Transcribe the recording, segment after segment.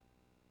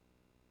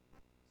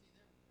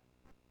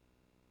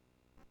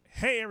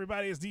Hey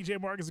everybody, it's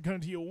DJMarcus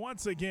coming to you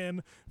once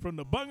again from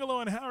the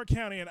bungalow in Howard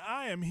County, and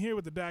I am here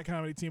with the Dot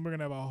Comedy team. We're going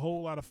to have a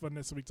whole lot of fun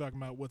this week talking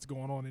about what's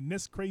going on in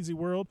this crazy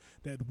world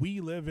that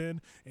we live in,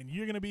 and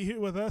you're going to be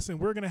here with us, and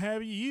we're going to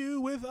have you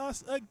with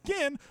us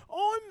again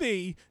on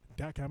the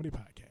Dot Comedy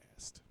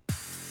Podcast.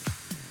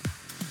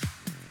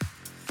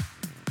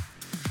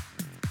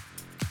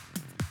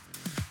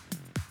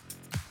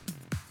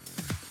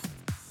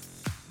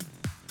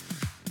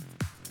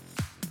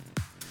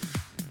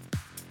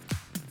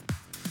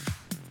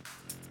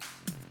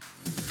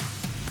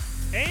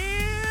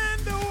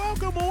 And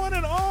welcome one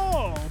and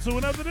all to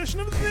another edition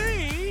of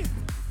the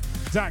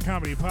Dot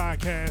Comedy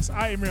Podcast.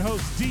 I am your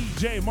host,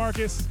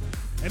 DJMarcus.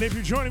 And if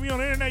you're joining me on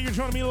the internet, you're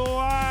joining me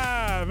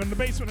live in the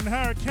basement in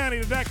Howard County,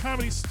 the Dot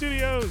Comedy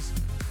Studios.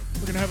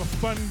 We're going to have a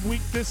fun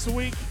week this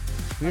week.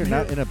 We're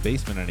not in a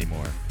basement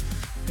anymore.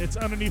 It's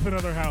underneath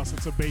another house.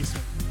 It's a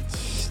basement.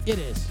 It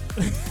is.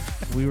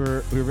 we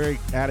were very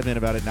adamant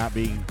about it not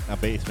being a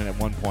basement at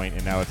one point,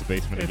 and now it's a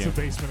basement again. It's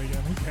a basement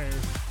again. Who cares?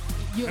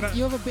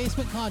 You have a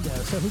basement condo,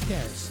 so who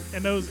cares?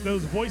 And those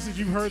voices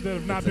you've heard that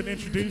have not been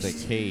introduced.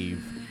 It's a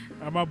cave.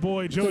 Are my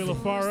boy Joey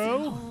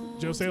LaFaro.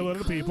 Joe, say hello to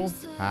the people.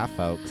 Hi,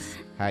 folks.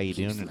 How you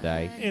doing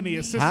today? And the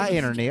assistant. Hi,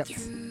 Internet.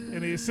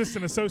 And the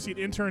assistant associate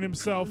intern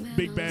himself,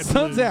 Big Bad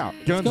Sun's Blue. out.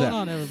 What's Guns going out.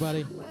 on,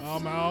 everybody? Oh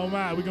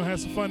my. We're going to have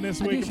some fun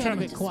this I week. do sound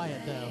a bit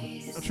quiet, though.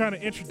 I'm trying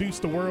to introduce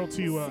the world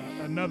to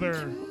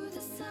another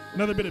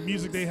bit of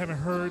music they haven't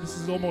heard. This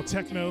is almost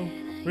techno. We're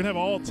going to have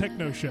an all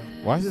techno show.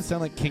 Why does it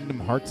sound like Kingdom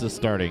Hearts is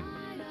starting?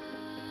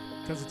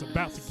 Because it's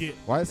about to get.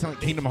 Why does it sound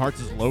like Kingdom Hearts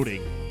is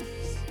loading?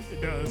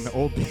 It does. In the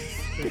old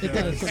It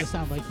does sort of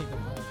sound like Kingdom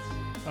Hearts.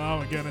 Oh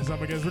my goodness. We're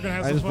going to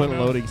have I some just fun put a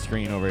now. loading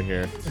screen over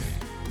here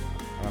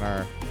on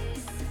our.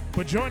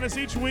 But join us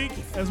each week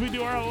as we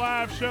do our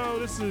live show.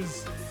 This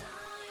is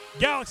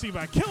Galaxy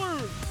by Kill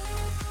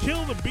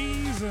the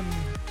Bees and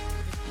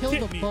Kill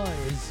Kit the Neal.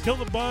 Buzz. Kill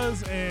the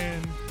Buzz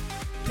and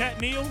Cat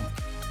Neal.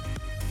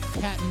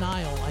 Cat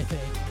Nile, I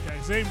think.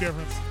 Okay, same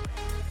difference.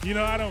 You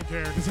know, I don't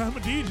care because I'm a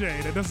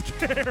DJ that doesn't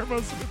care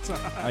most of the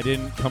time. I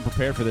didn't come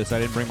prepared for this. I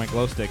didn't bring my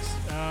glow sticks.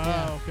 Okay.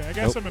 I got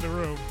Nope. some in the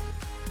room.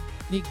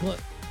 Need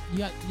you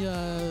got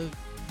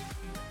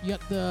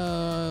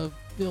the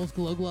Bill's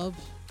glow gloves.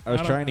 I was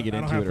I don't- trying to get I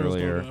don't into have it those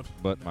glow earlier, gloves.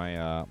 but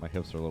my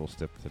hips are a little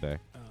stiff today.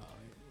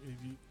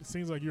 It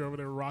seems like you're over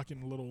there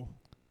rocking a little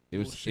It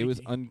was shaky. it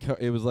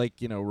was like,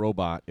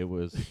 robot. It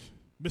was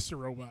Mr.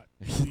 Robot.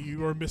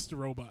 You are Mr.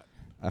 Robot.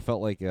 I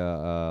felt like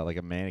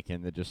a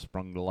mannequin that just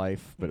sprung to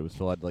life, but it was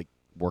still had to like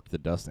work the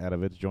dust out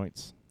of its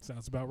joints.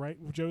 Sounds about right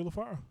with Joey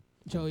LaFaro.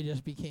 Joey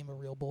just became a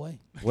real boy.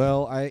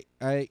 Well, I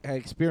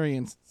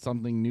experienced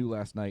something new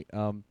last night.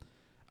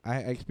 I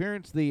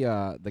experienced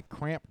the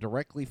cramp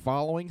directly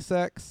following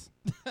sex,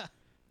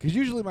 because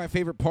usually my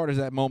favorite part is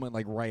that moment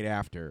like right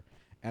after.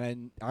 And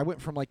then I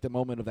went from like the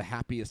moment of the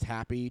happiest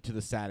happy to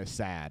the saddest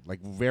sad,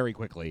 like very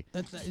quickly.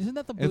 Isn't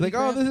that the booty It's like,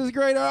 cramp? oh, this is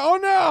great.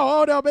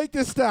 Oh no, make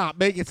this stop.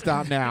 Make it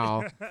stop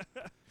now.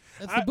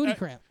 That's the booty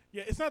cramp.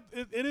 Yeah, it's not.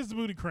 It is the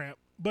booty cramp,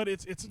 but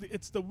it's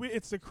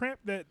the cramp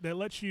that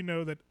lets you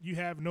know that you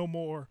have no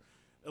more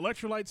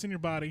electrolytes in your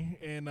body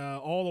and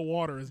all the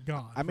water is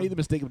gone. I made the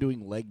mistake of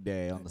doing leg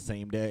day on the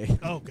same day.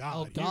 Oh God,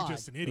 Oh, you're God.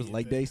 just an It idiot. was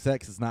leg day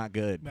sex. It's not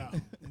good. No.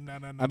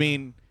 I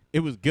mean, it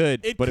was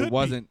good, but could it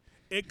wasn't.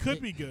 It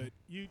could be good.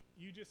 You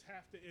just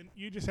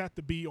have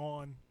to be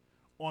on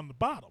the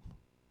bottom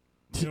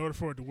in order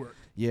for it to work.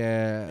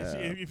 Yeah.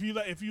 If you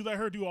let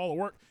her do all the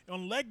work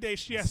on leg day,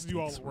 she has to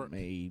do all the work.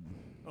 Made.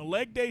 On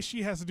leg day,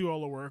 she has to do all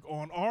the work.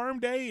 On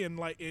arm day and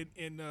like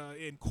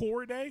in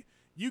core day,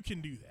 you can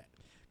do that.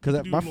 Because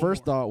do a my little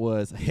first more. thought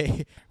was,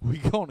 hey, we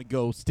going to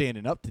go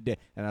standing up today.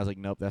 And I was like,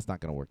 nope, that's not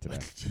going to work today.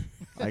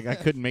 Like, I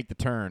couldn't make the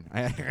turn.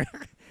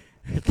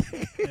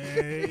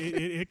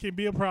 It can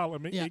be a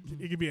problem.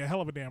 It can be a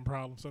hell of a damn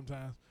problem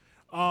sometimes.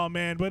 Oh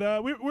man,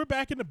 but we're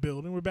back in the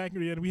building. We're back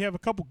in the end. We have a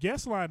couple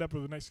guests lined up for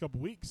the next couple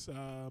weeks.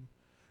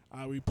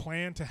 We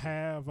plan to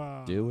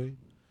have Do we?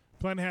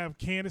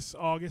 Candace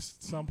August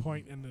at some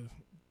point in the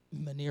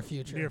Near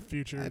future. near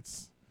future.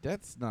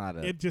 That's not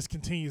a. It just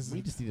continues.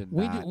 We just need to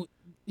We not. do.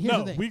 Here's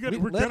no, the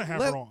thing. we're gonna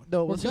have her on.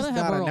 No, We're let's just gonna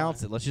have not her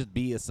announce on. it. Let's just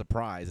be a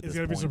surprise at It's this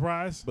gonna be a point.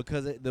 surprise.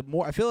 Because the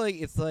more I feel like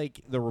it's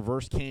like the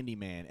reverse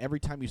Candyman. Every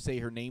time you say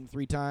her name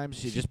 3 times,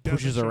 she just doesn't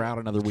pushes show her up. out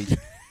another week.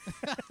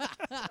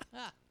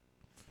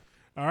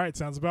 All right,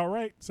 sounds about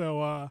right.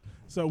 So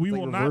we It's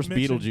will like not reverse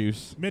mention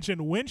Beetlejuice.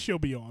 when she'll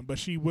be on, but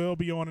she will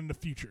be on in the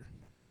future.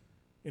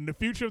 In the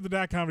future of the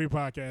Dot Comedy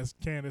Podcast,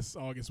 Candace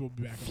August will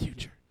be back in the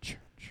future.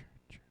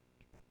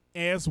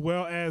 As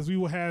well as we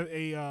will have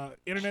a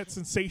internet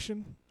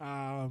sensation,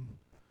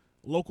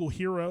 local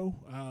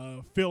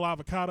hero, Phil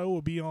Avocado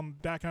will be on the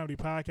Dot Comedy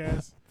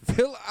Podcast.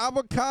 Phil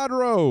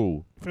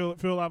Avocado.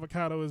 Phil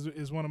Avocado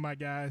is one of my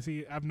guys.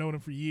 I've known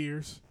him for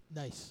years.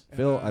 Nice.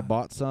 Phil, I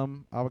bought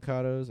some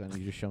avocados, and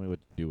you just show me what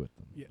to do with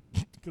them. Yeah,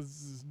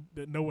 because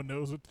no one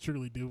knows what to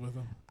truly do with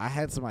them. I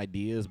had some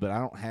ideas, but I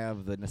don't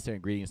have the necessary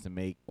ingredients to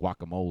make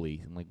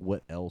guacamole. And like,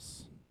 what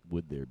else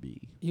would there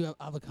be? You have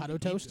avocado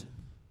toast?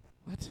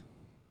 What?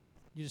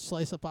 You just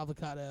slice up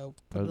avocado.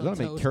 I Put was it gonna on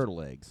make toast.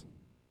 turtle eggs.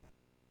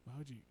 Why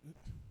would you?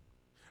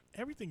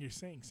 Everything you're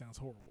saying sounds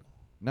horrible.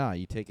 Nah,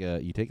 you take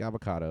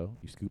avocado,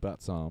 you scoop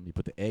out some, you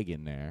put the egg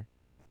in there,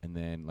 and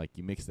then like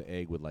you mix the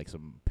egg with like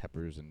some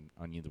peppers and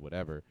onions or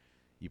whatever.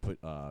 You put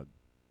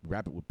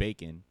wrap it with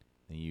bacon,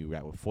 and you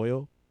wrap it with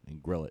foil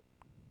and grill it.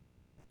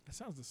 That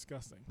sounds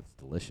disgusting. It's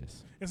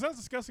delicious. It sounds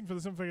disgusting for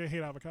the simple fact I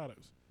hate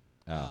avocados.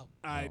 Oh.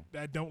 I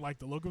don't like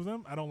the look of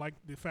them. I don't like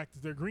the fact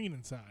that they're green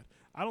inside.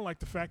 I don't like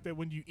the fact that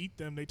when you eat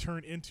them, they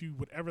turn into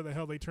whatever the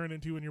hell they turn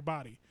into in your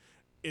body.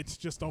 It's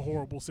just a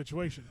horrible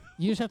situation.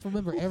 You just have to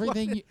remember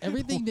everything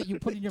that you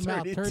put in your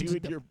mouth turns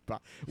into your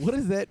body. What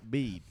does that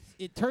mean?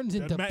 it turns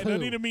into poo. Doesn't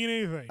need to mean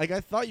anything. Like,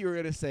 I thought you were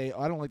going to say,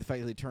 I don't like the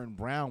fact that they turn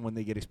brown when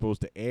they get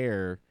exposed to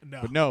air.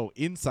 No. But no,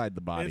 inside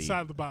the body.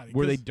 Inside the body.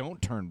 Where they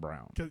don't turn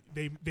brown. Cause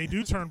they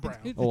do turn brown.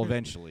 Oh,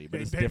 eventually,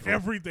 but it's different.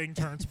 Everything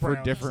turns brown.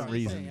 For different inside.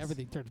 reasons.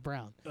 Everything turns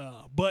brown.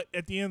 But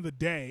at the end of the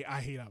day, I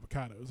hate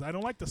avocados. I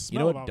don't like the You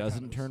smell know of what avocados.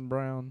 doesn't turn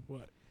brown?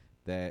 What?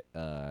 That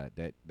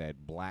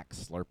black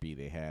Slurpee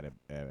they had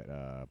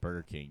at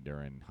Burger King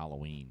during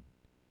Halloween.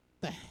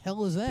 The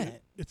hell is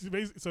that? It's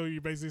so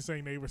you're basically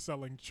saying they were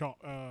selling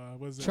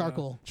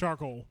Charcoal.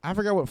 Charcoal. I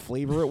forgot what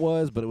flavor it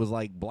was, but it was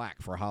like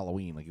black for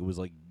Halloween. Like it was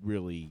like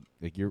really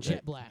like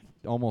Jet black.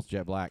 almost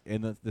jet black.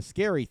 And the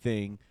scary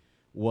thing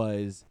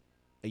was,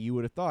 you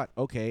would have thought,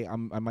 okay, I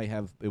might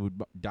have it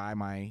would dye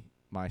my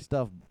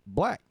stuff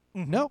black.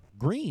 Mm-hmm. No,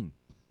 green,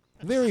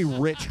 very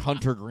rich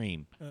hunter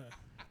green.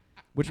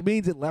 Which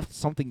means it left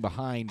something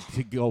behind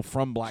to go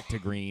from black to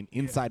green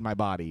inside my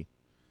body.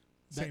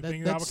 Same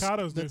thing as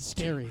avocados do. That's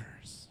scary.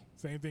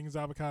 Same thing as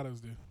avocados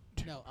do.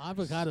 No,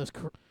 avocados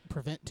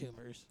prevent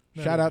tumors.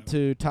 No, Shout they out don't.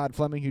 to Todd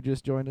Fleming who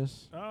just joined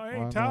us. Oh, hey,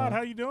 on, Todd,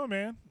 how you doing,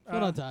 man? What's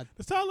going on, Todd?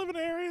 Does Todd live in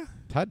the area?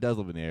 Todd does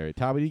live in the area.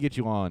 Todd, we need to get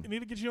you on. I need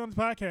to get you on this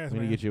podcast, We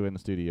man. need to get you in the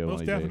studio. Most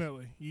one of these days.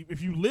 definitely.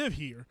 If you live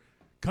here,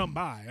 come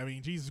by. I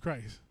mean, Jesus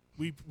Christ.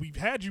 We've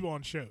had you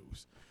on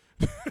shows.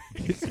 I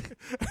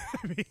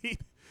mean,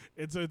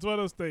 it's one of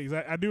those things.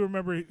 I do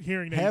remember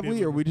hearing that. Have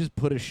we, or we just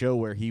put a show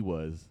where he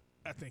was?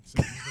 I think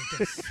so.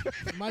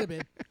 It might have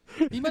been.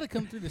 He might have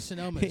come through to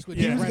Sonoma's, which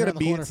He is was right going around to the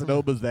be in corner from him.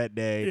 Sonoma's that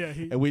day.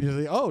 Yeah, and we just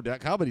say, oh,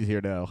 that comedy's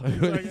here now.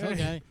 He's like, hey,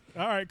 Okay.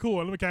 all right,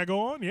 cool. Can I go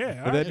on? Yeah. And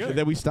all right, then,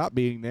 good. we stopped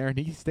being there, and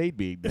he stayed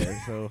being there.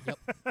 So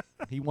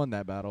he won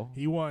that battle.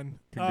 He won.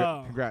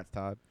 Congrats,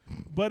 Todd.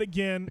 But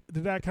again,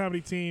 that comedy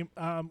team.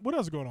 What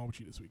else is going on with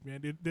you this week,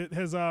 man?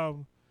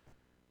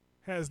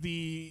 Has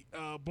the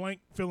blank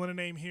fill in a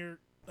name here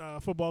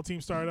football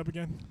team started up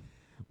again?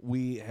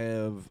 We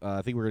have.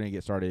 I think we're going to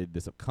get started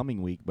this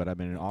upcoming week, but I've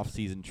been in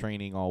off-season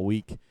training all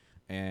week,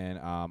 and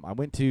I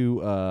went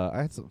to.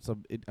 I had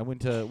I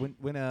went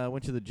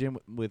to the gym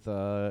with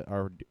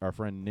our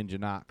friend Ninja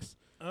Knox.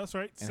 Oh, that's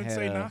right, And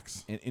Sensei had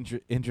Knox. an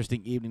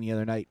interesting evening the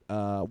other night.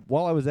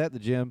 While I was at the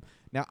gym,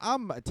 now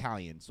I'm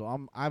Italian,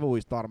 so I've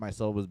always thought of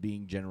myself as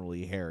being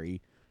generally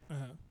hairy.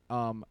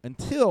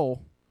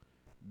 Until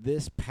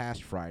this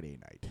past Friday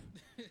night,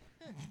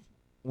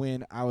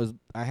 when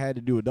I had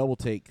to do a double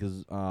take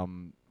because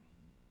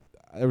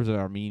there was an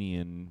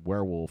Armenian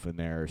werewolf in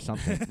there or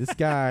something. This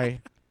guy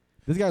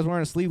was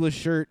wearing a sleeveless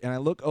shirt, and I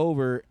look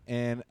over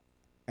and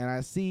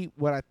I see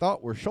what I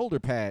thought were shoulder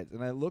pads,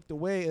 and I looked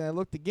away and I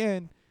looked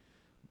again.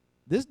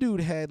 This dude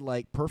had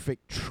like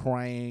perfect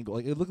triangle.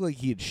 Like it looked like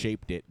he had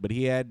shaped it, but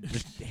he had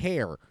just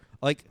hair,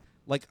 like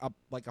a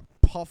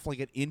puff, like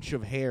an inch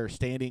of hair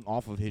standing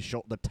off of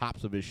the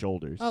tops of his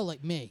shoulders. Oh,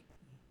 like me.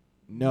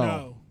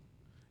 No.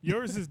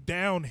 Yours is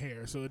down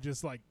hair, so it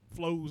just like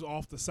flows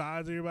off the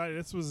sides of your body.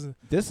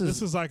 This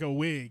is like a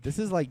wig. This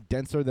is like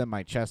denser than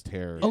my chest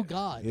hair. Oh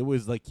God. It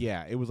was like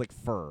it was like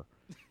fur.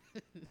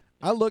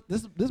 I looked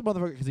this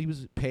motherfucker because he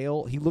was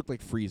pale. He looked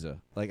like Frieza.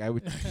 Like I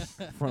would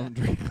from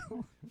Dragon.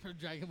 For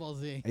Dragon Ball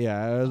Z.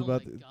 Yeah, I was Oh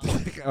about my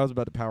to, God. I was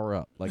about to power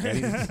up. Like I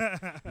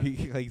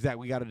needed, like Zach,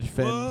 we got to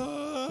defend.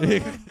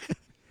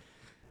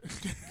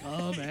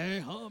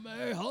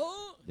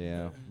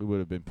 Yeah, we would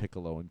have been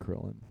Piccolo and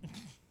Krillin.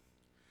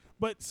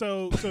 But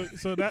so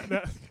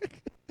that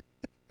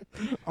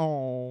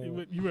Oh,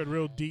 you went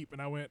real deep,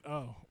 and I went,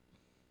 oh.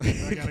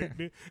 I gotta,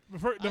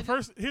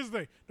 here's the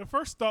thing. The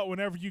first thought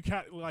whenever you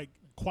like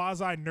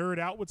quasi nerd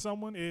out with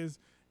someone is,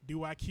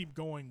 do I keep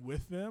going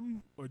with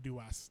them or do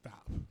I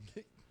stop?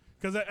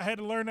 Because I had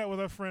to learn that with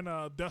our friend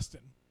Dustin.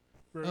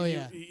 Oh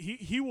yeah.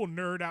 He will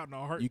nerd out in a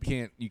heartbeat.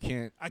 you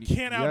can't. I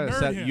can't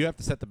out-nerd him. You have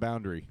to set the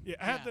boundary.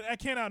 Yeah, I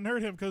can't out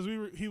nerd him because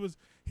he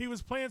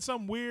was playing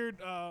some weird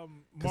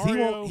Because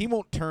Mario. he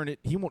won't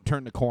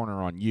turn the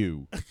corner on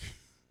you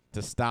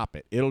to stop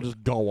it. It'll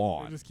just go He'll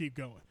on. just keep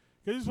going.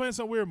 Because he's playing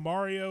some weird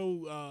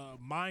Mario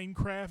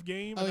Minecraft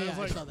game. Oh and yeah, I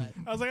was I saw that.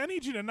 I was like, I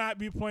need you to not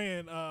be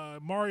playing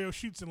Mario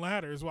Shoots and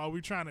Ladders while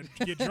we're trying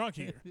to get drunk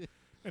here.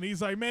 And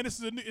he's like, man,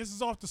 this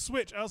is off the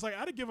Switch. I was like,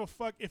 I don't give a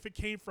fuck if it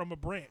came from a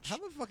branch. How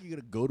the fuck are you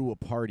gonna go to a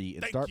party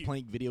and Thank start you.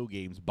 playing video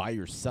games by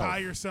yourself? By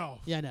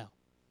yourself. Yeah, I know.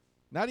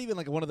 Not even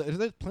like one of the.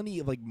 There's plenty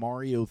of like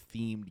Mario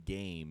themed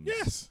games.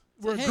 Yes.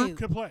 Where like, a group hey,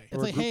 could play. It's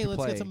Or a like, group hey, to let's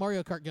play. get some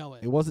Mario Kart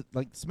going. It wasn't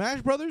like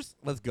Smash Brothers.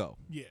 Let's go.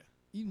 Yeah.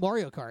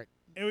 Mario Kart.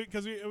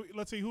 Because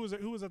let's see who was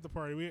at the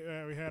party. We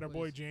had our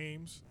boy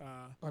James.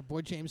 Our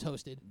boy James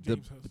hosted. The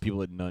people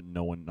that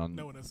no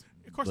one is.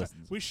 Of course,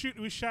 listens.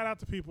 we shout out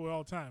to people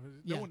all the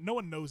time. Yeah. No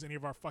one knows any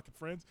of our fucking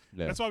friends.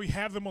 Yeah. That's why we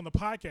have them on the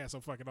podcast so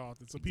fucking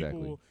often, so people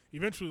Exactly. will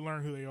eventually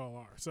learn who they all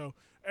are. So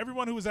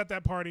everyone who was at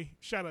that party,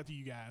 shout out to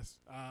you guys.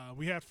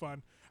 We had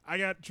fun. I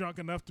got drunk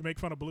enough to make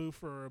fun of Blue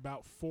for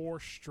about 4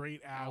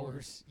 straight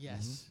hours.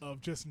 Yes.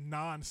 Of just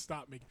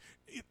nonstop making.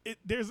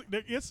 There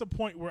is a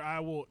point where I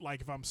will,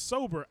 like, if I'm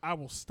sober, I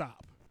will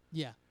stop.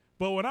 Yeah.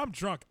 But when I'm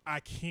drunk, I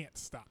can't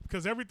stop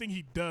because everything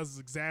he does is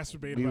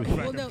exacerbated We by were- the fact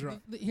Well, I'm no.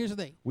 drunk. Here's the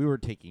thing. We were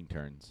taking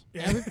turns.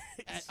 Yeah.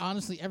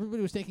 Honestly,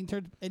 everybody was taking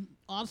turns, and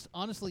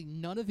honestly,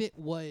 none of it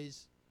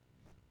was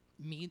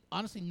mean.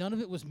 Honestly, none of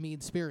it was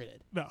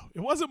mean-spirited. No, it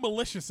wasn't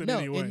malicious in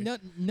any way. and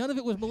none of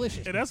it was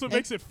malicious. And that's what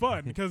makes it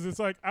fun because it's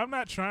like I'm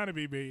not trying to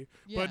be mean,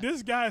 Yeah. but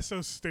this guy is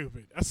so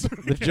stupid. I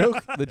swear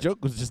to The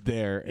joke was just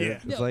there. and Yeah.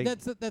 it was No, like,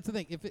 that's the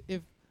thing.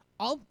 If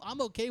I'm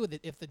okay with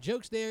it. If the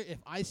joke's there,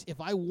 if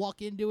I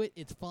walk into it,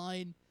 it's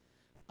fine.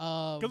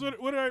 Because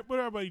what did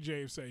our buddy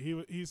James say?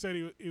 He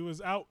said he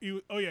was out.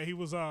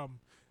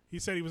 He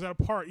said he was at a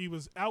party. He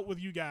was out with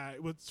you guys,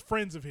 with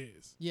friends of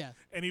his. Yeah.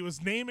 And he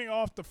was naming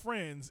off the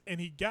friends,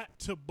 and he got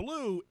to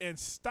Blue and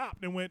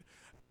stopped and went,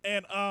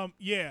 and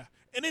yeah.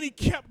 And then he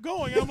kept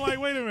going. I'm like,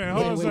 wait a minute,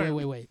 hold on a second.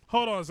 Wait.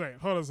 Hold on a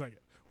second.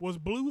 Was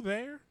Blue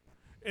there?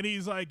 And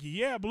he's like,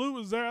 yeah, Blue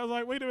was there. I was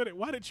like, wait a minute,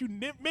 why did you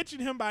mention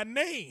him by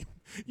name?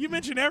 You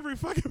mentioned every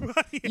fucking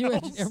body You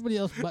else. mentioned everybody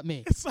else but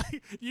me. It's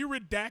like you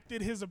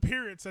redacted his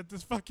appearance at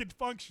this fucking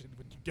function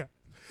when you got.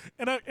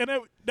 And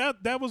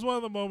that was one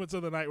of the moments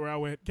of the night where I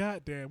went,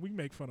 God damn, we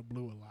make fun of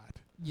Blue a lot.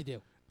 You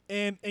do.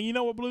 And you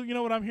know what, Blue? You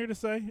know what I'm here to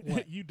say?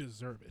 What? You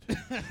deserve it.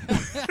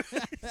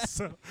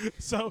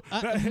 so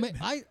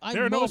I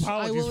there are no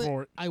apologies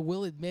for it. I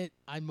will admit,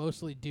 I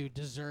mostly do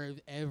deserve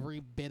every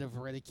bit of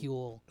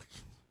ridicule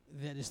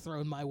that is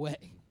thrown my way.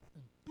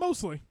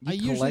 Mostly. you I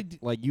usually collect,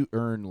 like you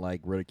earn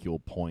like ridicule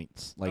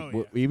points. Like Oh,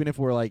 yeah. even if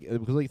we're like,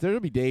 because like there'll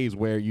be days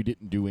where you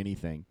didn't do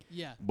anything,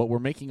 Yeah. but we're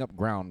making up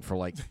ground for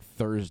like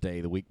Thursday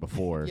the week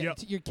before. Yeah. Yep.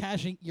 You're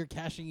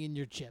cashing in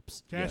your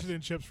chips. Cashing Yes.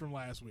 in chips from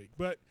last week.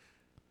 But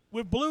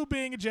with Blue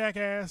being a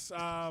jackass,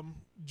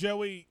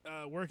 Joey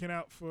working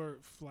out for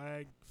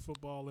flag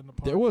football in the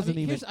park. There wasn't I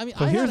mean, even. here's- I mean,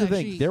 so I here's the had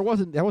thing. actually-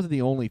 That wasn't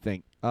the only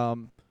thing.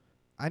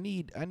 I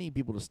need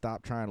people to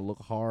stop trying to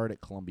look hard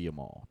at Columbia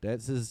Mall.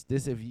 That's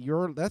that's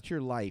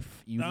your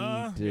life.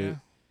 You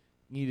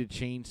need to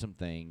change some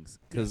things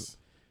because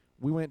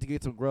we went to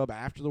get some grub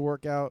after the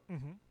workout,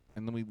 and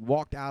then we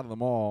walked out of the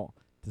mall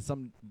to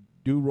some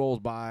dude rolls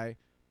by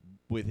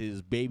with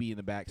his baby in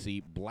the back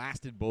seat,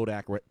 blasted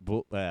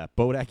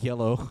Bodak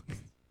yellow,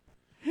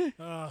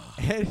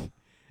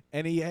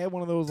 and he had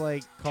one of those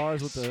like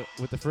cars with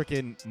the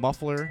frickin'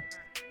 muffler,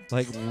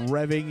 like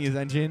revving his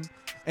engine,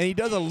 and he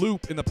does a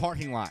loop in the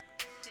parking lot,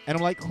 and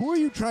I'm like, who are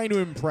you trying to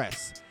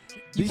impress?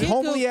 You These can't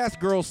homely ass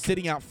girls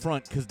sitting out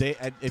front because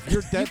if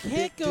you're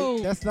can't go-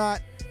 that's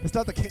not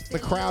the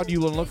crowd you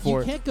look for.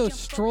 You can't go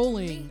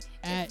strolling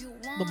at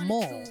the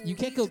mall. You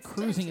can't go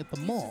cruising at the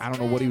mall. I don't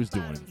know what he was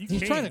doing.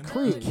 He's trying to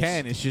cruise. You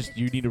can. It's just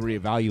you need to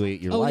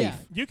reevaluate your Oh, life. yeah.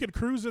 You could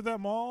cruise at that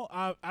mall.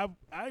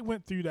 I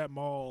went through that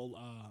mall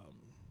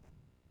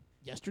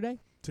Yesterday?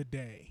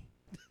 today,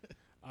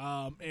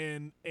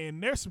 and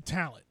there's some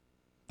talent.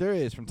 There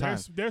is from time.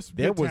 There's some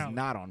There good was talent.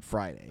 not on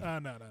Friday.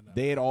 No.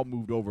 They had all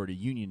moved over to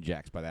Union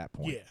Jacks by that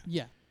point. Yeah.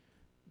 Yeah.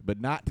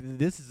 But not.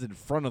 This is in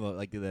front of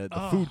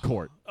the food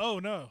court. Oh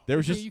no. There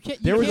was Yeah, just you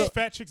can't- there you was can't- a,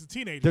 Fat chicks and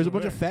teenagers. there's a over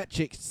bunch of there. fat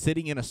chicks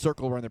sitting in a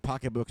circle around their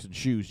pocketbooks and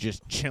shoes,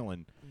 just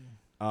chilling.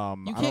 You I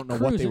can't don't know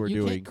cruise what they were you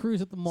doing. can't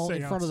cruise at the mall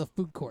in front of the Seance.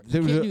 food court.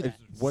 There You was can't a- do that.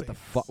 what the Seance.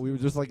 fuck? We were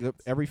just like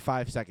every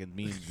 5 seconds.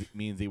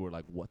 Me and Z were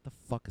like, "What the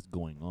fuck is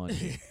going on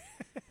here?"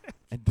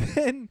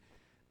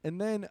 and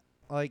then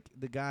like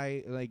the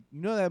guy, like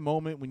that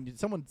moment when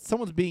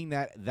someone's being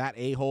that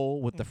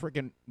a-hole with the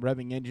freaking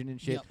revving engine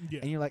and shit, Yep. Yeah.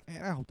 and you're like,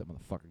 I hope that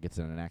motherfucker gets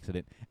in an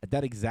accident. At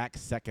that exact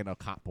second, a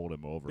cop pulled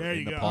him over There in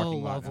you the go. parking Oh, lot.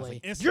 And I was lovely.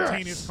 like,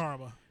 Instantaneous Yes!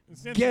 karma.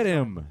 get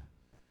him.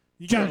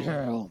 You Get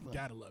gotta love him. it.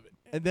 Gotta love it.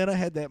 And then I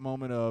had that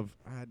moment of,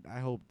 I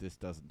hope this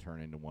doesn't turn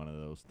into one of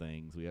those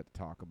things we have to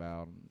talk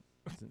about.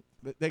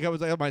 That was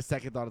like my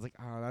second thought. I was like,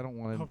 I don't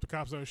I want to. hope the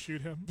cops don't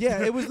shoot him.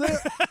 Yeah, it was there.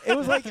 It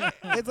was like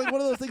it's like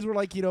one of those things where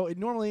like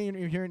normally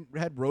you're hearing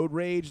had road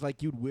rage,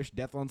 like you'd wish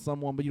death on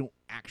someone, but you don't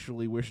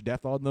actually wish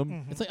death on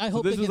them. It's like I So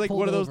hope this they is get like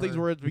one of those pulled things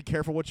over. where it's be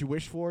careful what you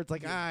wish for. It's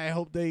like I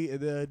hope they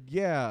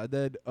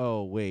then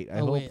oh wait, I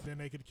Oh, hope wait. Then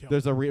they could kill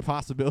there's him. a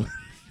possibility.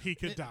 He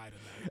could die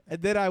tonight.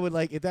 And then I would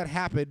like if that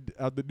happened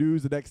on the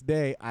news the next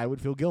day, I would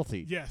feel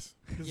guilty. Yes,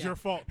 it's Yeah. your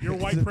fault. Your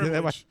white That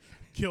privilege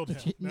killed him.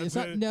 It's That's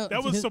not- it. no, that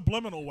it's was his-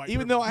 subliminal white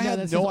Even privilege. though I No, had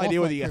that's no his idea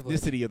what off-white the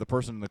privilege. ethnicity of the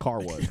person in the car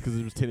was because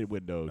it was tinted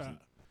windows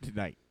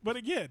tonight. But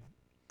again,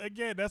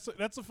 that's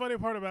the funny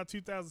part about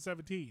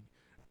 2017.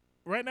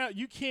 Right now,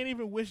 you can't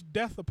even wish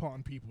death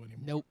upon people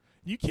anymore. Nope.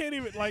 You can't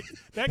even like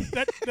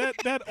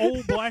that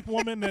old black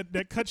woman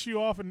that cuts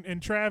you off in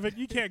traffic.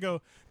 You can't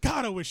go,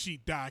 God, I wish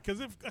she'd die. Because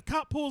if a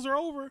cop pulls her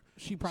over,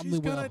 She probably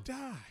she's will. gonna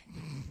die.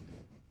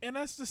 And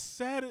that's the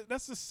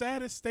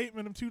saddest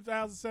statement of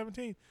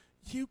 2017.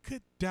 You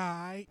could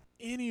die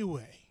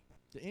anyway.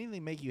 Did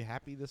anything make you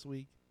happy this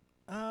week?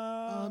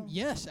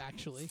 Yes,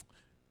 actually.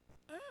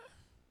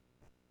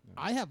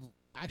 I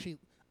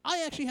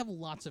actually have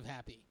lots of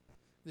happy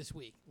this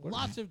week.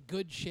 Lots of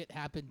good shit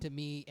happened to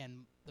me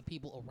and the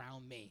people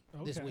around me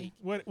this week.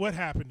 What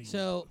happened to you?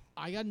 So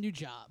I got a new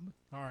job.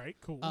 All right,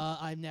 cool.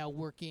 I'm now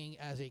working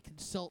as a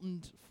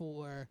consultant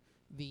for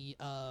the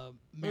Was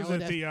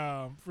Maryland. it the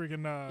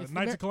freaking it's the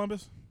Knights of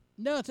Columbus?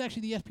 No, it's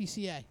actually the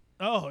FPCA.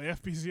 Oh,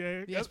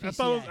 FPCA. The I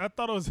SPCA.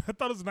 thought it was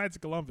the Knights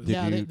of Columbus. Did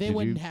No, you- they did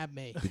wouldn't you- have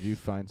me. Did you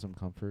find some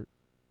comfort?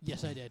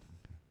 Yes, I did.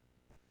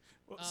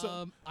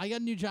 So, I got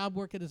a new job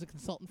working as a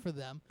consultant for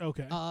them.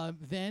 okay.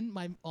 Then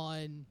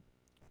on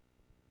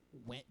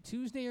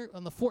Tuesday or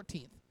on the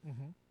 14th,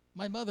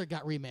 my mother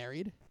got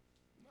remarried,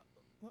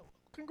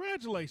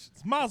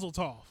 Congratulations, Mazel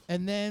Tov.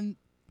 and then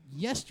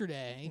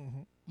yesterday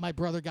my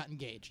brother got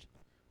engaged.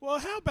 Well,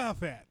 how about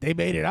that? They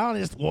made an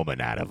honest woman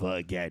out of her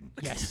again.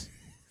 Yes.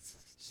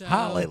 So,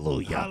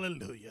 Hallelujah.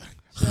 Hallelujah.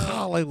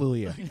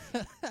 Hallelujah.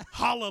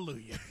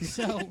 Hallelujah.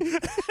 So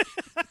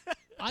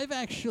I've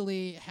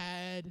actually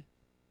had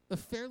a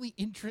fairly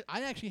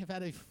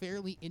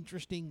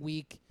interesting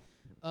week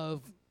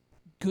of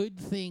good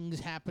things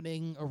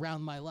happening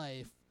around my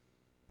life,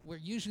 where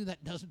usually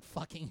that doesn't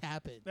fucking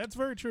happen. That's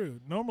very true.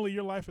 Normally,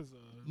 your life is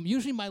a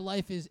Usually my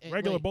life is a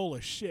regular bowl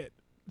of shit.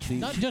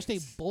 not just a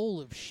bowl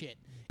of shit.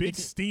 Big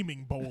It's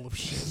steaming bowl of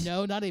shit.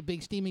 No, not a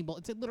big steaming bowl.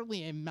 It's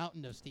literally a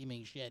mountain of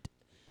steaming shit.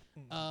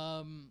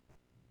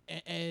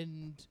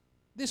 And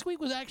this week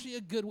was actually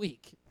a good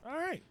week. All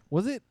right.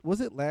 Was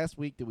it last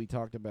week that we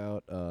talked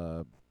about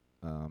I'm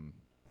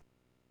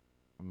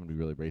gonna be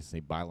really racist and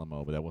say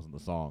Bailamo, but that wasn't the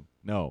song.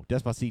 No,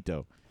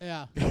 Despacito.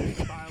 Yeah.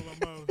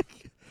 Bailamo.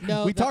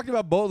 No, We talked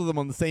about both of them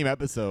on the same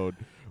episode.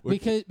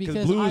 because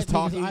Blue was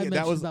talking, I and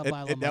that was mentioned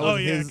about and that Bailamo. was Oh,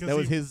 yeah, his 'cause that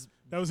was he- his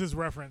That was his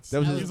reference. that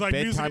was He's his like,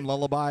 bedtime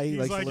lullaby he He's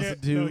likes like, to listen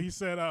yeah, to. no, he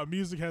said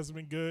music hasn't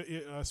been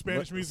good.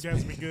 Spanish music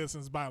hasn't been good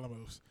since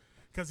Bailamos,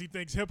 because he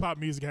thinks hip hop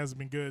music hasn't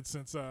been good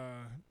since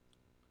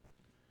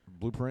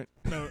Blueprint.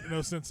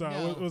 since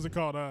No. what was it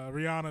called?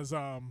 Rihanna's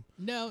No,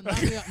 no.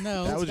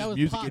 That was just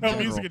music pop, in no, general.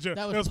 music in general.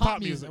 That It was was pop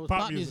music. That was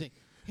pop music. music.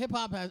 Hip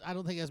hop I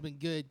don't think has been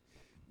good.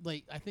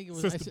 Like I think it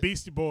was. Since I the said-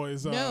 Beastie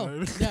Boys.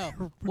 no.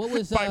 What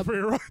was Fight for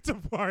Your Right to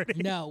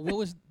Party. no? What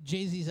was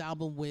Jay-Z's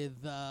album with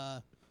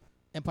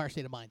Empire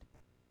State of Mind?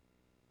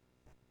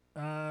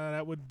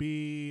 That would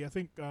be, I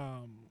think.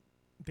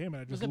 Damn it!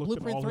 I just it looked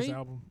at Blueprint all his 3?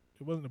 album.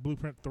 It wasn't a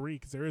Blueprint 3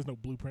 because there is no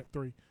Blueprint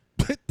 3.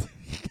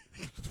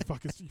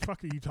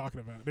 fuck are you talking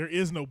about? There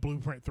is no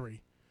Blueprint 3.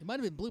 It might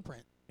have been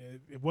Blueprint.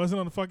 It wasn't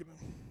on the fucking.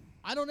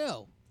 I don't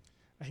know.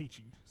 I hate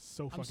you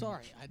so fucking. I'm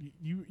sorry. much.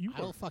 You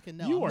I don't fucking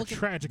know. You I'm are looking,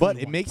 tragic. But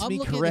it makes I'm me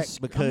looking correct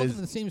I'm looking because at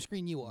the same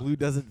screen you are. Blue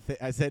doesn't.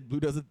 I said Blue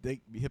doesn't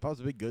think hip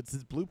hop's been good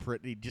since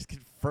Blueprint, and he just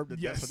confirmed that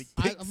Yes. that's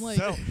what he I- thinks. I'm like-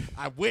 So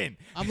I win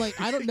I'm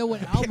like, I don't know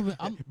what album.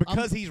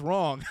 because he's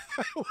wrong.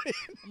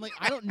 I'm like,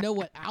 I don't know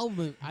what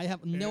album. I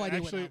have no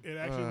idea what album. It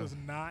actually was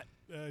not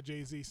a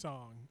Jay-Z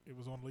song. It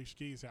was on Alicia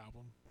Keys'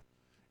 album,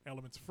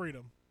 Elements of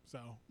Freedom. So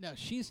No,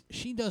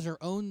 she does her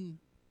own.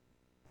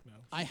 no.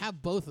 I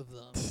have both of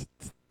them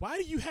Why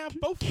do you have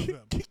both of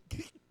them?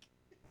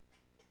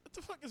 What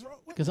the fuck is wrong?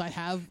 because I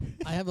have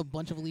a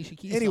bunch of Alicia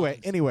Keys. anyway,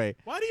 songs.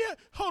 Why do you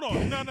hold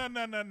on? No.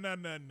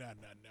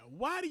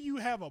 Why do you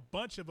have a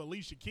bunch of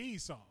Alicia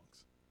Keys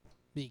songs?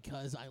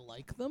 Because I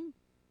like them.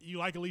 You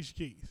like Alicia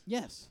Keys?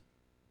 Yes.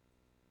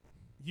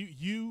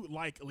 You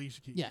like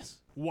Alicia Keys? Yes.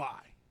 Why?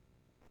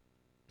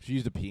 she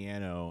used a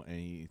piano, and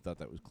he thought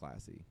that was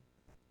classy.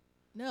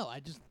 No,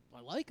 I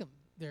like them.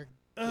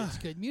 It's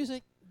good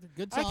music. They're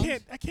good songs.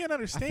 I can't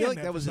understand. I feel like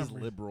that that for was some his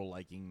reason. liberal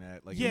liking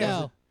that. Like, Yeah.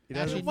 No. it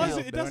Actually, doesn't.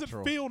 It feel doesn't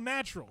natural. feel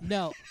natural.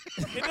 No.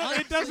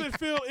 It doesn't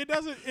feel.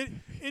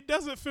 It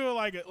doesn't feel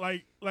like it.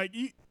 Like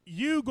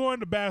you going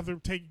to the bathroom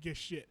taking your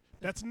shit.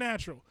 That's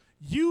natural.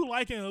 You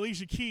liking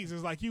Alicia Keys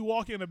is like you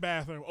walk in the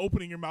bathroom,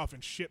 opening your mouth,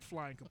 and shit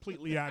flying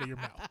completely out of your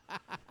mouth.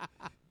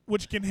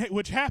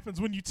 Which happens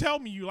when you tell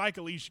me you like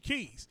Alicia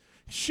Keys.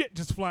 Shit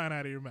just flying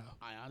out of your mouth.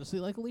 I honestly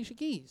like Alicia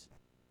Keys.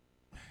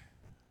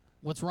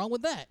 What's wrong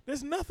with that?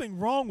 There's nothing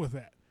wrong with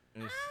that.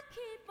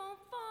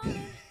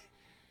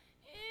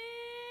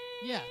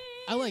 Yeah,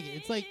 I like it.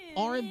 It's like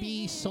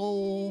R&B,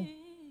 soul.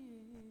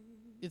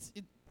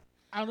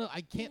 I don't know.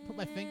 I can't put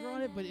my finger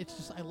on it, but it's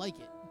just I like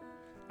it.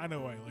 I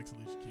know why he likes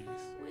Alicia Keys.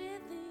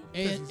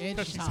 And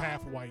Because she's she's hot.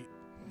 half white,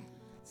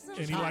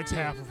 and he hot likes too.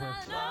 half of her.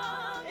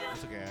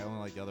 That's okay. I only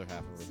like the other half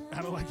of her.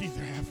 I don't like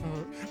either half of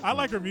her. I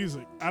like her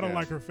music. I don't Yeah.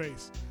 like her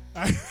face.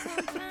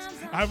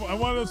 I'm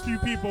one of those few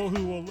people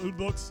who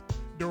looks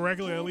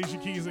directly at Alicia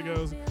Keys and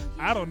goes,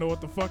 I don't know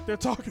what the fuck they're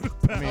talking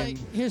about. I mean, Like,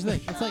 here's the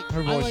thing. It's like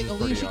her I voice like is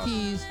pretty Alicia awesome.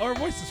 Keys. Her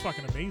voice is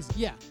fucking amazing.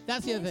 Yeah,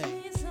 that's the other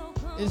thing.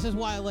 This is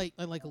why I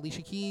like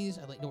Alicia Keys.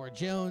 I like Nora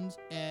Jones,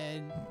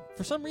 and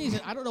for some reason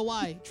I don't know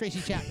why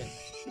Tracy Chapman.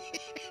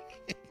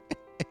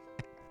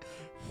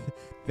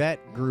 That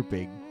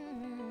grouping.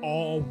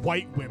 All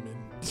white women.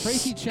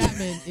 Tracy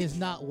Chapman is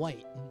not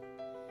white.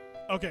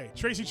 Okay,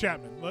 Tracy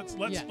Chapman. Let's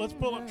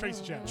pull up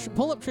Tracy Chapman.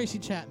 Pull up Tracy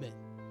Chapman.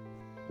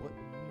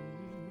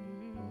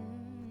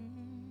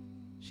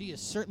 She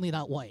is certainly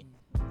not white.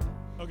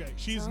 Okay,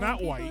 she's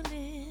not white,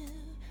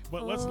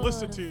 but let's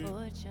listen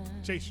to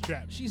Tracy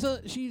Chapman. She's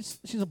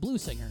a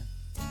blues singer.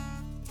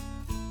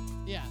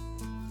 Yeah.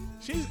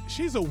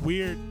 She's a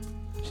weird.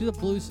 She's a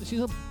blues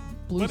singer.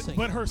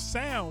 But her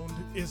sound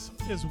is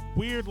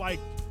weird. Like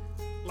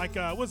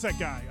what's that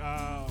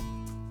guy?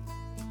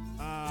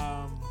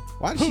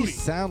 Why does Hootie. she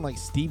sound like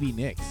Stevie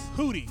Nicks?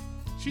 Hootie.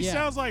 She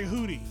sounds like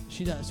Hootie.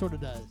 She does, sort of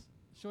does.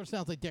 Sort of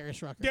sounds like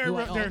Darius Rucker.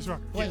 Darius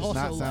Rucker. Who I Does also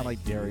not sound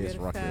like Darius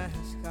Rucker.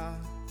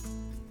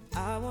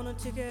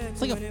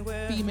 It's like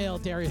a female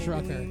Darius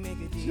Rucker.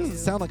 She doesn't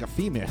sound like a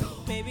female.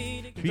 To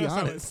be It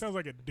honest. sounds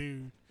like a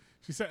dude.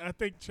 She said, I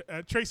think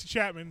Tracy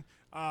Chapman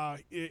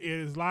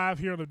is live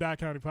here on the Dot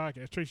County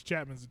podcast. Tracy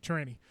Chapman's a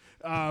tranny.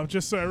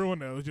 Just so everyone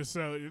knows, just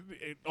so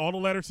all the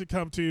letters that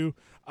come to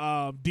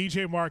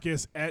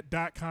DJMarcus at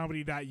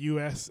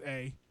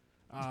 .comedy.usa.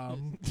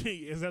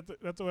 Is that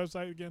that's the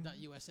website again? Not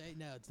USA?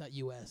 No, it's not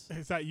US.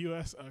 It's not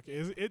US. Okay,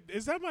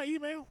 is that my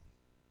email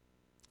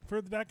for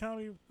the Dot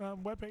Comedy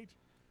webpage,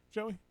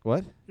 Joey?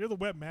 What? You're the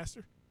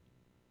webmaster.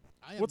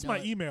 What's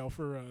my email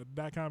for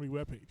Dot Comedy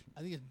webpage?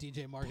 I think it's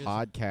DJ Marcus.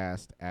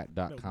 Podcast at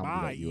 .comedy.us.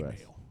 My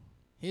email.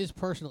 His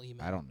personal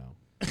email. I don't know.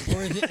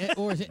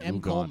 Or is it M.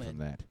 Move on Coleman? from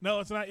that.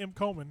 No, it's not M.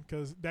 Coleman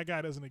because that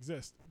guy doesn't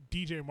exist.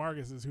 DJ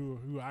Marcus is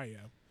who I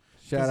am.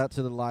 Shout out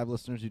to the live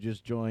listeners who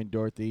just joined,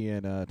 Dorothy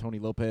and Tony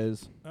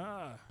Lopez.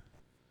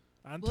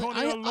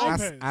 Antonio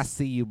Lopez. I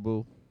see you,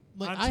 boo.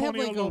 Like, I have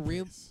like Antonio a real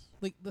Lopez.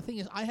 like the thing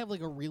is I have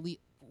like a really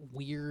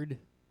weird.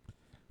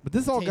 But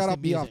this all Taste got in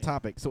to be off music.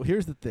 topic. So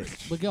here's the thing.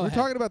 But go We're ahead.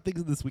 talking about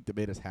things this week that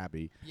made us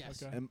happy.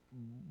 Yes. Okay. And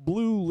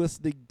Blue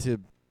listening to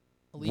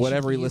Alicia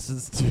whatever he Keys.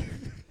 listens to.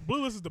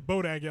 Blue listens to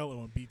Bodak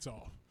Yellow and beats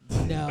off.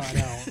 No.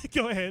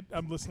 Go ahead.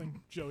 I'm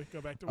listening. Joey, go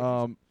back to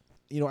what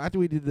After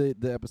we did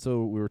the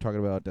episode, we were talking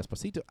about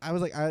Despacito. I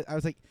was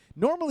like,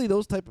 normally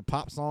those type of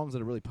pop songs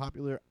that are really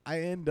popular,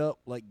 I end up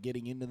like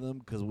getting into them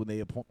because when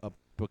they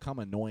become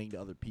annoying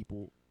to other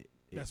people,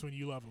 that's when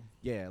you love them.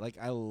 yeah, like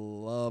I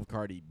love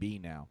Cardi B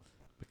now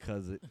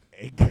because it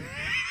angers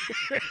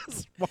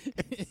so much.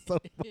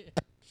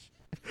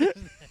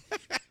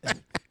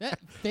 That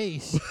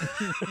face.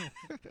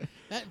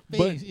 That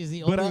face is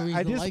the only reason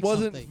I just like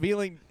wasn't something.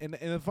 feeling. And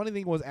the funny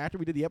thing was, after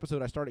we did the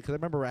episode, I started because I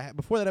remember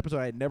before that episode,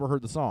 I had never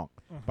heard the song,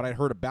 but I'd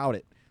heard about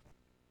it,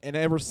 and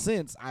ever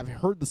since I've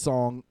heard the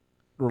song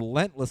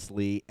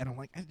relentlessly, and I'm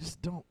like, I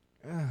just don't.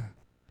 I'm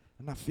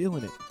not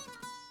feeling it.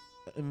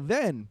 And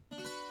then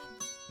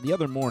the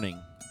other morning,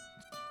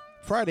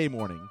 Friday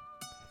morning,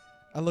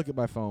 I look at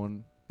my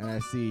phone and I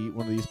see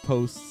one of these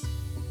posts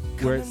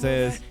where it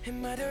says,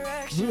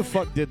 who the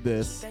fuck did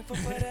this?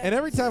 And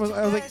every time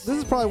I was like, this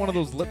is probably one of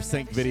those lip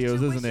sync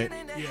videos, isn't it?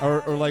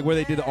 Yeah. Or like where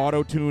they did the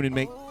auto tune and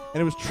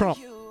it was Trump.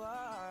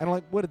 And I'm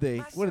like, what did they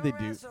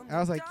do? And I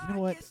was like, you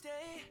know what?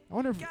 I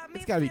wonder if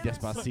it's got to be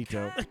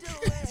Despacito.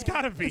 It's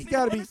gotta be. It's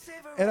got to be.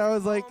 And I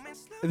was like,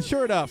 and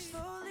sure enough,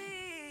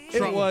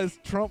 Trump. it was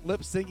Trump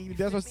lip syncing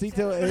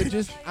Despacito, and it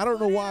just, I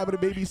don't know why, but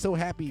it made me so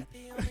happy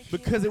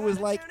because it was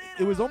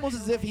almost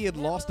as if he had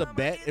lost a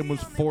bet and was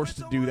forced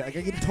to do that. Like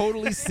I could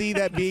totally see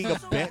that being a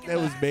bet that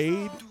was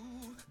made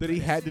that he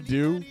had to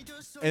do,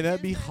 and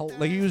that'd be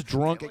like he was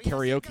drunk at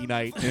karaoke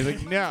night, and he's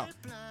like, no,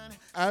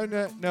 I'm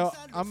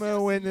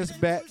gonna win this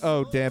bet.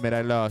 Oh damn it,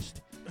 I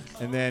lost.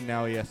 And then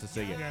now he has to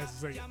sing it. Yeah,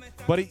 it's like,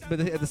 But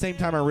at the same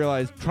time, I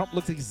realized Trump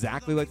looks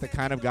exactly like the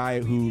kind of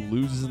guy who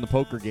loses in the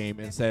poker game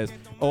and says,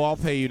 "Oh, I'll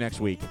pay you next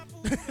week,"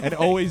 and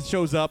always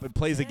shows up and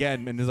plays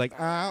again and is like,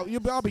 "I'll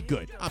be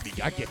good. I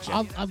get you.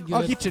 I'm good.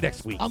 I'll get you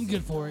next week." I'm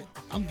good for it.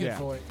 Yeah.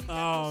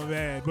 oh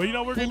man. But you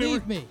know what we're gonna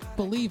do?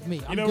 Believe me.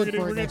 You I'm know good we're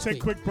for it gonna next take a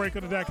week. quick break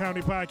on the Dot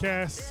Comedy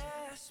podcast.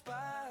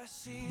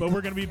 But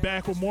we're going to be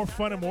back with more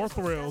fun and more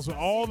thrills. With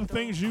all the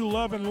things you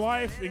love in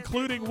life,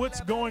 including what's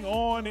going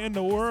on in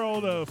the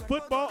world of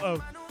football,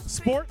 of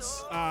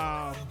sports,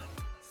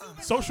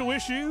 social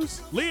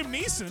issues. Liam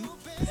Neeson.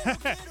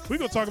 We're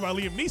going to talk about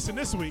Liam Neeson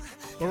this week.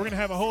 But we're going to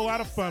have a whole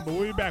lot of fun. But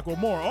we'll be back with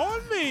more on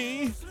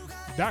the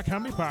Dot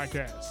Comedy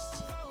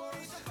Podcast.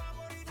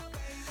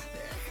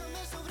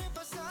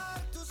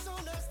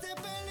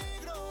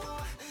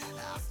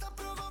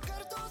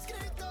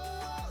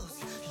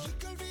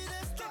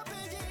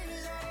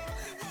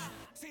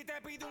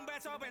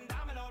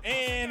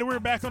 And we're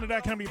back on the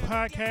Dot Comedy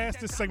Podcast.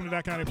 This segment of the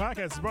Dot Comedy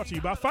Podcast is brought to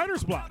you by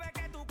Fighters Block.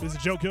 This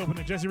is Joe Gilpin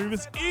and Jesse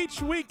Rivas.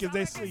 Each week, as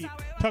they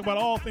talk about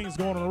all things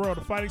going on in the world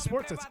of fighting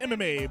sports, that's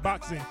MMA,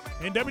 boxing,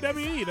 and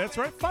WWE. That's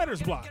right,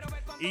 Fighters Block.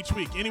 Each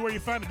week, anywhere you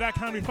find the Dot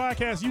Comedy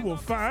Podcast, you will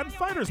find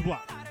Fighters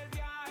Block.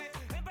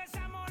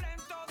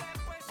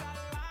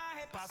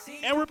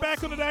 And we're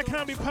back on the Dot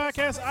Comedy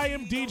Podcast. I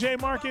am DJ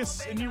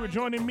Marcus, and you are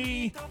joining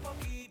me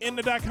in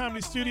the Dot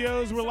Comedy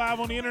Studios. We're live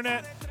on the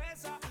internet.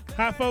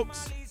 Hi,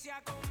 folks.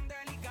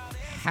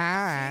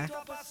 Hi.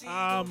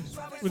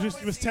 We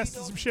was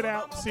testing some shit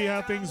out, see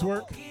how things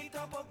work.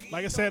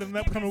 Like I said, in the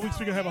upcoming weeks,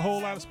 we're gonna have a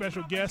whole lot of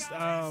special guests.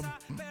 I'm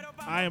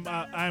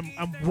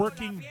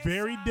working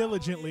very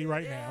diligently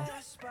right now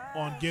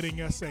on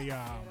getting us a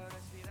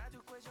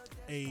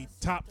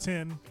top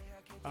 10.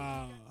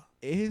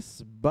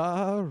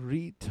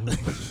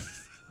 Esbarito.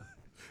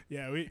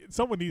 Yeah,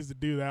 someone needs to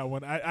do that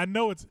one. I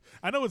know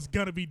it's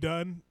gonna be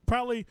done.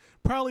 Probably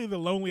the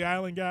Lonely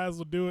Island guys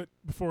will do it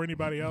before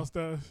anybody else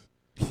does.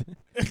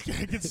 I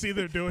can see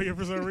they're doing it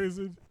for some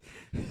reason.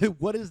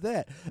 What is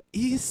that?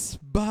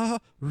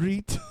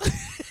 Esbarito.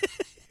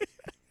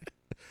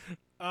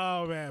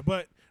 Oh man,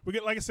 but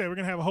like I said, we're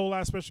gonna have a whole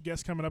lot of special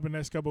guests coming up in the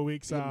next couple of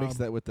weeks. Mix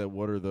that with that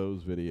 "What are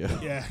those" video.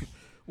 Yeah.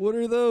 What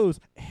are those?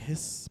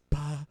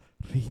 Esbarito.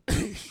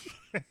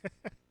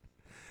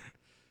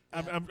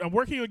 I'm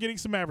working on getting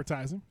some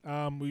advertising.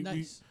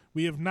 Nice.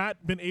 We have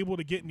not been able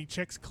to get any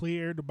checks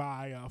cleared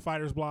by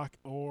Fighters Block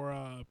or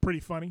Pretty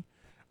Funny.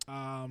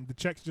 The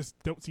checks just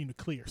don't seem to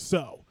clear.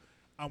 So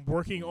I'm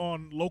working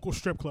on local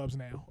strip clubs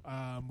now.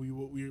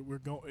 We're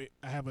going.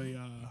 I have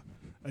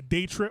a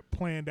day trip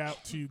planned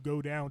out to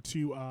go down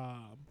to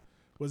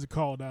what's it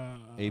called?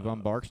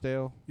 Avon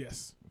Barksdale.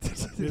 Yes,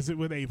 visit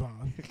with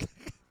Avon,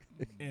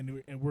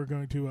 and we're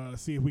going to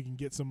see if we can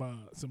get some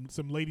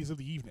ladies of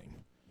the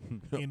evening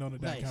in on the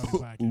Nice. Comedy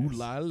Podcast. Ooh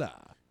la la.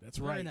 That's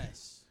Very right.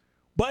 nice.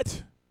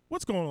 But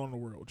what's going on in the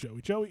world,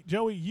 Joey?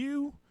 Joey,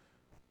 you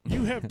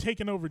have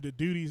taken over the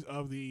duties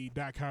of the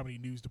Comedy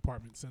News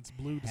Department since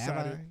Blue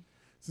decided.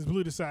 Since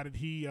Blue decided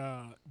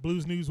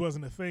Blue's News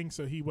wasn't a thing,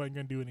 so he wasn't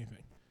going to do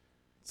anything.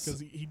 Because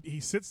he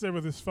sits there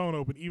with his phone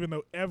open, even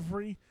though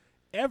every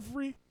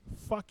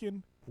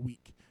fucking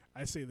week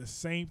I say the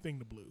same thing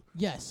to Blue.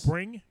 Yes.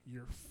 Bring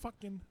your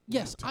fucking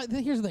Yes. laptop.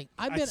 Here's the thing.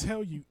 I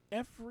tell you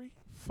every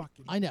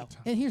fucking I know.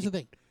 time. And here's the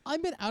thing.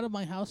 I've been out of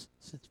my house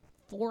since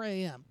 4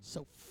 a.m.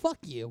 So fuck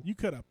you. You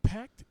could have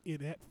packed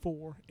it at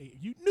 4 a.m.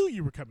 You knew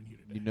you were coming here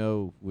today. You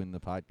know when the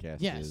podcast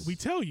Yes. is. We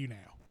tell you now.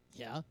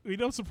 Yeah. We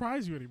don't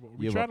surprise you anymore.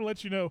 We Yeah, try but- to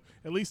let you know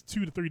at least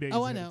 2 to 3 days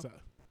Oh, I ahead know. of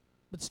time.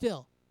 But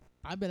still,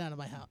 I've been out of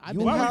my house. I've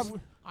You'll been have,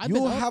 I've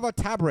you'll been up- have a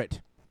tablet.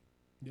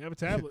 You have a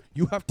tablet.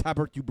 You have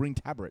tablet. You bring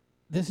tablet.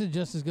 This is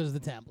just as good as the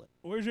tablet.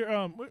 Where's your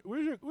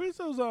where's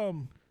those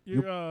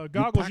You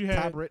goggles pack you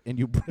had tablet and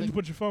you that bring. you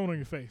put your phone on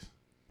your face?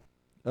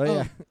 Oh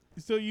yeah.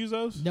 You still use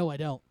those? No, I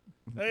don't.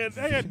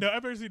 I've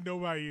never seen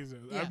nobody use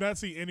those. Yeah. I've not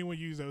seen anyone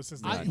use those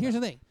since. Here's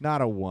the thing.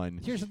 Not a one.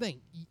 Here's the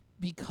thing.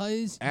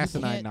 Because you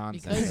Asinine can't-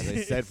 nonsense. because- As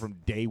they said from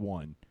day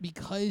one.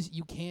 because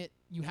you can't.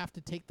 You have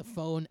to take the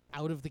phone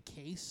out of the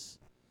case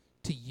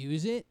to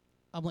use it.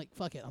 I'm like,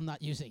 fuck it. I'm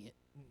not using it.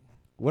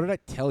 What did I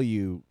tell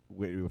you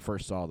when we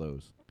first saw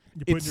those?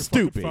 You put It's your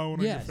stupid. fucking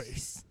phone Yes. on your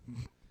face.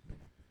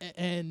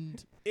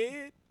 And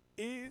It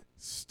is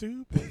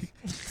stupid.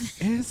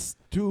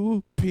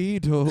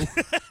 Estupido.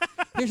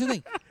 here's the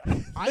thing.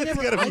 I That's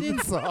never. gotta I be the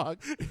didn't. song.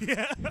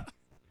 Yeah.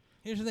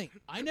 Here's the thing.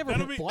 I never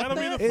That'll be- bought that'll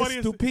be that. the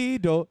funniest-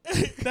 Estupido.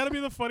 That'd be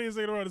the funniest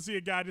thing in the world to see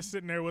a guy just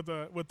sitting there with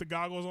the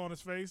goggles on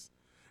his face,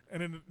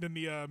 and then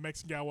the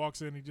Mexican guy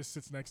walks in, and he just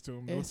sits next to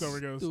him, and looks over,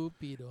 and goes,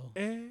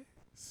 Stupido.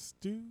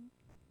 "Stupido,"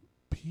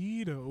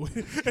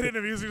 and then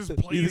the music just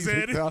plays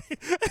in.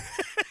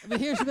 But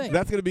here's the thing.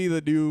 That's gonna be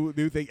the new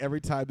thing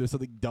every time there's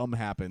something dumb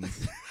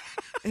happens.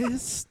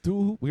 Let's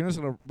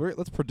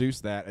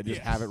produce that and just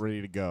Yes. have it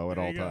ready to go at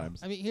There all you go.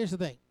 times. I mean, here's the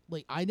thing.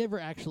 Like, I never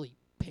actually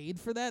paid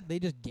for that. They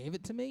just gave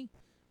it to me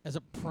as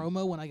a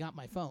promo when I got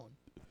my phone.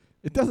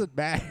 It doesn't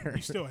matter.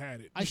 You still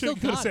had it. I You still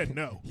could have got said it.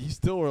 no. You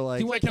still were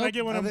like, Do Like, can I Nope.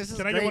 get one of them? this is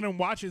Can I get one great. of them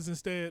watches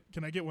instead?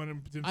 Can I get one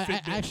of them?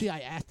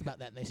 I asked about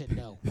that, and they said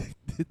no.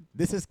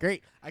 this is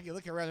great. I can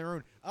look around the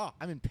room. Oh,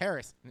 I'm in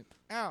Paris.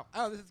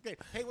 Oh, this is great.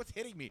 Hey, what's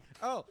hitting me?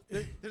 Oh,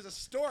 there's a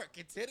stork.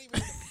 It's hitting me.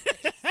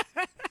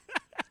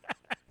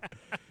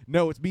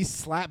 No, it's me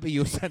slapping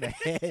you on the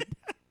head.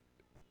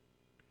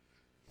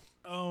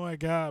 Oh my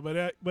god!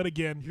 But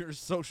again, Your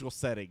social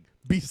setting.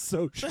 Be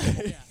social.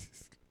 Yeah.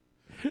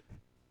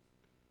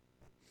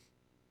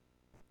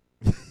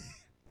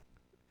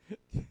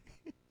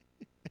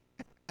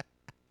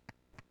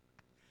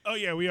 oh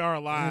yeah, we are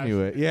alive.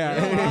 Anyway,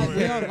 yeah.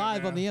 We are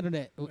live on the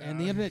internet, and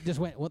the internet just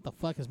went, "What the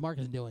fuck is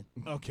Marcus doing?"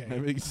 Okay,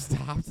 Everything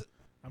stopped.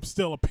 I'm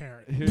still a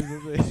parent. Here's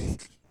the thing.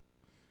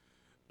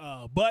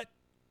 But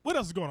what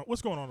else is going on?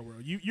 What's going on in the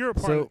world? You're a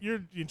part. So-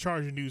 You're in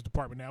charge of the news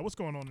department now. What's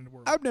going on in the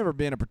world? I've never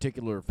been a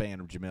particular fan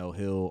of Jamel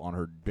Hill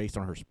based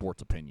on her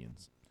sports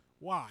opinions.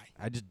 Why?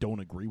 I just don't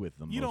agree with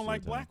them. You most don't of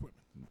like the time. black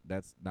women.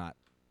 That's not.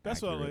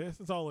 That's accurate. all it is.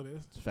 That's all it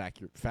is.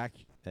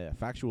 It's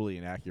factually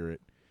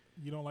inaccurate.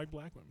 You don't like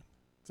black women.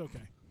 It's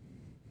okay.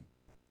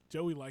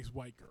 Joey likes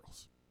white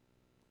girls.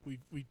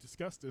 We've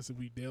discussed this and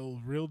we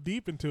delved real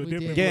deep into it. We didn't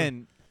did. we?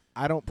 Again,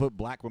 I don't put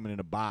black women in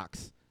a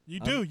box. You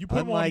do. You put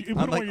them on. You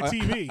put them on your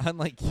TV.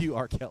 Unlike you,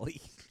 R.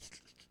 Kelly.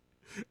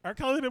 R.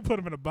 Kelly didn't put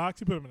them in a box.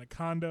 He put them in a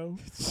condo.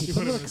 He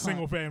put them in a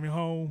single family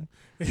home.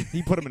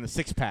 He put them in a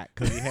 6-pack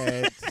because he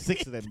had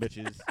 6 of them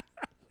bitches.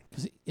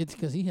 It's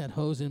because he had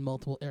hoes in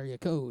multiple area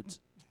codes.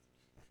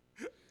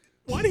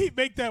 Why did he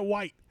make that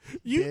white?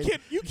 You did.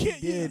 can't.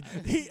 He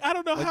did. I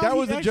don't know Like, how that he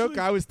was a joke actually-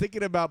 I was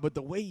thinking about, but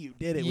the way you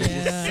did it was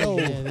just Yeah, so.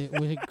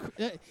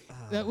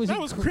 that was That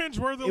was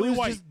cringeworthily It was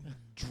white. just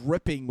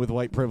dripping with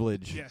white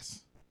privilege.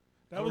 Yes.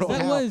 I That don't was know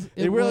That how. was-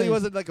 It it really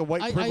was- wasn't like a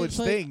white I privilege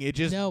like- thing. It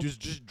just no,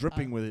 just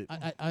dripping with it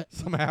I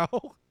somehow.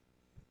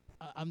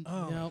 I'm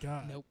Oh, my no,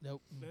 God.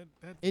 nope.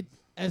 that- It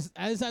as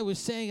I was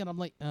saying it, I'm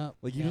like,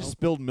 Like you no. just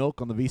spilled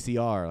milk on the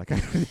VCR. Like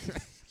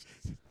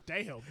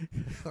damn.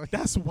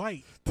 That's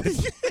white.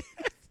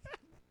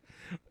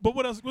 But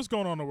what else? What's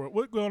going on in the world?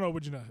 What's going on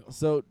with Janelle?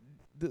 so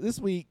this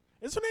week,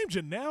 Is her name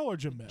Janelle or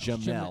Jamel?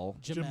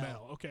 Jamel.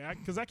 Jamel. Okay,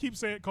 because I keep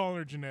calling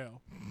her Janelle,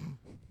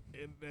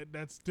 and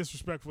that's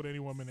disrespectful to any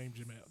woman named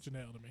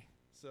Janelle to me.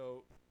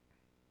 So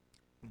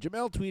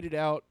Jamel tweeted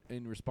out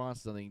in response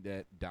to something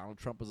that Donald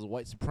Trump is a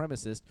white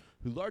supremacist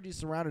who largely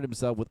surrounded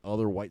himself with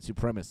other white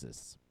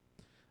supremacists.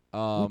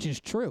 Which is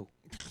true.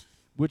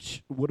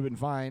 Which would have been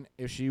fine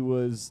if she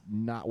was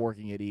not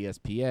working at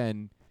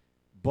ESPN,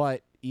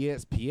 but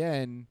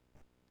ESPN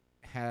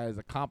has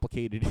a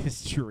complicated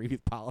history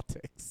with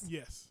politics.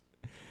 Yes.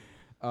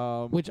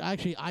 Which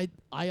actually, I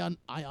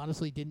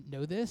honestly didn't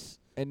know this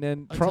And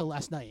then until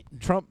last night.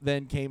 Trump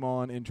then came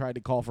on and tried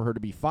to call for her to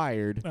be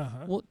fired.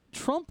 Uh-huh. Well,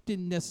 Trump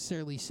didn't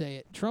necessarily say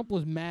it. Trump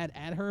was mad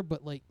at her,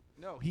 but like,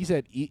 No, he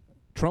said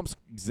Trump's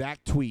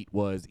exact tweet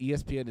was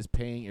ESPN is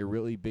paying a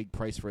really big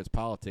price for its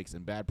politics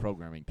and bad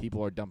programming.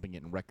 People are dumping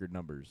it in record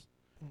numbers.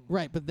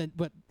 right?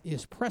 But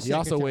his press. He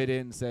also secretary, weighed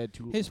in and said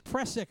to His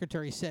press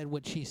secretary said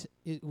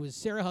it was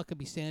Sarah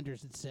Huckabee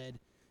Sanders that said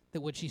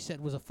that what she said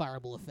was a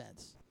fireable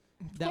offense.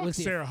 That Fuck was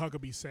Sarah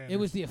Huckabee Sanders. It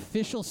was the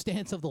official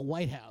stance of the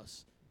White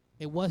House.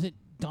 It wasn't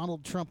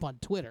Donald Trump on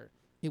Twitter.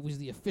 It was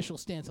the official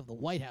stance of the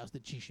White House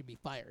that she should be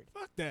fired.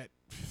 Fuck that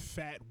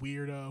fat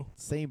weirdo.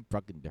 same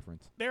fucking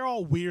difference. They're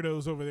all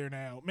weirdos over there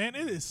now. Man,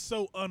 it is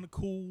so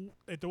uncool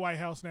at the White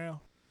House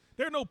now.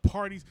 There are no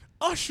parties.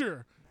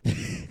 Usher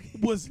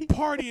was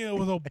partying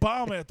with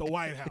Obama at the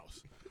White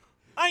House.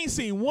 I ain't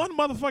seen one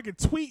motherfucking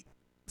tweet,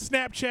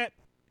 Snapchat,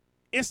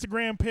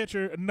 Instagram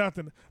picture,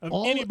 nothing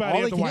of anybody All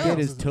at he the can White get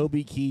House. is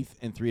Toby Keith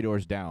and Three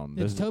Doors Down.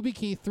 It's Toby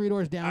Keith, Three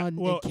Doors Down,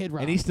 well, and Kid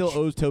Rock. And he still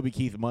owes Toby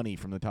Keith money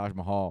from the Taj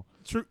Mahal.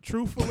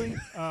 Truthfully,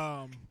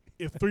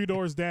 if Three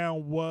Doors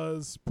Down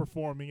was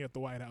performing at the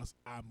White House,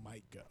 I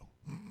might go.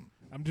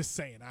 I'm just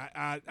saying.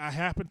 I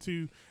happen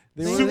to.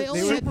 They only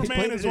had-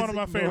 Superman is one of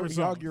my favorite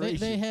songs.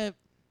 They have,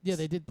 yeah,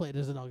 they did play it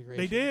as inauguration.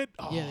 They did.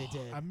 Yeah, they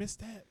did. I missed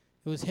that.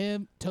 It was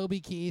him, Toby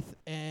Keith,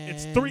 and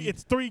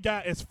It's three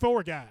guys. It's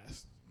four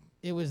guys.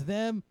 It was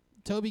them,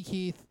 Toby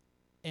Keith,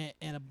 and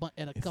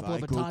a couple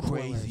of If I baton go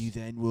crazy, twirlers.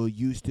 then will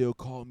you still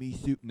call me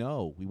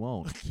No, we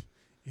won't.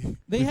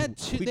 They had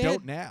two. We they don't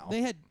had, now.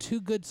 They had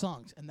two good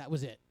songs, and that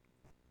was it.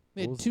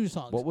 They had two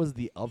songs. What was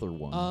the other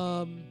one?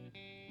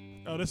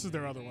 Oh, this is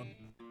their other one.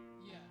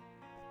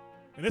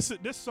 And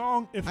this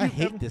song. If you I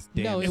hate ever, this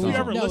damn No, it If song. you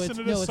ever no, listen it's,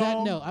 to no, this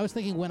song- no. I was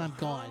thinking When I'm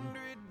Gone.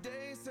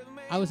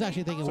 I was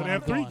actually thinking So When they I'm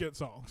have three Gone. good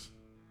songs.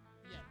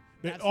 Yeah,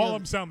 They, that's all the-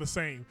 of them sound the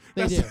same.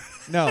 They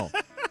That's- do. No,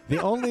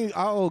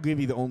 I'll give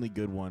you the only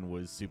good one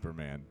was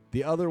Superman.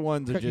 The other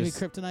ones are You mean just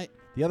Kryptonite.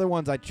 the other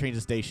ones. I change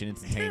the station Here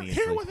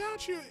instantaneously.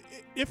 without you,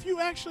 if you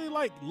actually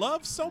like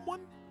love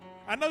someone,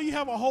 I know you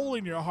have a hole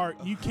in your heart.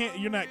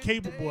 You're not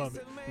capable of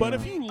it. But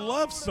if you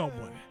love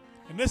someone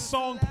and this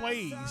song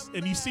plays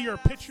and you see her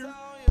picture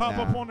pop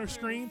up Nah. on her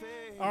screen,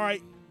 all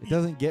right, It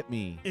doesn't get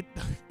me. it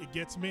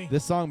gets me.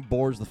 This song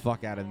bores the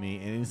fuck out of me,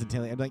 and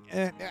instantaneously I'm like,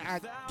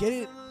 get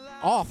it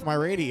off my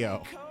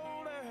radio.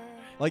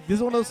 Like, this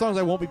is one of those songs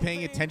I won't be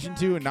paying attention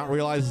to and not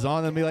realize is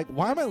on, and be like,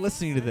 why am I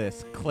listening to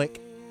this?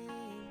 Click.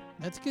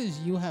 That's because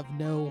you have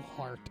no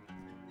heart.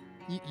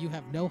 You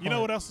have no heart. You know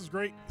what else is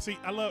great? See,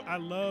 I love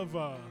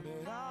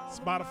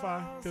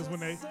Spotify because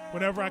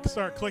whenever I can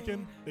start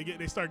clicking,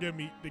 they start giving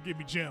me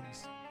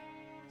gems.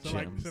 So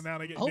Gems. so now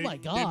they get. Oh they my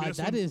gave me God, this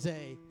that one. is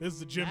a. This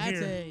is a gem That's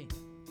here.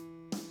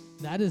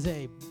 That is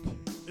a.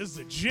 This is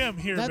a gem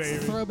here, That's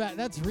baby. throwback.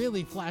 That's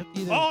really flat.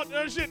 Either. Oh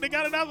no shit! They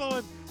got another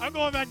one. I'm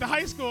going back to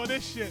high school.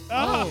 This shit.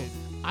 Oh,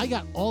 I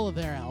got all of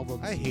their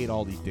albums. I hate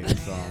all these damn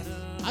songs.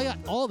 I got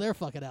all their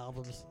fucking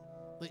albums.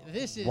 Like,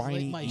 this is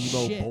Whiny like my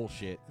emo shit.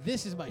 bullshit.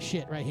 This is my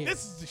shit right here.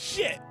 This is the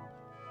shit.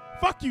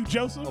 Fuck you,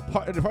 Joseph.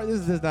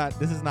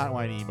 This is not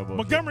whiny emo bullshit.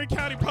 Montgomery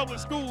County Public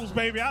Schools,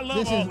 baby. I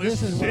love all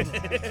this shit.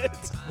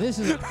 This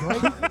is a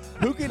great.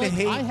 Who can like,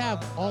 hate I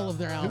have all of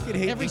their albums. can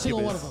hate Every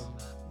single one of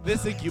Incubus? them.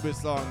 this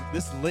Incubus song?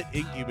 This lit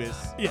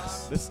Incubus.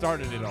 Yes. This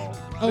started it all.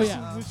 Oh This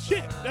yeah. is the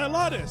shit. I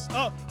love this.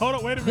 Oh, hold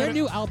on, wait a Their minute.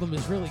 new album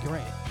is really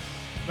great.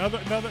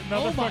 Another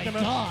Oh my fucking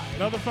God.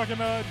 another fucking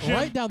gym.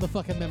 Right down the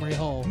fucking memory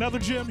hole. Another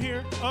gym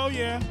here. Oh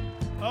yeah.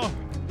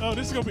 Oh,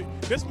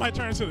 this might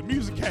turn into the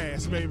music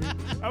cast, baby.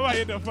 I might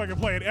end up fucking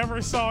playing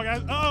every song.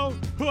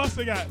 Who else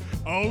they got?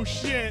 Oh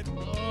shit.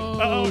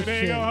 Oh, There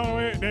shit. you go. Oh,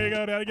 wait, there you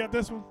go. Now you got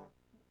this one.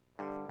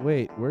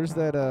 Wait, where's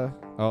that?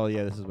 Oh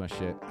yeah, this is my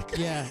shit.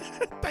 Yeah.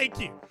 Thank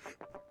you.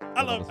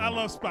 I love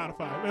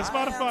Spotify. Man,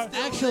 Spotify.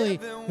 Actually,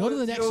 go to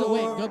the next. So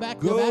wait, go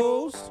back.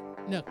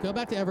 No, go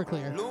back to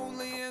Everclear.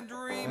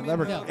 And No,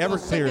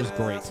 Everclear is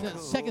great. The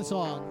second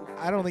song.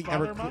 I don't think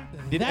Father of Mine?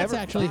 did That's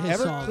actually his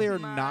song. Everclear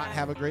not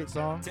have a great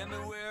song.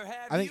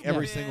 I think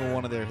every single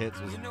one of their hits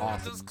was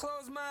awesome.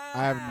 I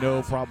have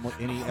no problem with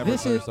any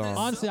This Everclear is song.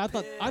 honestly, I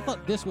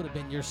thought this would have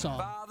been your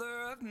song.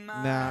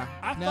 Nah.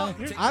 No.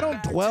 I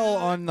don't dwell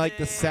on like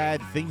the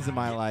sad things in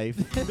my life,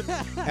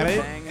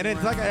 and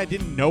it's like I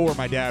didn't know where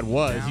my dad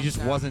was. He just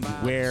wasn't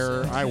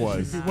where I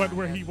was. He wasn't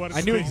where he wanted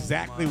I to knew be.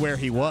 exactly where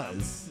he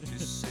was.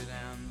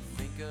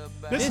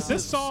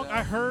 This song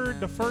I heard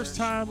the first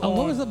time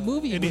What was the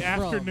movie in it the was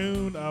from?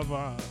 afternoon of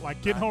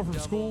like getting home from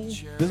school.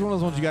 This is one of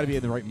those ones you got to be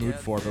in the right mood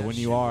for. But when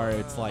you are,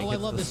 it's like Oh, I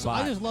it's love the this song.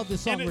 spot. I just love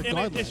this song And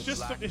regardless.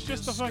 it's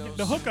just the fucking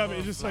the hook of it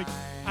is just like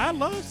I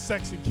love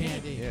Sex and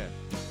Candy. Yeah.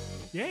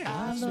 Yeah.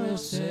 I love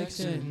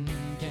sex and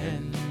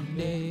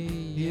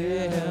candy.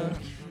 Yeah.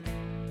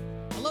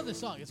 I love this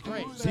song. It's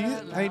great. See,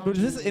 was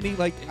this any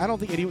like? I don't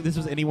think this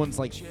was anyone's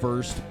like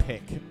first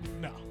pick.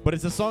 No. But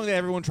it's a song that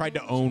everyone tried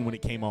to own when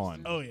it came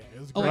on. Oh yeah,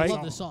 it was a Oh, great I song.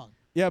 love this song.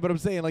 Yeah, but I'm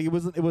saying like it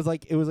was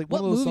like What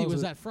one of those movie songs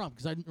was that from?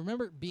 Because I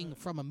remember it being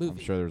from a movie.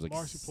 I'm sure there was like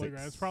Marcy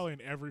Playground. It's six. probably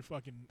in every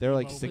fucking. There were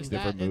like emo 6 movie.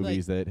 different and,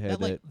 movies that had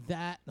like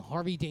that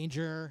Harvey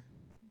Danger.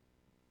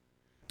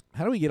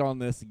 How do we get on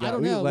this? I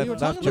don't know. Left, We were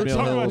left talking Jamel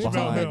Jamel Hill Hill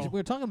behind. behind. We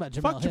were talking about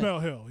Jamel Fuck Hill.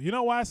 Jamel Hill. You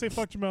know why I say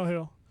fuck Jamel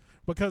Hill?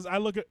 Because I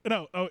look at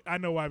I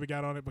know why we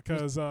got on it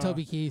because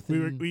Toby Keith.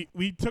 we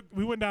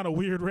and went down a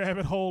weird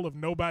rabbit hole of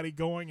nobody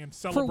going and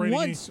celebrating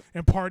once-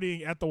 and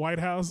partying at the White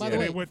House, By and the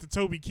they way- went to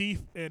Toby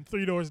Keith and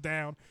 3 Doors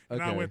Down,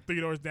 and I Okay. went 3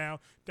 doors down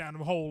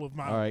the hole of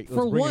my. All right,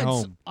 For let's bring it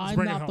once, home. I'm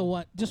bring it not the home.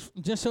 one. Just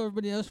so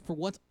everybody knows, for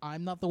once,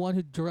 I'm not the one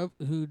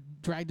who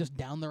dragged us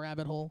down the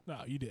rabbit hole. No,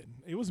 you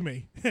didn't. It was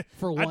me.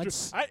 For I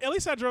once, at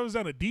least I drove us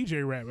down a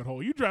DJ rabbit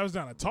hole. You drove us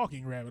down a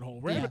talking rabbit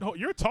hole.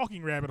 Your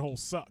talking rabbit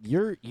holes suck.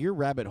 Your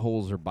rabbit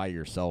holes are by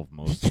yourself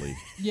mostly.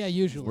 yeah,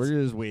 usually. We're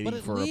just waiting But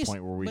at for least- a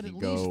point where we but can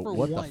at least go. for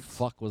What the once-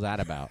 fuck was that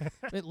about?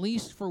 At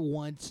least for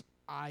once,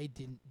 I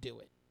didn't do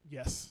it.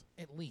 Yes,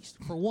 At least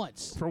for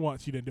once. for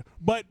once you didn't do.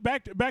 But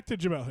back to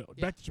Jamel Hill.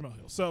 Yeah. Back to Jamel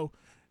Hill. So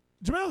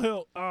Jamel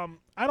Hill,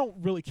 I don't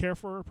really care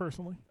for her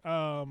personally.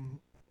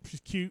 She's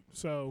cute,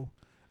 so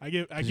I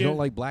You give don't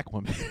like black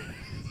women.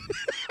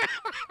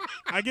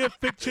 I give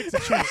thick chicks a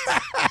chance.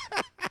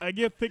 I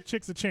give thick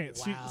chicks a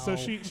chance. Wow.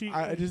 She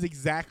Just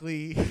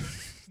exactly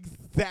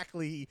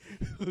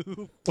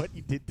what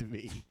you did to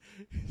me.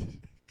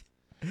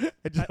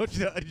 I just want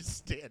you to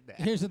understand that.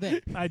 Here's the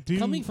thing. I do.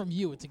 Coming from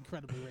you, it's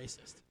incredibly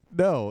racist.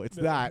 No, it's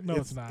not. No,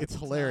 it's not. It's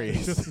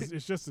hilarious.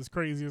 It's just as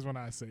crazy as when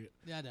I say it.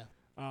 Yeah, I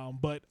know.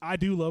 But I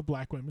do love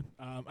black women.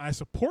 I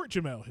support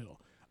Jamel Hill.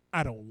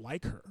 I don't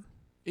like her.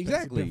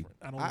 Exactly. different.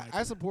 I don't like I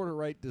her. support her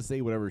right to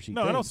say whatever she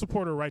No, thinks. I don't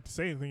support her right to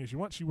say anything she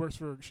wants. She works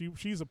for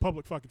she's a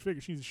public fucking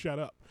figure. She needs to shut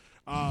up.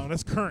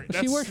 That's current.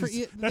 She That's, works for-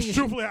 that's the thing is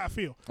truthfully how I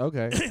feel.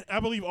 Okay. I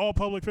believe all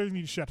public figures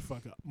need to shut the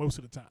fuck up most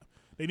of the time.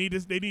 They need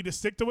to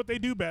stick to what they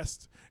do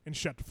best and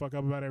shut the fuck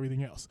up about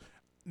everything else.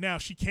 Now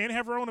she can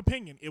have her own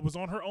opinion. It was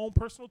on her own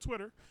personal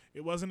Twitter.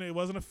 It wasn't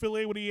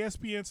affiliated with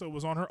ESPN, so it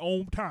was on her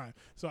own time.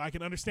 So I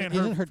can understand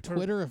Isn't her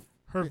Twitter?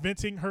 her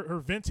venting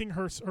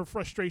her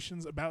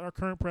frustrations about our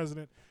current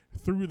president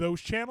through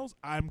those channels.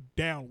 I'm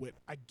down with.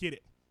 I get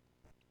it.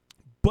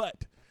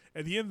 But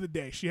at the end of the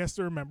day, she has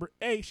to remember,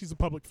 she's a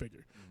public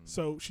figure.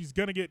 So she's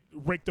going to get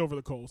raked over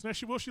the coals. Now,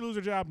 will she lose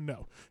her job?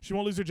 No. She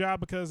won't lose her job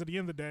because at the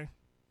end of the day,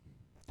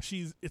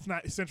 it's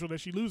not essential that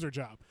she lose her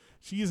job.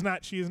 She is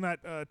not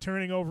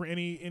turning over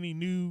any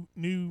new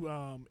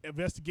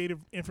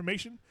investigative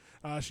information.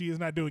 She is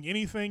not doing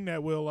anything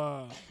that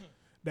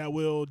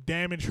will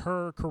damage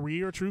her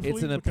career. Truthfully,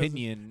 It's an because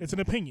opinion. It's an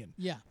opinion.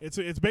 Yeah. It's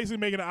basically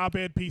making an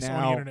op-ed piece on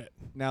the internet.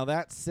 Now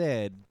that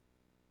said,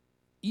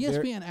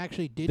 ESPN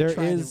actually did there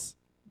try is.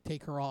 to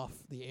take her off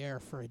the air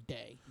for a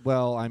day.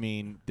 Well, I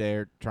mean,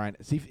 they're trying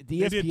to see. The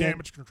They did ESPN,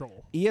 damage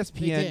control. ESPN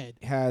did.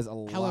 has a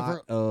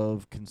However- lot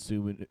of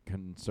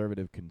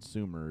conservative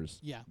consumers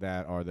Yeah.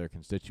 that are their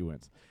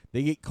constituents.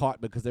 They get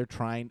caught because they're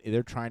trying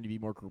to be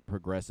more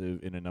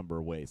progressive in a number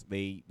of ways.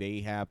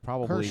 They have Her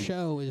probably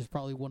show is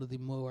probably one of the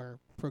more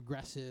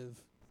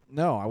progressive.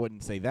 no, I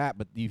wouldn't say that.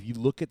 But if you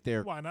look at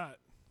their, Why not?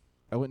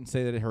 I wouldn't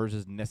say that hers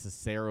is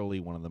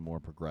necessarily one of the more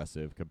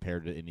progressive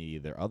compared to any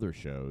of their other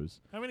shows.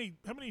 How many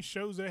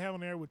shows do they have on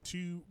there with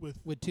two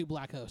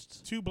black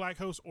hosts black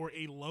hosts or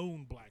a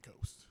lone black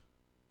host?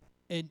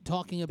 and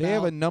talking about They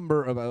have a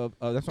number of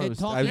that's what I And was.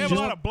 talking I was They have just,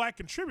 a lot of black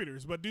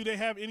contributors, but do they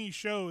have any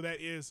show that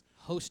is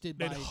hosted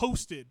by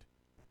hosted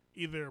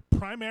either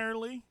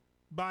primarily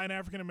by an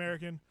African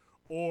American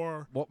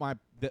or what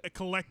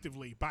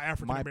collectively by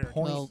African my Americans?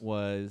 point Well,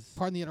 was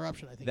pardon the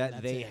interruption. I think that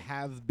that's they it.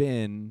 have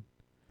been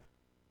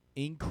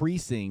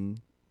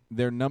increasing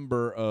their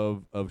number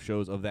of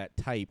shows of that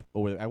type.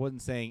 Or I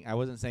wasn't saying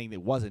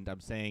it wasn't. I'm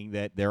saying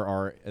that there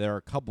are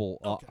a couple.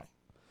 Okay.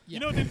 Yeah. You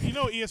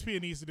know what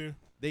ESPN needs to do?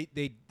 They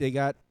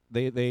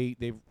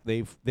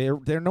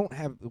don't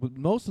have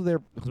most of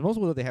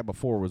what they had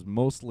before was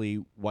mostly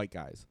white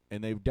guys,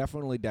 and they've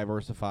definitely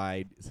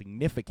diversified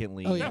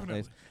significantly. Oh, yeah.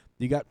 Definitely.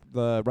 You got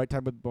the right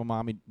time with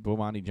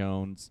Bomani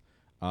Jones.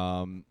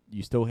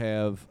 You still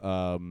have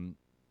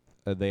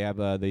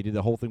They did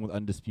the whole thing with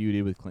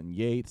Undisputed with Clinton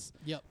Yates.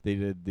 Yep. They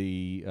did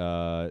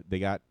they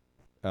got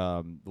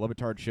the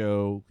Levitard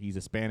show. He's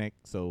Hispanic,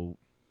 so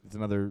it's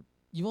another.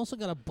 You've also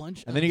got a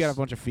bunch. And then you got a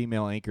bunch of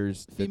female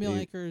anchors. Female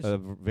anchors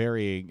of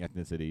varying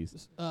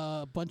ethnicities.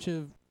 A bunch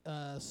of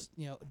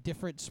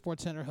different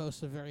Sports Center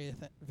hosts of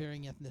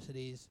varying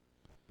ethnicities.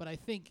 But I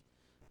think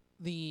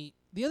the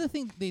other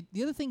thing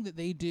that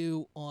they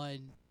do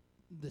on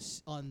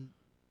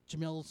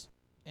Jamil's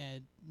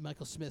and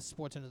Michael Smith's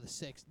Sports Center the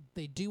 6th,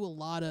 they do a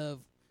lot of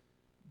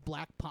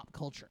black pop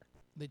culture.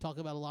 They talk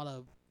about a lot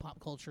of pop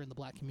culture in the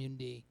black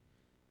community.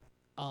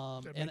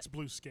 That makes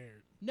Blue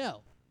scared.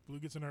 No. Blue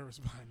gets nervous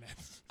behind that.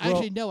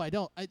 Actually, no, I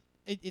don't.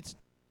 It's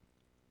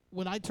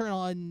when I turn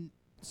on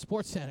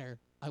Sports Center,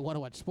 I want to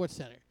watch Sports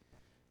Center.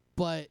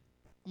 But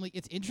like,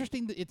 it's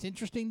interesting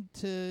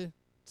to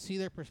see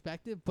their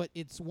perspective, but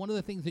it's one of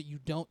the things that you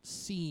don't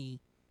see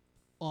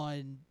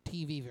on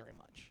TV very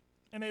much.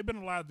 And they've been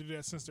allowed to do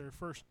that since their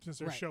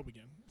Right. show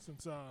began.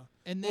 Since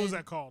and what was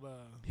that called?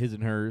 His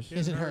and Hers.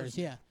 His and Hers,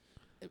 yeah.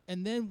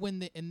 And then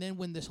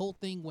when this whole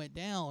thing went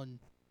down,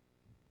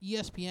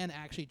 ESPN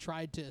actually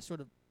tried to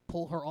sort of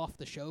pull her off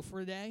the show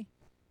for a day,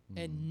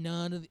 and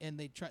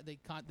they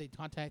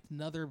contacted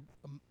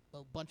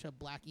a bunch of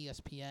black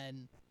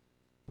ESPN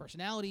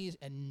personalities,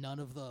 and none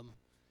of them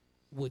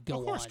would go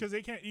on. Of course, because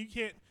you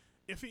can't.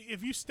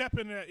 If you step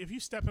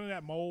into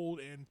that mold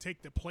and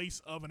take the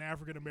place of an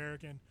African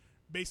American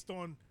based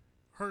on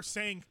her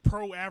saying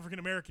pro African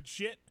American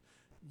shit,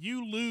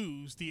 you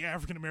lose the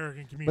African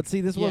American community. But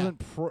see, this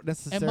wasn't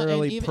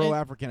necessarily pro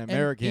African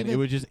American. It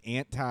was just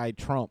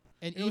anti-Trump.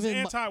 And it was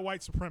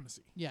anti-white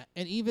supremacy. Yeah,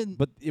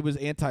 but it was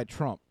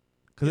anti-Trump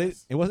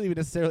because it wasn't even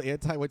necessarily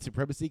anti-white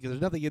supremacy because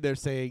there's nothing in there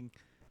saying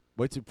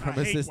white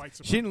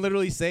supremacists. She didn't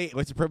literally say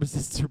white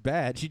supremacists are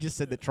bad. She just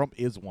said that Trump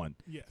is one.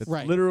 Yes, that's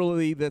right.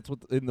 Literally, that's what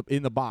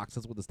in the box.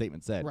 That's what the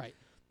statement said. Right.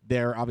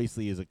 There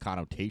obviously is a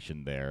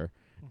connotation there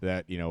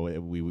that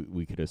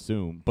we could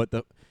assume, but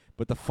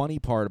the funny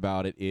part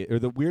about it is, or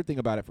the weird thing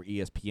about it for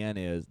ESPN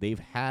is they've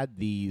had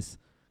these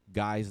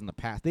guys in the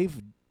past.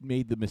 They've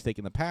made the mistake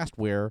in the past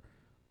where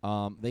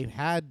they've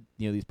had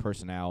these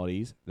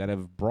personalities that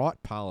have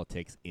brought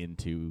politics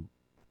into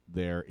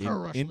their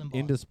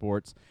into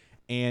sports,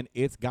 and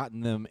it's gotten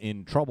them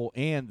in trouble.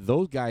 And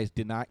those guys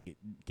did not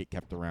get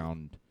kept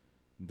around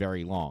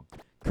very long.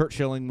 Kurt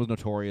Schilling was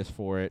notorious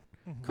for it.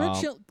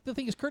 The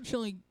thing is, Kurt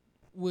Schilling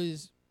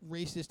was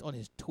racist on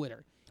his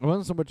Twitter. It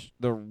wasn't so much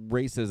the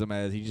racism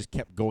as he just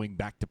kept going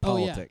back to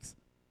politics.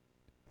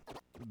 Oh,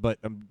 yeah. But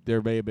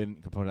there may have been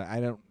a component. I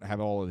don't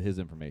have all of his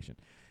information.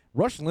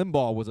 Rush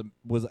Limbaugh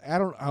was I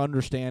don't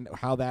understand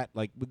how that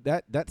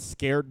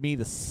scared me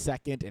the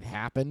second it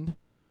happened.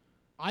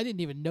 I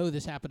didn't even know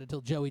this happened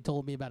until Joey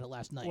told me about it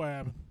last night. What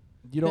happened?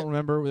 You don't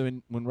remember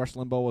when Rush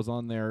Limbaugh was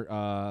on their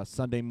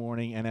Sunday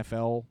morning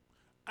NFL?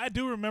 I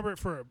do remember it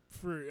for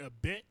a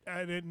bit.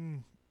 I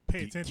didn't pay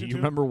attention to it. Do you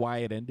remember why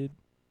it ended?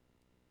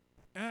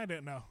 I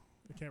didn't know.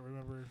 I can't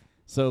remember.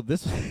 So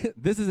this is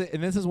it,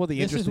 and this is what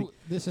the interesting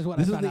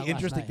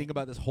thing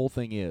about this whole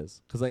thing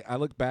is, because I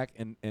look back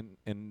and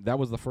that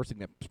was the first thing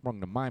that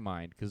sprung to my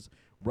mind, because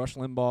Rush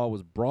Limbaugh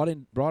was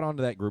brought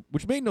onto that group,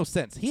 which made no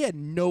sense. He had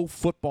no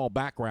football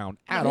background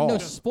at all. No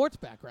sports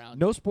background.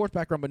 No sports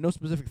background, but no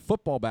specific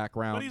football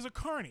background. But he's a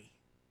carny.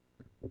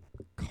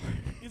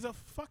 He's a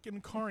fucking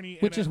carny.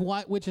 Which is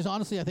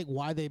honestly, I think,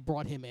 why they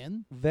brought him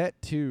in.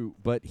 That too,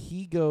 but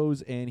he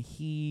goes and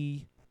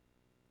he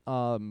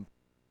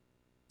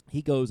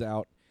goes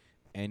out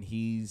and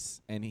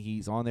he's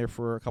on there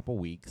for a couple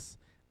weeks,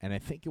 and I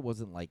think it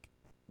wasn't like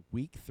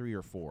week 3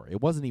 or 4.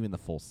 It wasn't even the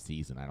full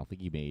season. I don't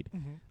think he made.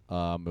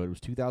 Mm-hmm. But it was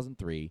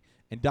 2003,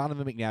 and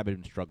Donovan McNabb had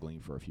been struggling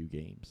for a few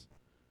games.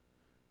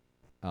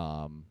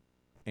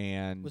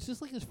 And was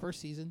this like his first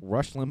season?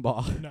 Rush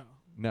Limbaugh.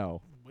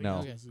 No.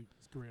 Okay.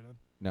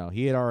 No,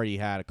 he had already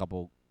had a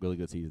couple really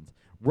good seasons.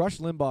 Rush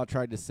Limbaugh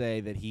tried to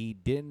say that he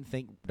didn't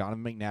think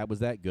Donovan McNabb was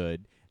that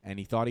good, and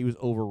he thought he was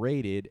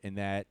overrated, and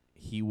that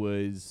he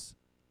was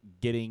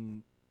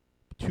getting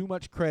too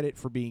much credit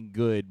for being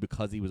good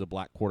because he was a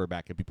black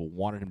quarterback, and people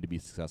wanted him to be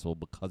successful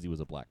because he was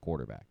a black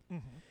quarterback.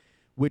 Mm-hmm.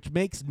 Which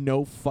makes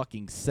no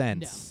fucking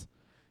sense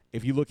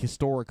if you look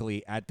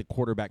historically at the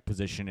quarterback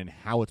position and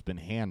how it's been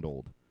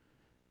handled.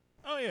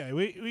 Oh yeah,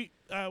 we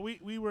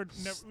were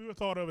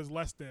thought of as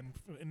less than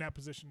in that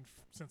position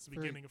since the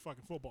beginning of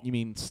fucking football. You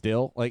mean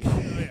still? Like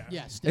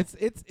yeah, still.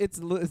 It's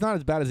not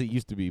as bad as it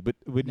used to be, but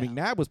when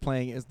McNabb was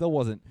playing, it still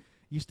wasn't.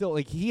 You still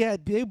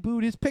they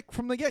booed his pick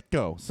from the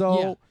get-go.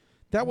 So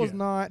that was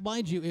not.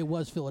 Mind you, it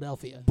was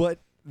Philadelphia. But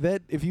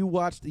that if you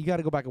watched, you got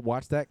to go back and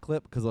watch that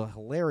clip, because the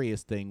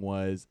hilarious thing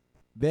was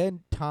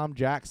then Tom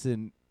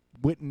Jackson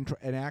went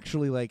and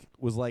actually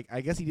was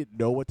I guess he didn't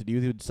know what to do.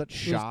 He was in such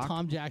shock. Was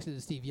Tom Jackson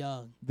and Steve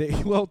Young.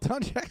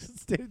 Tom Jackson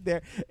stayed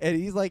there, and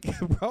he's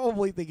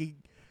probably thinking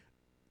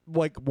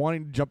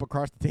wanting to jump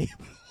across the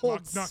table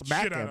and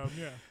smack shit him. Out of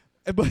him. Yeah.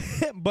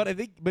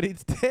 But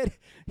instead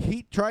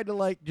he tried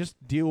to just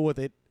deal with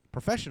it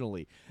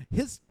professionally.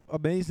 His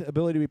amazing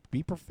ability to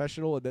be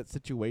professional in that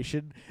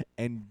situation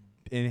and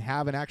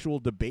have an actual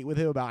debate with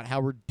him about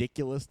how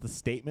ridiculous the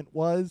statement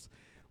was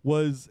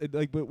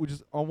like, but which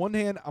is on one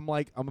hand, I'm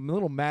a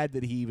little mad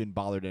that he even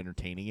bothered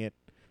entertaining it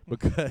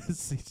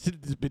because he should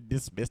have just been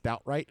dismissed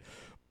outright.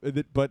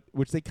 But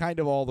which they kind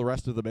of all the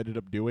rest of them ended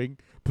up doing,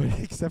 but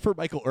except for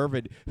Michael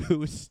Irvin, who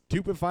was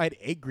stupefied,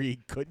 angry,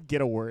 and couldn't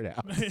get a word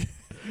out.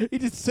 He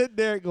just sitting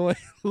there going,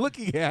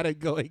 looking at it,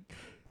 going,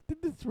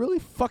 "Did this really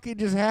fucking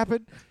just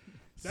happen?"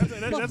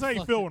 That's how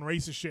you feel when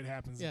racist shit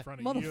happens in front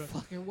of you.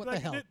 Motherfucker, what the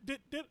hell? Did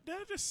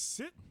I just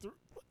sit through?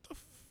 What the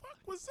fuck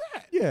was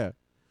that? Yeah.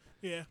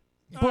 Yeah.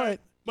 But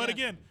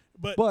Again,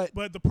 but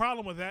the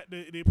problem with that,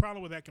 the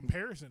problem with that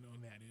comparison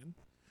on that end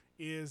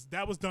is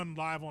that was done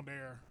live on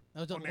their. That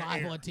was done on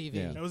live air. on TV.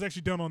 Yeah. That was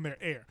actually done on their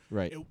air.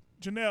 Right.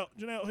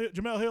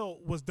 Jamel Hill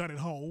was done at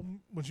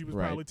home when she was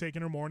Right. probably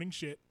taking her morning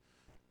shit.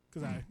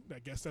 Because I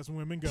guess that's when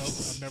women go.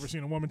 I've never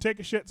seen a woman take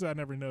a shit, so I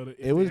never know that.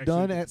 It was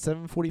done at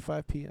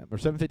 7:45 p.m. or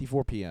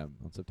 7:54 p.m.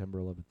 on September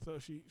 11th. So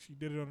she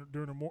did it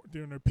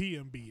during her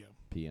PM.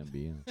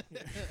 p.m.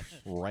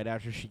 Right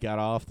after she got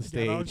off the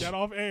stage. Got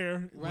off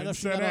air. Right after after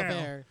she got off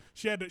air.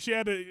 She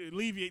had to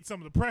alleviate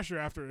some of the pressure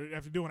after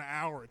doing an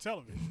hour of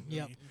television.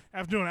 Yep. I mean,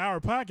 after doing an hour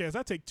of podcast,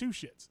 I take 2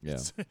 shits. Yeah.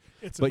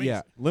 It's But amazing.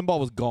 yeah, Limbaugh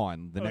was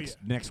gone the Oh,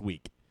 next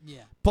week.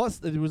 Yeah. Plus,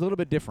 it was a little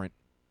bit different.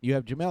 You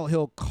have Jamel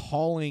Hill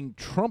calling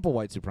Trump a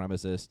white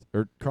supremacist,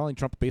 or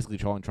basically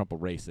calling Trump a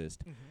racist,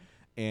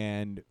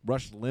 and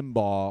Rush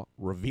Limbaugh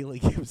revealing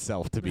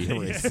himself to be a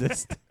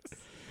racist,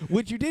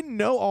 which you didn't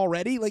know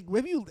already. Like,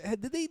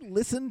 did they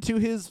listen to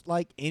his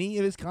any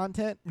of his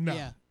content? No,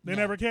 Yeah. they No.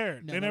 never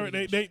cared. No, They never.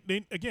 nobody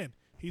They again.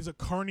 He's a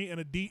carny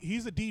and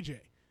he's a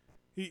DJ.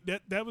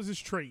 That was his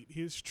trade.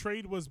 His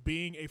trade was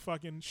being a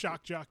fucking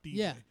shock jock DJ.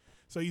 Yeah.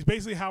 So he's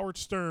basically Howard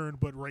Stern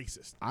but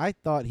racist. I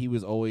thought he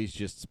was always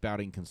just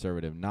spouting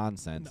conservative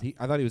nonsense. No.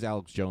 I thought he was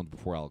Alex Jones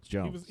before Alex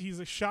Jones. He's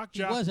a shock He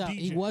jock was, DJ.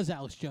 he was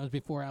Alex Jones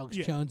before Alex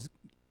Yeah. Jones.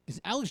 Because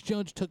Alex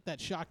Jones took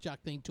that shock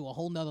jock thing to a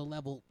whole nother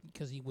level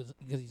because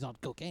he's on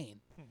cocaine.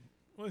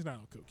 Well, he's not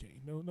on cocaine.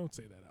 No, don't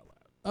say that out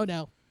loud. Oh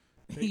no,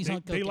 he's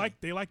on cocaine.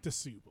 They like to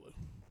sue Blue.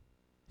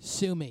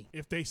 Sue me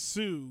If they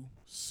sue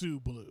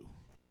Blue.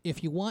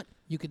 if you want.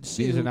 You can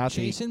sue These are not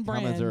Jason the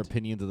Brand. comments or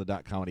opinions of the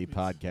Dot Comedy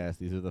podcast.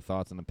 These are the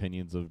thoughts and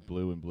opinions of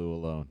Blue and Blue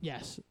alone.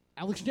 Yes,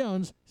 Alex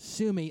Jones,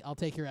 sue me. I'll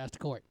take your ass to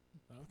court.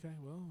 Okay,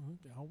 well,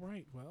 all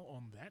right. Well,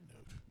 on that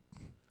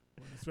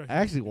note. I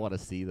actually want to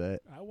see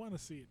that. I want to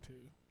see it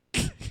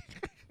too.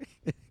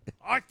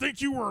 I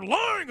think you were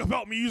lying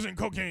about me using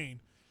cocaine.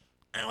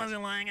 I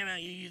wasn't lying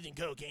about you using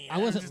cocaine. I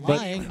wasn't just-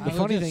 lying. I The was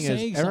funny just thing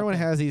saying is, everyone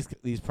something. has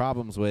these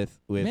problems with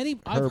Many her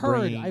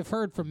I've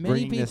heard from many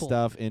bringing this people.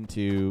 stuff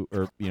into,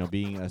 or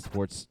being a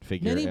sports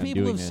figure. Many and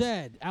people doing have this.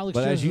 said Alex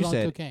But Jones as you was on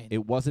said, cocaine.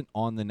 it wasn't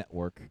on the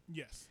network.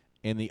 Yes.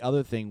 And the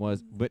other thing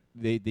was, but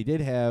they did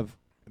have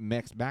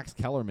Max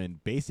Kellerman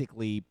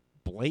basically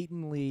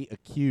blatantly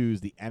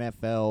accuse the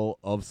NFL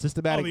of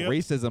systematic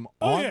racism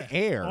on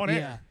air, On yeah.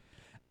 air.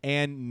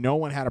 and no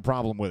one had a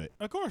problem with it.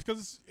 Of course,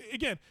 because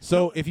again.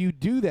 So if you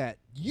do that,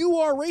 you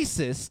are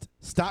racist.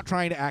 Stop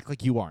trying to act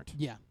like you aren't.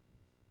 Yeah.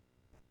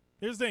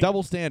 Here's the thing.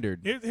 Double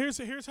standard. Here's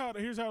how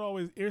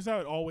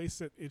it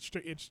always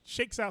it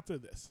shakes out to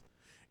this.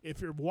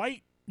 If you're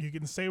white, you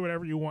can say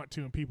whatever you want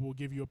to, and people will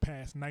give you a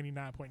pass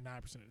 99.9%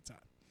 of the time.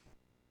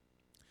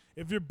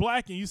 If you're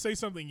black and you say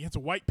something against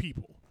white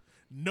people,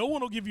 no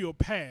one will give you a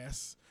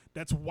pass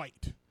that's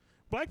white.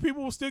 Black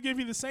people will still give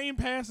you the same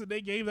pass that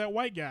they gave that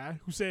white guy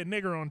who said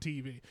nigger on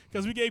TV,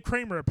 because we gave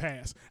Kramer a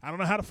pass. I don't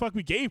know how the fuck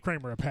we gave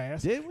Kramer a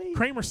pass. Did we?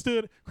 Kramer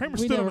stood on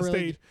the never really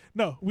stage.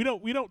 No, we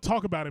don't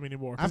talk about him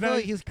anymore. I 'Cause feel now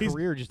like his he's-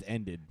 career just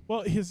ended.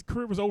 Well, his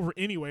career was over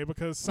anyway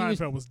because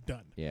Seinfeld was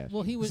done. Yeah.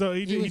 Well, he was So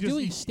he was just-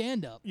 doing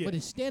stand up, Yeah. but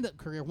his stand up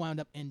career wound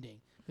up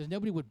ending because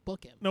nobody would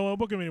book him. No one will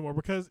book him anymore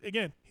because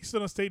again, he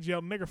stood on stage,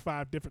 yelled nigger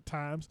 5 different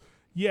times.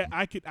 Yeah,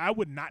 I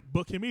would not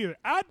book him either.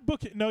 I'd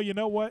book it. No, you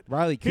know what?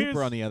 Riley Cooper, Here's-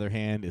 on the other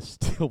hand, is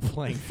still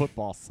playing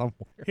football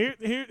somewhere.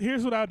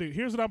 Here's what I'll do.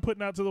 Here's what I'm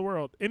putting out to the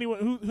world.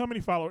 Anyone how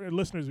many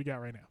listeners we got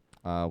right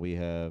now? We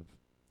have.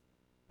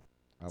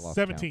 I lost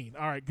 17.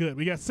 All right, good.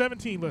 We got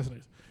 17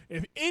 listeners.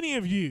 If any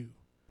of you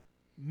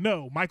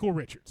know Michael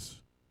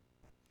Richards,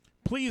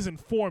 please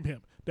inform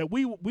him that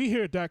we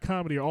here at Dot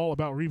Comedy are all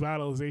about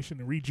revitalization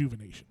and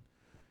rejuvenation.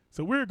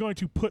 So we're going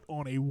to put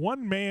on a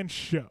one-man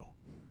show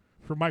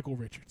for Michael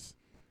Richards.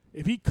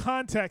 If he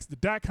contacts the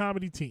Dot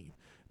Comedy team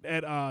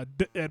at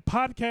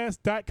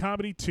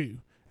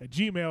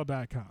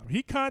podcast.comedy2@gmail.com,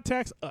 he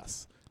contacts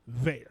us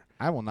there.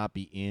 I will not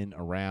be in,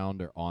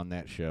 around, or on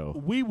that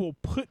show. We will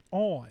put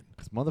on.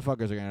 Because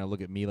motherfuckers are going to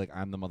look at me like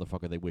I'm the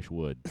motherfucker they wish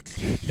would. That's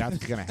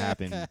what's going to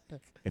happen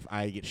if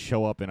I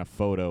show up in a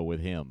photo with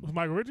him. With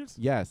Michael Richards?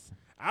 Yes.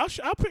 I'll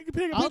pick a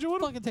picture I'll with him.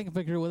 fucking take a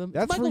picture with him.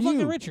 That's Michael for fucking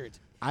you.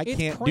 Richards. I It's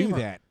can't Kramer.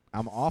 do that.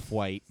 I'm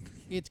off-white.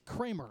 It's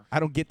Kramer. I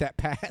don't get that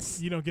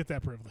pass. You don't get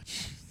that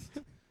privilege.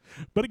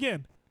 But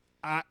again,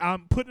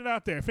 I'm putting it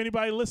out there. If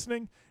anybody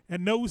listening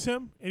and knows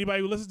him,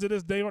 anybody who listens to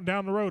this day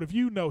down the road, if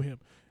you know him,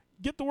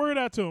 get the word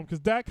out to him, because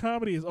Dot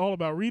Comedy is all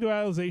about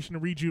revitalization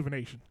and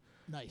rejuvenation.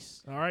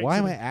 Nice. All right. Why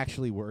so am I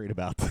actually worried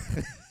about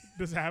that?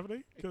 this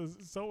happening? Because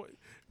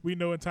we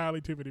know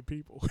entirely too many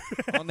people.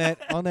 on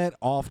that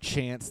off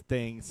chance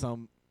thing,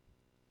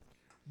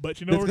 But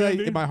you know what we're gonna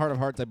do? in my heart of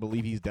hearts, I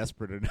believe he's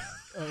desperate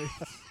enough. I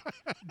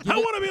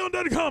want to be on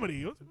Dead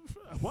Comedy.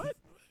 What?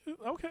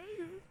 Okay.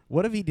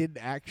 What if he didn't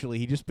actually?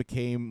 He just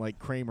became like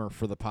Kramer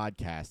for the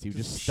podcast. He would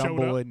just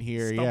stumble in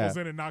here, stumbles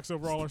in and knocks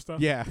over all our stuff.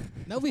 Yeah.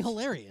 That would be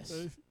hilarious.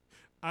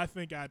 I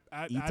think I'd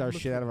eats our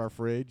shit out of our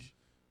fridge.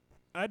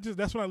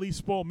 That's when I leave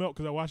spoiled milk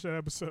because I watched that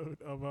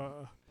episode of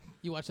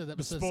You watched that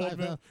episode of spoiled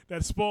milk,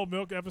 that spoiled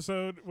milk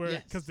episode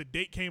where because the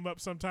date came up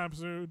sometime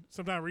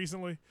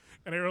recently,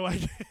 and they were like,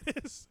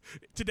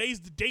 "Today's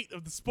the date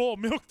of the spoiled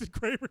milk that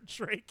Kramer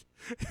drank."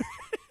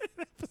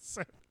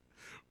 episode.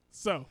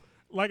 So,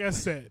 like I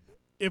said,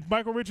 if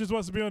Michael Richards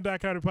wants to be on Dot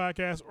Comedy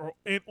Podcast or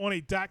on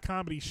a Dot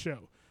Comedy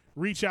show,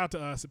 reach out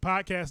to us at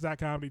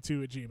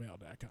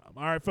podcast.comedy2@gmail.com.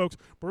 All right, folks,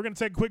 but we're gonna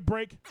take a quick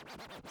break.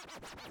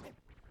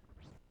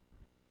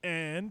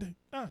 And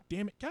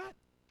damn it, I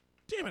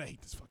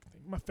hate this fucking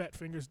thing. My fat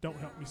fingers don't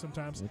help me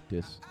sometimes.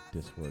 This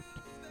worked.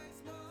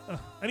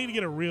 I need to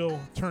get a real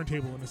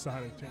turntable in the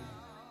side of the table.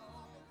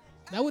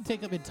 That would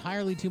take up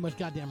entirely too much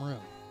goddamn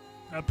room.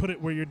 I put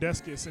it where your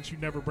desk is since you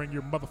never bring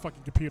your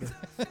motherfucking computer.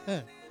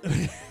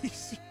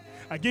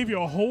 I gave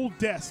you a whole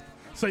desk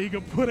so you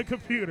can put a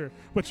computer,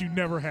 but you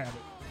never have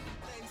it.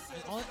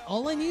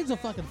 All I need is a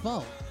fucking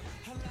phone.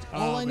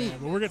 All I need.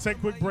 But we're going to take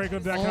a quick break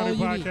on Dot Comedy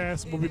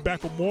Podcast. We'll be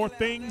back with more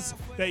things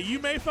that you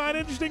may find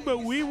interesting, but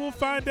we will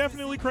find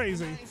definitely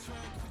crazy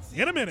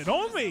in a minute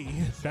on the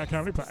Dot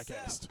Comedy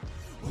Podcast.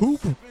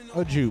 Hoop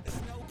a jupe.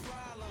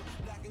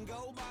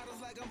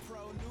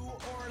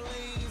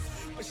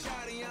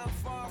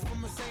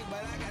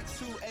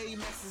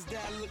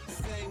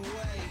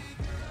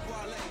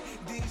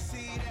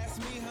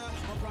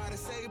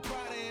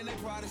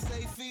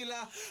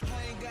 I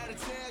ain't gotta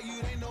tell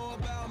you, they know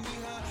about me,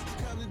 huh?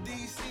 Come to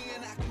DC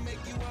and I can make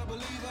you a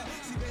believer.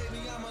 See,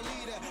 baby, I'm a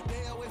leader,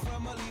 they away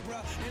from a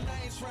Libra. And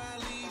I ain't trying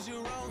to lead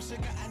you wrong,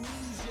 sugar, I need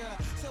ya.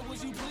 So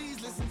would you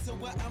please listen to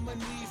what I'ma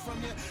need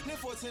from you? Live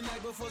for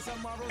tonight before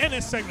tomorrow. And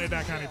this segment of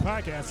Dot Comedy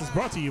Podcast is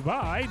brought to you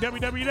by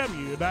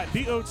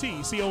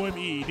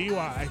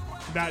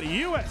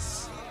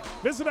www.dotcomedy.us.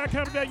 Visit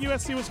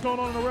 .comedy.us, see what's going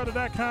on in the world of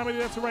 .comedy.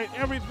 That's right,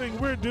 everything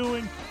we're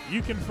doing,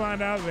 you can find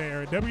out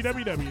there at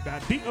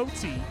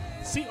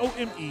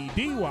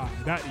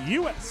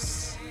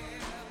www.dotcomedy.us.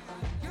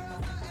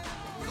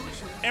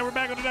 And we're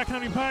back on the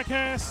 .comedy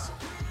Podcast.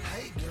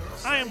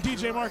 I am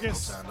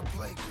DJMarcus,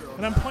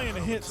 and I'm playing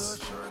the hits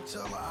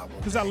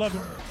because I love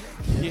him.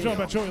 Joined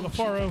by Joey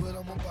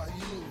LaFaro.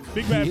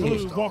 Big Bad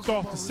Blue walked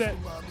off the set.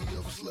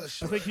 I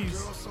think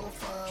he's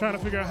trying to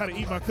figure out how to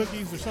eat my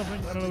cookies or something.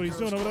 I don't know what he's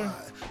doing over there.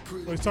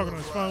 Or he's talking on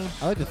his phone.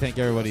 I'd like to thank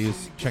everybody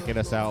who's checking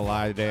us out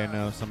live today. I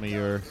know some of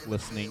you are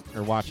listening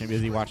or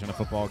busy watching the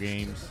football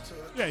games.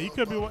 Yeah, you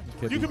could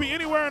be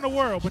anywhere in the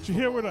world, but you're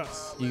here with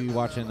us. You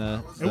watching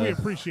and we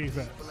appreciate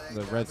that.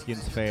 The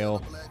Redskins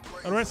fail.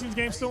 Are the Redskins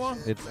game still on?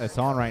 It's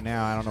on right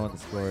now. I don't know what the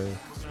score is. Okay,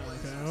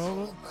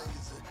 well,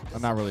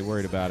 I'm not really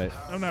worried about it.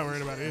 I'm not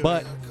worried about it either.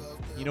 But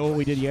you know what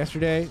we did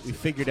yesterday? We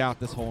figured out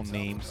this whole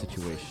name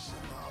situation.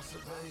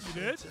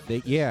 You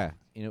did? You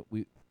know,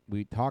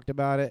 we talked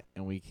about it,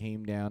 and we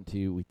came down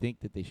to we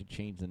think that they should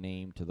change the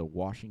name to the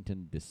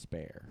Washington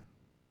Despair.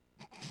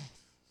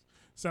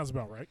 Sounds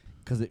about right.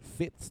 Because it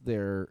fits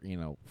their,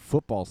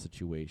 football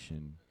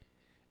situation,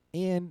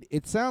 and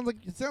it sounds like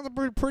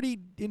a pretty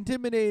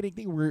intimidating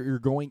thing where you're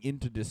going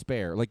into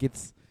despair. Like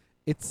it's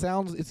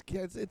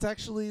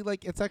actually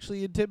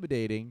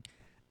intimidating,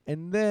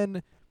 and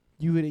then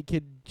you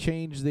could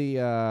change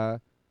the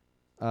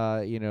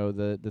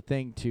the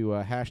thing to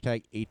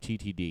hashtag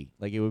HTTD.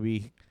 Like it would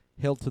be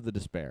Hill to the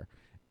Despair.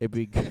 It'd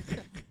be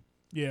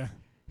yeah,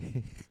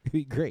 it'd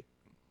be great.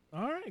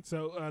 All right,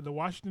 so the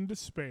Washington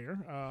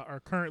Despair are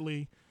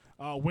currently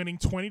winning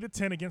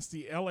 20-10 against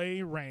the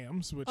LA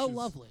Rams. Which is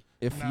lovely.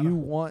 If you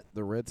want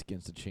the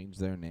Redskins to change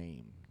their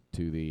name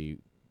to the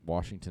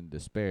Washington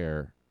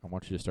Despair, I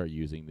want you to start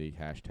using the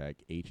hashtag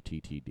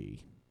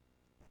HTTD.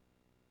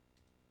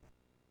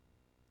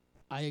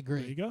 There I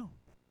agree. you go.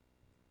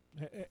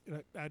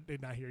 I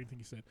did not hear anything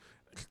you said.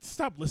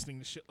 Stop listening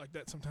to shit like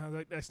that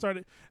sometimes. I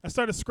started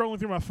scrolling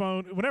through my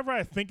phone. Whenever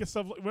I think of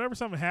stuff, whenever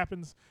something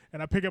happens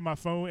and I pick up my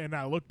phone and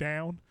I look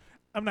down,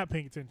 I'm not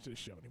paying attention to the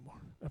show anymore.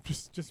 I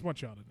just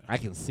want y'all to know. I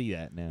can see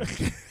that now.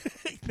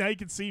 Now you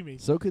can see me.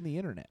 So can the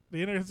internet.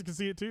 The internet can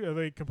see it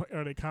too.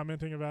 Are they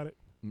commenting about it?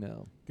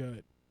 No.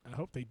 Good. I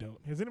hope they don't.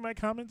 Has anybody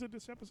commented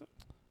this episode?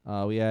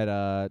 We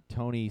had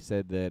Tony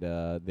said that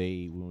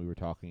when we were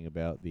talking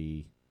about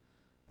the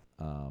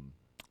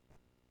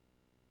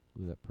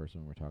who was that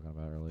person we were talking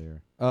about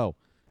earlier? Oh,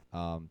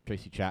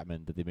 Tracy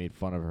Chapman, that they made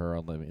fun of her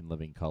in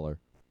Living Color.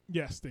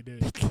 Yes, they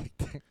did.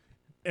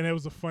 And it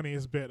was the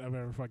funniest bit I've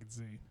ever fucking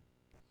seen.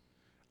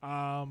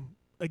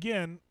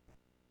 Again,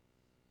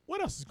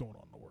 what else is going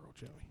on in the world,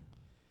 Joey?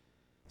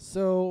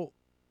 So,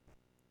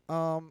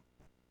 I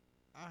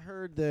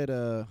heard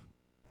that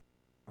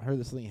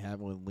this thing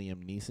happened with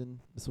Liam Neeson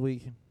this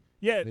week.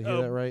 Yeah. Did you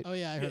hear that right? Oh,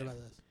 yeah, I heard about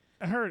this.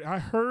 I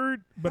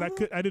heard, but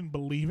I didn't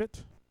believe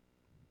it.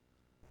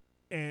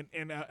 And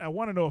I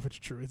want to know if it's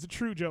true. Is it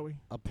true, Joey?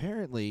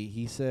 Apparently,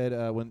 he said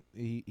when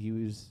he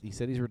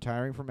said he's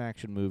retiring from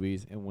action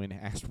movies, and when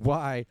asked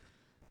why,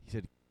 he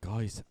said,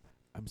 "Guys,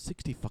 I'm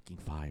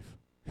 65."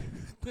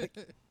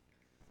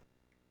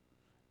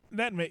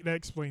 That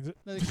explains it.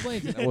 That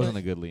explains it. That wasn't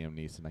a good Liam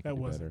Neeson. I can That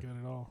do wasn't better.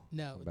 good at all.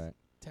 No, Come it's back.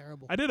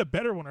 terrible. I did a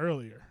better one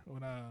earlier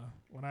when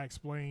I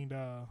explained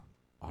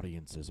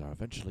Audiences are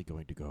eventually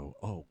going to go,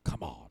 "Oh,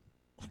 come on."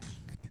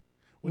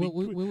 when,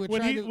 We were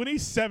trying to. when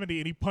he's 70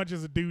 and he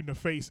punches a dude in the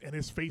face and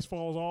his face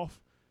falls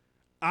off.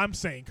 I'm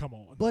saying, come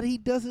on. But he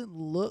doesn't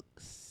look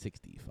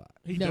 65.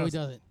 He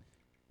doesn't.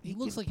 He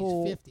looks can like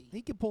pull, he's 50.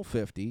 He can pull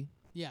 50.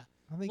 Yeah.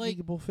 I think Like, he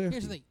can pull 50.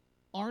 Here's the thing.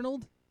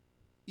 Arnold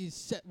is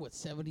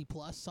 70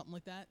 plus, something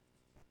like that.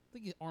 I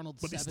think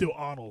Arnold's But 7. he's still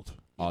Arnold.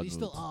 Yeah, he's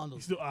still Arnold.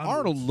 He's still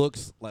Arnold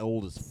looks like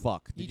old as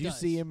fuck. He Did you does.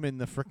 see him in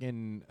the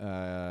frickin'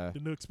 The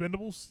new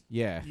Expendables?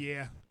 Yeah.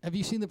 Yeah. Have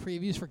you seen the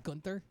previews for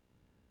Gunther?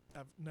 No.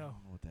 I don't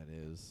know what that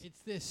is.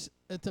 It's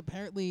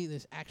apparently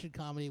this action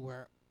comedy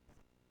where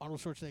Arnold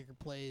Schwarzenegger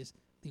plays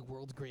the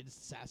world's greatest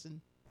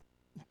assassin.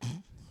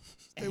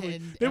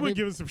 They would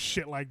give us some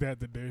shit like that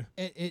to do.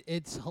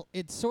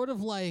 It's sort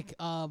of like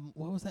what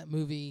was that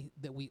movie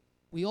that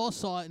we all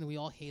saw it and we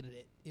all hated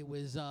it. It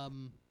was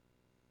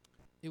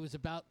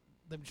about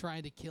them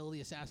trying to kill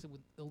the assassin.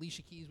 With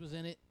Alicia Keys was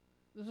in it.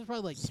 This was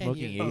probably like 10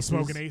 Smoking years. Aces? Oh,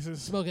 Smoking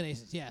Aces. Smoking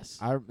Aces, yes.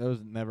 I've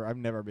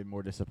never been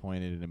more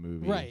disappointed in a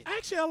movie. Right.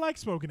 Actually, I like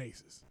Smoking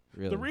Aces.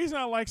 Really. The reason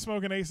I like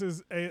Smoking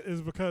Aces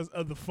is because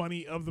of the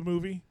funny of the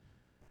movie.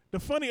 The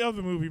funny of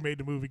the movie made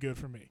the movie good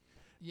for me.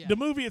 Yeah. The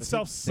movie It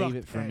itself couldn't sucked. save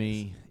it for ass.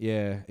 me.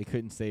 Yeah, it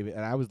couldn't save it,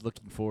 and I was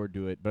looking forward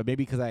to it, but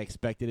maybe because I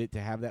expected it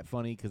to have that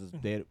funny because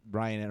they had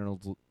Ryan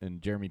Reynolds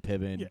and Jeremy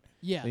Piven. Yeah.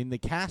 Yeah. I mean, the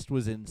cast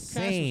was Cast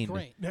insane. was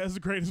great. That's the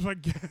greatest I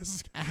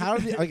guess. How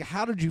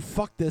did you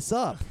fuck this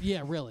up?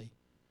 Yeah, really.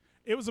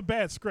 It was a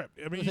bad script.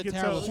 I mean, It was you a can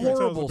terrible tell script. it was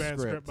a Horrible bad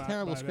script. by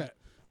Terrible that. script.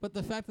 But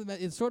the fact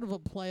that it's sort of a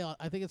play on.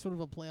 I think it's sort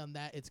of a play on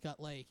that. It's got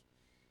like,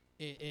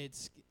 I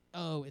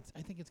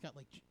think it's got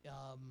like,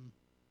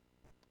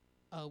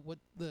 what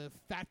the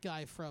fat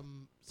guy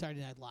from Saturday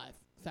Night Live,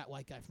 fat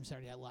white guy from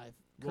Saturday Night Live.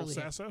 Will curly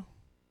hair. Sasso?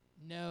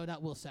 No,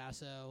 not Will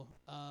Sasso.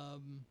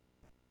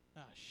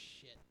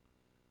 Shit.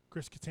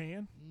 Chris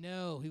Kattan?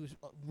 No, he was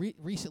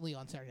recently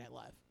on Saturday Night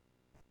Live.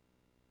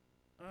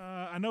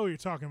 I know what you're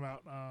talking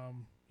about.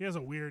 He has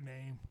a weird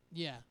name.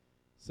 Yeah,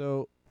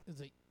 So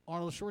it's like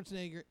Arnold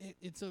Schwarzenegger.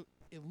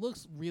 It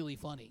looks really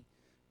funny,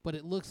 but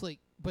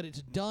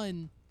it's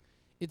done.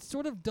 It's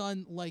sort of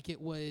done like it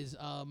was.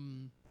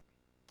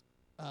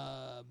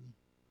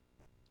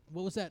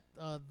 What was that?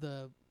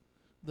 The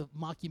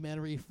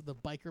mockumentary for the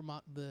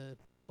the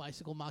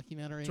bicycle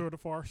mockumentary. Tour de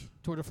Farce?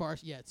 Tour de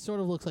Farce. Yeah, it sort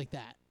of looks like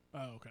that.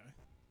 Oh, okay.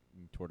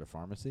 Tour de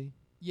Pharmacy.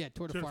 Yeah,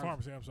 Tour de Tour de Farce.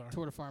 Pharmacy, I'm sorry.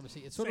 Tour de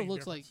Pharmacy. It sort of Same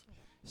looks difference.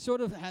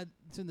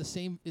 it's in the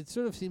same. It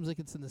sort of seems like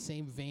it's in the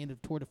same vein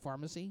of Tour de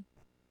Pharmacy.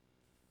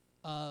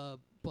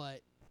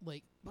 But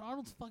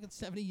Arnold's fucking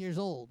 70 years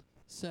old,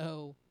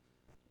 so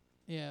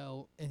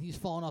and he's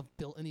falling off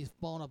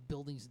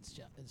buildings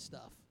and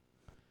stuff.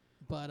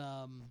 But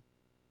I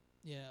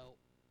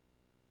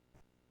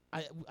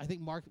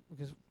think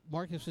because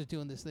Marcus was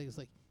doing this thing. It's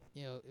like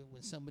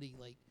when somebody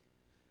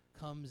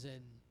comes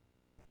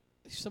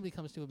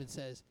to him and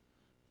says,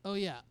 "Oh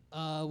yeah,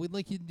 we'd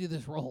like you to do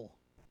this role."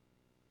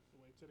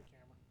 Wave to the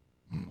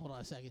camera. Hold on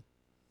a second.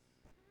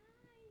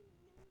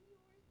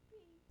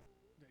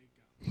 There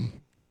you go.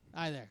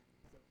 Hi there.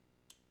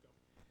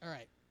 All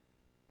right.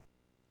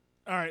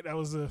 All right, that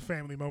was a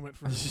family moment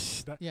for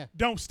Yeah.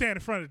 Don't stand in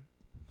front of.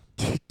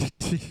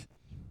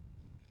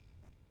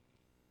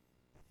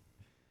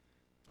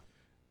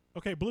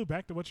 Okay, Blue.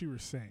 Back to what you were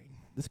saying.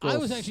 This girl I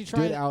was actually stood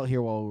trying- out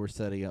here while we were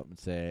setting up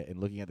and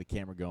looking at the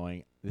camera,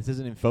 going, "This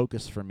isn't in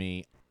focus for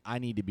me. I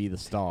need to be the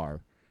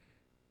star."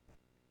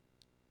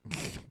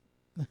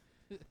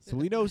 So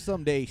we know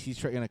someday she's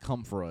going to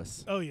come for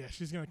us. Oh yeah,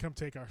 she's gonna come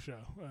take our show.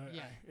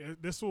 Yeah.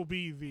 This will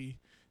be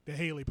the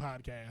Haley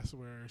podcast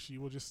where she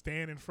will just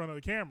stand in front of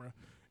the camera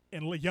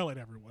and yell at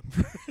everyone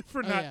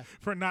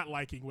for not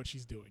liking what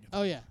she's doing.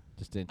 Oh yeah.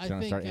 Just trying I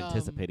to start think,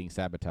 anticipating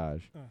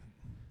sabotage. No,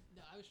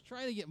 I was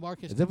trying to get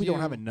Marcus. As to if we don't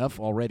do- have enough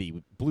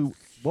already. Blue,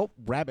 what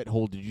rabbit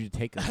hole did you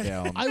take us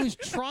down? I was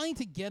trying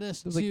to get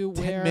us It was to like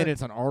 10 where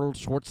minutes on Arnold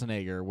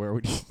Schwarzenegger where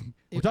we're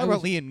If talking I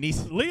about Liam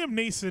Neeson. Liam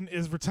Neeson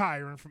is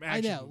retiring from I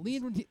action. know.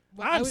 movies.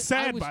 I I'm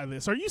sad by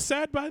this. Are you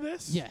sad by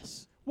this?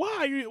 Yes,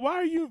 Why you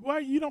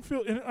don't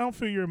feel? I don't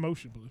feel your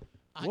emotion, Blue.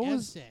 I What am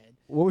was- sad.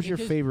 What was your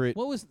Because favorite?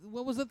 What was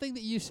the thing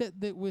that you said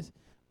that was?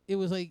 It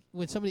was like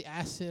when somebody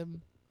asked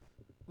him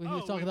when he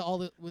was talking to all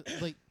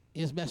the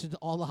his message to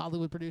all the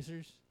Hollywood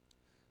producers.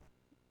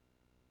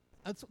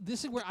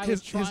 This is where I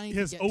was trying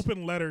his to get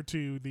open letter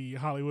to the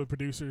Hollywood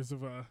producers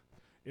of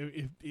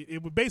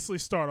it would basically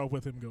start off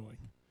with him going,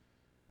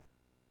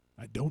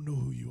 "I don't know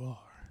who you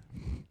are.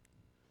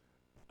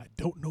 I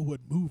don't know what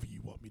movie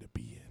you want me to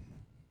be in.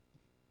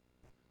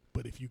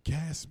 But if you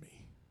cast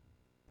me,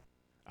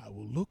 I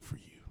will look for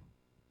you.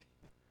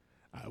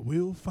 I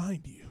will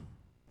find you.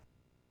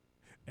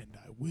 and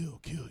I will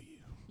kill you.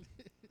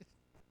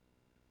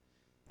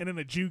 And then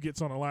the Jew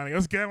gets on the line and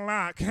goes, "Get a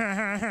lock,"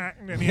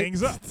 and then he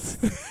hangs up.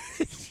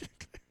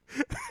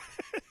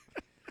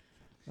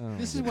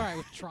 This is where I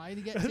was trying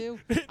to get to.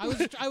 I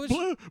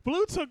was.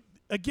 Blue took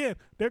again.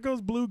 There goes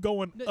Blue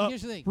going up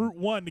Here's the thing. Route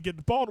 1 to get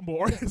to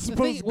Baltimore. It's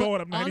supposed to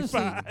going up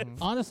 95.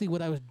 Honestly,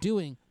 what I was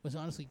doing was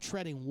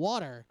treading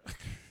water.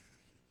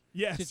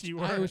 Yes, you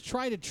were. I was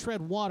trying to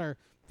tread water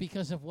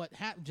because of what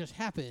just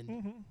happened.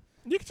 Mm-hmm.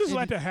 You can just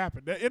let that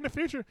happen. In the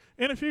future,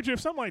 if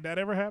something like that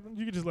ever happens,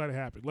 you can just let it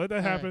happen. Let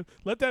that happen.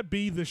 Right. Let that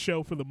be the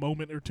show for the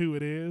moment or two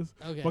it is.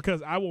 Okay.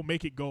 Because I will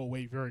make it go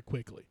away very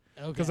quickly.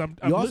 Okay.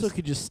 You also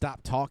could just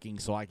stop talking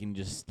so I can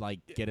just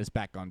get us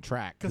back on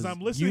track. Because I'm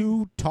listening.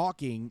 You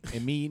talking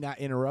and me not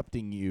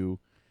interrupting you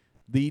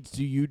leads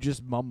to you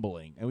just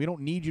mumbling, and we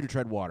don't need you to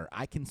tread water.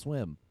 I can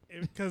swim.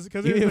 Because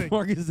if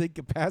Marcus is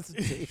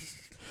incapacitated.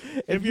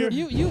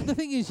 The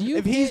thing is,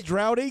 if he's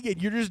drowning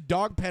and you're just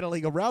dog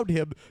pedaling around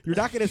him, you're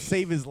not going to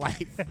save his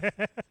life.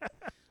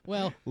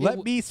 Well,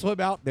 let me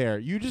swim out there.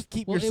 You just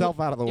keep yourself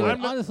out of the way. It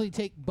would honestly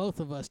take both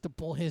of us to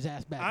pull his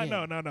ass back in.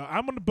 No.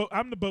 I'm on the boat.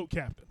 I'm the boat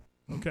captain.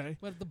 Okay.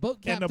 But if the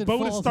boat captain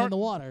falls in the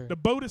water, the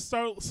boat is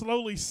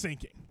slowly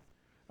sinking.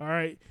 All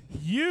right.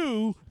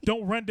 You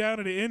don't run down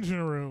to the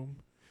engine room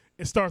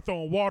and start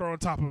throwing water on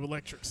top of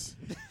electrics.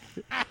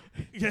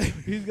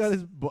 He's got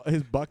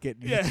his bucket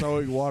and he's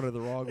throwing water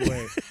the wrong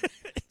way.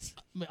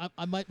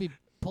 I might be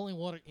pulling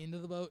water into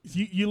the boat.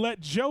 You let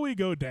Joey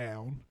go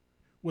down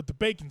with the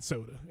baking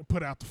soda and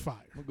put out the fire.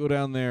 We'll go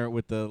down there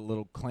with the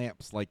little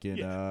clamps like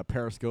in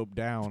Periscope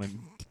Down. And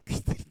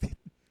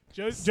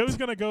Joey's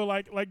going to go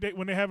like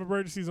when they have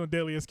emergencies on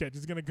Daily Sketch.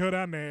 He's going to go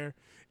down there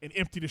and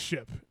empty the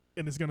ship,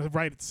 and it's going to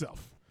right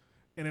itself.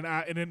 And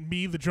then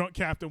me, the drunk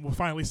captain, will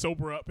finally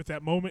sober up at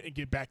that moment and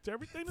get back to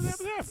everything that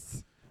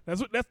happened.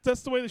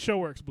 That's the way the show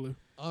works, Blue.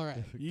 All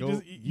right. You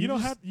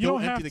don't have to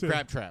empty the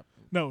crab trap.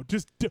 No,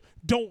 just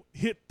don't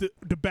hit the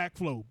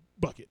backflow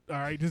bucket. All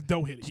right, just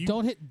don't hit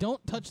it.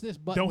 Don't touch this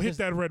button. Don't hit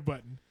that red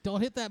button.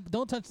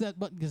 Don't touch that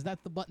button because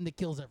that's the button that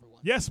kills everyone.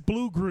 Yes,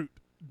 Blue Groot.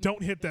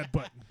 Don't hit that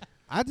button.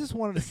 I just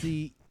wanted to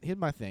see. Here's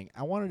my thing.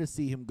 I wanted to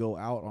see him go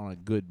out on a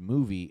good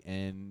movie,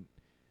 and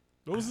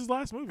what was his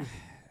last movie?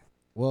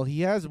 Well,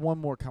 he has one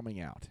more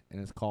coming out, and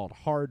it's called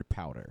Hard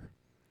Powder.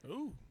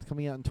 Ooh. It's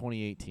coming out in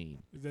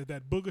 2018. Is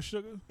that booger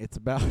sugar? It's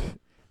about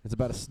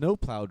a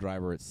snowplow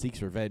driver that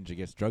seeks revenge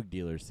against drug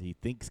dealers he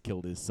thinks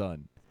killed his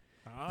son.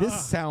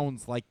 This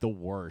sounds like the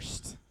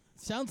worst.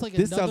 Sounds like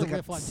this another sounds like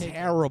riff on Taken.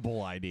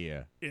 Terrible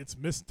idea. It's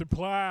Mr.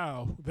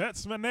 Plow.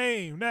 That's my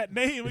name. That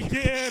name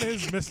again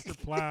is Mr.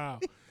 Plow.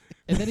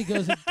 And then he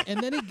goes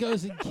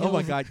and kills. Oh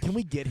my God! Can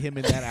we get him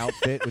in that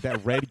outfit with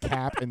that red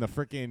cap and the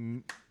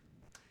freaking?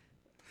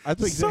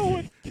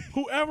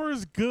 Whoever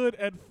is good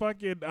at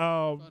fucking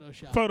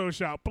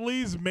Photoshop,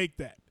 please make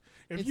that.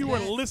 If you were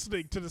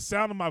listening to the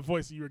sound of my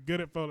voice and you were good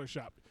at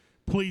Photoshop,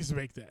 please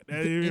make that.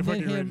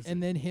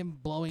 And then him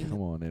blowing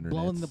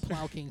the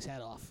Plow King's head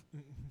off.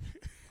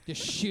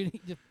 Just shooting.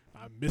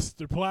 I'm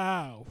Mr.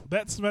 Plow.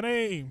 That's my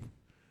name.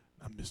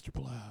 I'm Mr.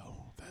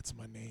 Plow. That's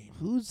my name.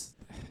 Who's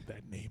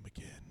that name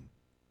again?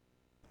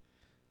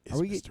 Is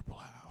Mr.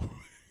 Plow.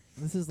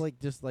 This is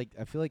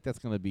I feel like that's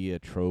going to be a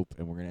trope,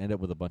 and we're going to end up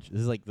with a bunch.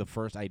 This is like the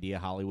first idea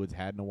Hollywood's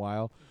had in a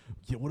while.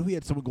 Yeah, what if we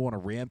had someone go on a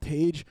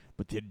rampage,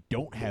 but they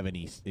don't have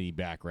any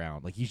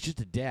background? Like, he's just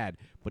a dad,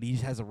 but he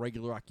has a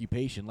regular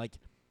occupation. Like,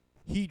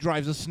 he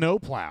drives a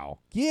snowplow.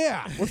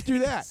 Yeah, let's do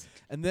that.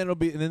 And then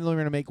then they're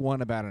going to make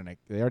one about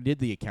they already did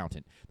the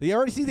accountant. They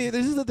already see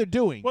this is what they're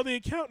doing. Well, the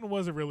accountant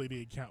wasn't really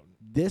the accountant.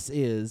 This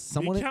is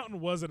someone. The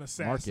accountant was an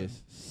assassin.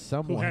 Marcus,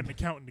 who had an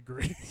accountant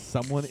degree.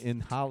 Someone in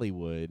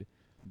Hollywood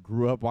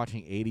grew up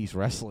watching 80s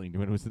wrestling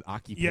when it was an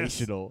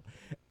occupational,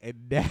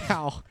 and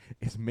now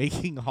is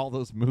making all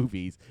those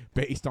movies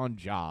based on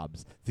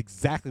jobs. It's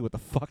exactly what the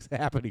fuck's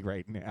happening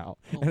right now,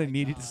 and I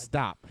needed to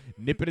stop.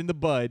 Nip it in the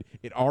bud.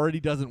 It already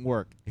doesn't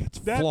work. It's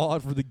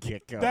flawed from the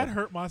get-go. That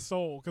hurt my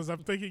soul because I'm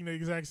thinking the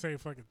exact same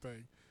fucking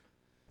thing.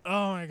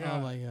 Oh, my God.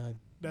 Oh, my God.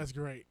 That's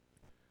great.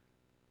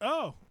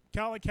 Oh,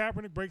 Colin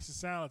Kaepernick breaks the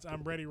silence.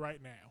 I'm ready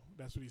right now.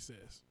 That's what he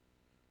says.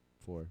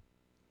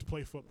 To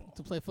play football.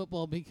 To play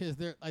football because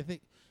I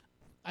think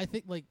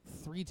like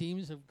 3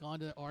 teams have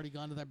already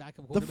gone to their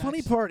backup quarterbacks. The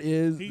funny part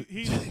is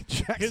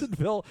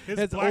Jacksonville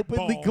has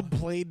openly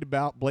complained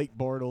about Blake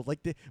Bortles. Like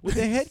when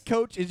the head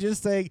coach is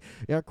just saying,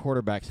 "Yeah, our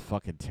quarterback's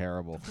fucking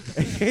terrible."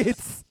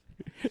 It's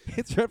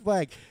red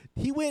flag.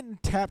 He went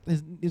and tapped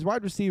his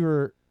wide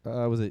receiver.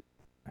 Was it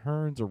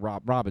Hearns or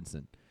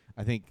Robinson?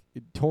 I think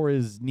tore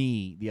his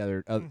knee the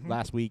other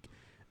last week,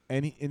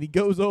 and he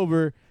goes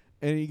over.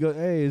 And he goes,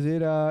 "Hey, is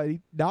it?"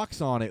 He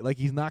knocks on it like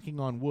he's knocking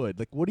on wood.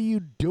 Like, what are you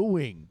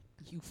doing?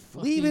 You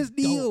fucking leave his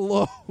knee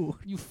alone.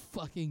 You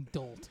fucking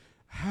dolt.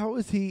 How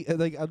is he?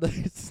 Like, I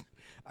just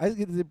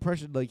get the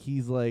impression like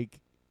he's like.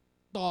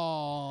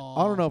 Oh.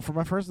 I don't know. For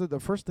the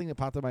first thing that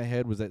popped in my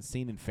head was that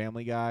scene in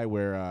Family Guy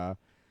where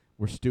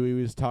Stewie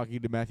was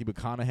talking to Matthew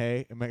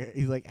McConaughey, and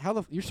he's like,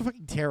 you're so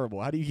fucking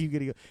terrible. How do you keep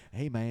getting?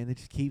 Hey man, they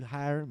just keep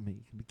hiring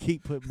me,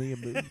 keep putting me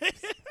in movies."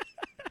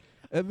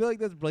 I feel like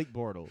that's Blake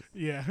Bortles.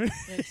 Yeah.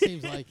 It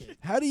seems like it.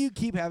 How do you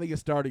keep having a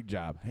starting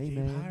job? Hey, Keep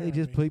man, they hiring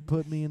just me.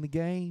 put me in the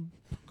game.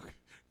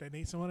 They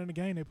need someone in the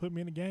game. They put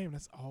me in the game.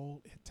 That's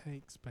all it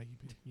takes, baby.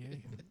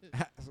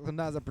 Yeah.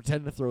 Sometimes I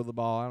pretend to throw the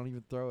ball. I don't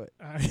even throw it.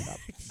 I-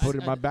 Put it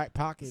in my back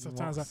pocket. and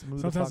sometimes walk I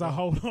smooth the sometimes fuck I off.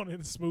 hold on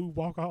and smooth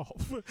walk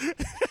off.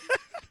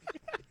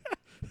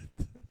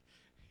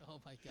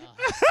 Oh my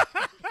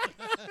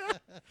god.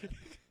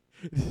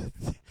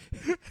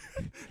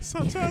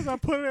 Sometimes I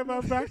put it in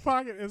my back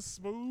pocket and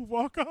smooth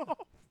walk off.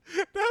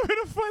 That'd be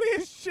the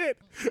funniest shit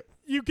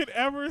you could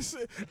ever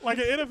see. Like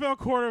an NFL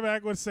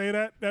quarterback would say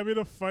that. That'd be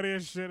the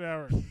funniest shit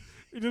ever.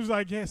 You're just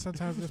like, yeah,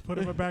 sometimes I just put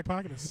it in my back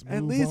pocket and smooth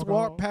At least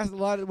walk off. past a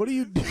lot of. What do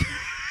you do?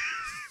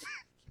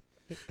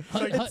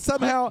 Like, and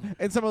somehow,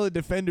 and some of the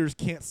defenders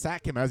can't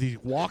sack him as he's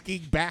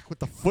walking back with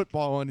the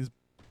football on his.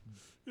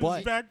 His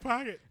butt. back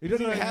pocket. He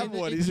doesn't even No, have it-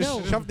 one. it- He's just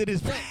no. shoved in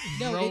his.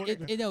 no, Roll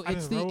it, it. no, I it's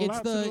just the roll it's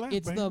out to the the left,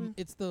 it's the baby.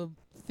 it's the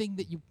thing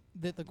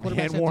that the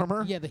quarterback Hand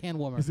warmer? Yeah, the hand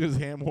warmer. He's got his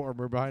hand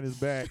warmer behind his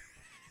back.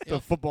 The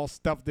Yep. football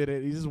stuffed in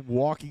it. He's just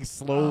walking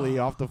slowly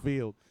Ah. off the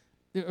field.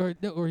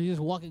 Or he's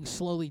just walking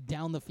slowly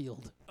down the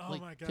field, Oh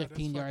like my God, 15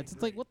 that's yards. fucking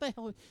It's like, great. what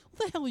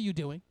the hell are you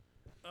doing?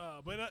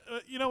 But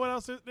you know what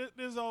else?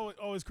 There's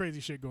always crazy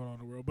shit going on in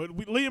the world. But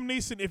Liam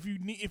Neeson, if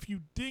you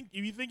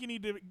think you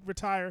need to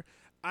retire,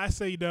 I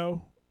say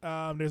no.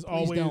 There's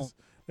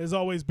don't.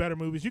 always better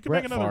movies. You can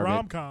Brett make another Favre.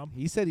 rom com.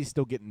 He said he's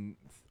still getting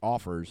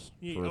offers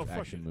Yeah, for oh, fuck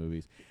action it.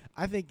 movies.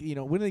 I think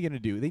what are they gonna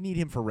do? They need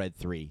him for Red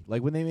 3.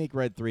 Like when they make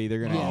Red 3,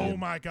 they're gonna. Yeah. need Oh him.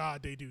 my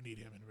God, they do need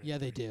him in Red. Yeah,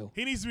 they 3. do.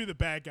 He needs to be the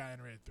bad guy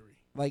in Red 3.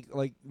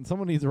 Like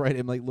someone needs to write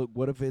him. Like, look,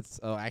 what if it's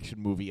an action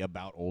movie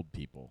about old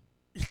people?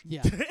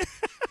 Yeah.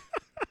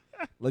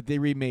 Like they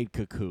remade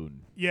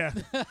Cocoon. Yeah,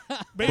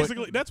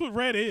 basically that's what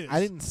Red is. I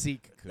didn't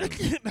see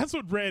Cocoon. That's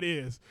what Red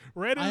is.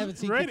 Red I haven't is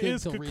seen Red Cocoon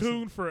is till Cocoon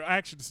recent. for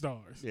action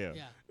stars. Yeah.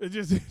 Yeah.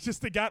 It's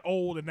just they got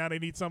old and now they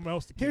need something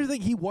else to. Here's the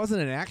thing: he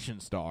wasn't an action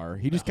star.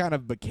 He just kind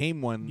of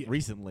became one Yeah.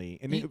 recently,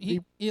 and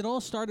It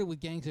all started with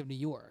Gangs of New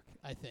York,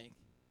 I think.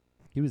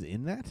 he was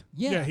in that.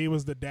 Yeah. he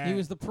was the dad. He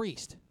was the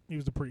priest. He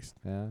was the priest.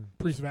 Yeah.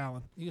 Priest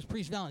Valen. He was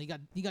Priest Valen. He got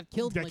He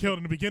killed. got like, killed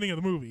in the beginning of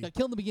the movie, Got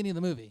killed in the beginning of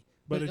the movie.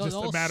 but it's just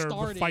all a matter of the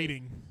started-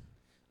 fighting.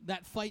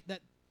 That fight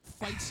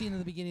scene in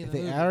the beginning If of the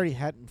they movie. already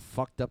hadn't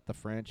fucked up the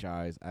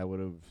franchise, I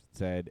would have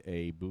said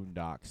a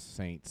Boondocks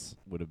Saints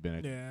would have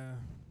been. Yeah.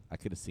 I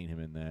could have seen him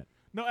in that.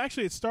 No,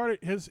 actually, it started.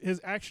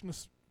 His action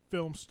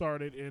film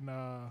started in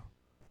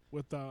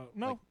with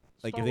no.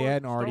 Like Star if they Wars-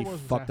 hadn't Star already Wars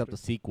was fucked up after. the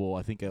sequel,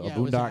 I think a Yeah, it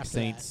was Boondock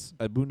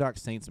after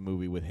Saints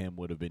movie with him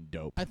would have been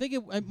dope. I think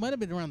it might have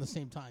been around the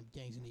same time,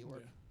 Gangs of New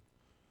York.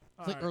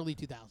 All It's like right. early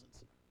 2000s.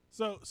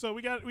 So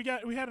we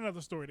had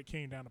another story that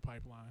came down the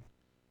pipeline,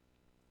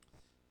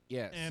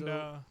 Yeah. and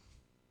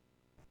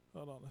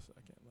hold on a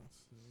second. Let's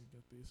see,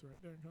 get these right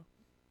there. You go.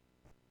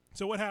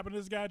 So what happened to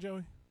this guy,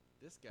 Joey?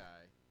 this guy.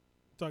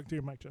 Talk to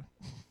your mic, Joe.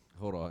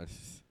 Hold on. I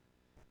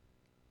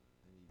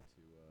need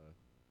to.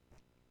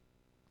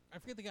 I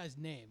forget the guy's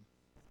name,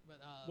 but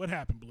What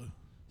happened, Blue?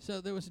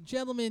 so there was a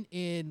gentleman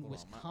in hold on,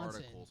 Wisconsin. my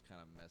article's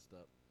kind of messed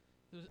up.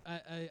 There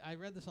was, I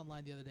read this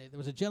online the other day. There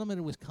was a gentleman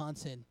in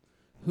Wisconsin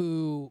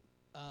who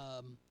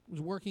was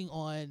working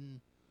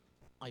on,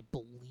 I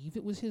believe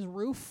it was his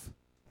roof.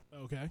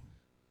 Okay.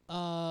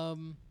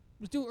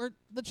 Was doing, or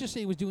let's just say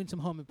he was doing some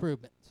home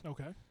improvements,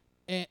 Okay.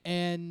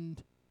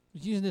 and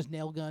was using his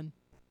nail gun.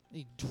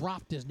 He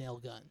dropped his nail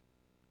gun,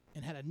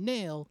 and had a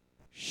nail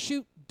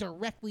shoot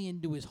directly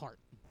into his heart.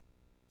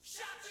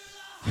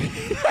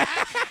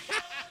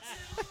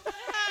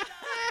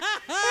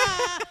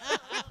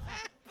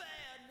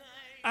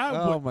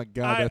 Oh my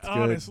God,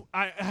 that's good.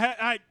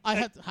 I I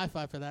have to high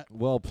five for that.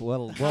 Well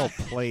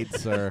played,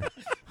 sir.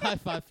 High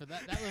five for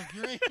that. That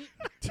was great.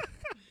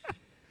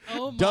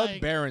 Oh my. Doug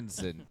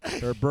Berenson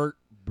or Doug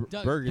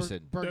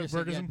Bergeson. Bergeson. Yeah,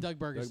 Bergeson? Doug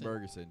Bergeson.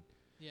 Doug Bergeson.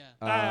 Yeah.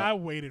 I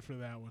waited for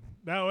that one.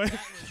 That was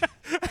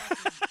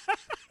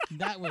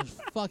That was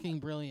fucking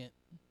brilliant.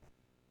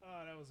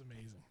 oh, that was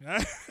amazing.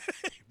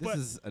 This But-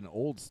 is an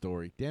old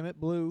story. Damn it,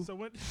 Blue. So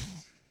what?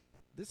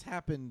 This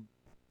happened.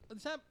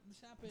 This happened.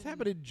 This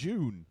happened in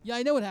June. Yeah,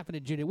 I know it happened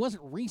in June. It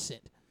wasn't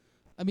recent.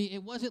 I mean,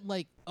 it wasn't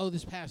like, oh,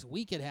 this past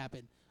week it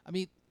happened. I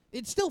mean,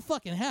 it still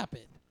fucking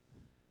happened.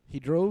 He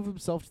drove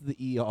himself to the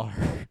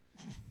ER,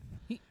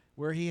 He-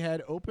 where he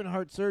had open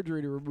heart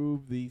surgery to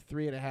remove the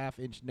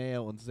 3.5-inch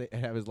nail and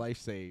have his life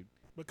saved.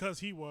 Because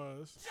he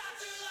was.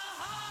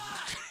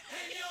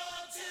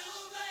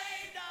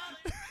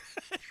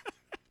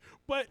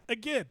 But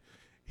again,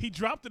 he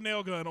dropped the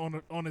nail gun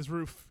on his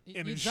roof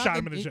and He then dropped shot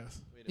him in it- the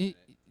chest. Wait a minute.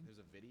 There's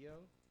a video.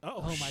 Oh,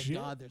 Oh, my shit.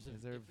 God, there's a.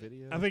 Is there a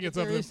video? I think If it's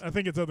of there them. is- I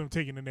think it's of them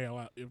taking the nail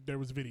out. If there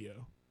was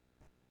video,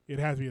 it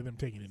has to be of them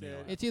taking the nail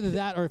out. It's either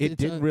that or if It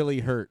it's didn't really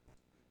hurt.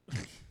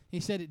 He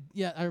said it.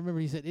 Yeah, I remember.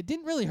 He said it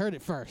didn't really hurt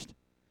at first.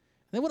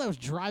 Then when I was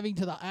driving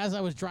to the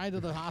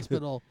the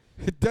hospital,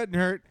 It doesn't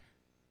hurt.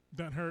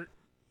 Doesn't hurt.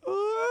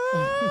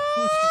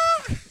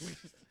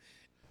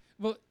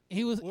 but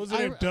he was. What was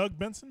it? Doug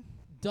Benson?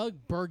 Doug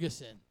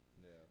Bergeson.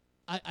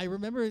 I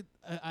remember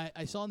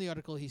I saw in the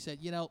article he said,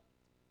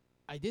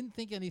 I didn't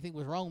think anything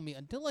was wrong with me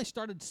until I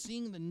started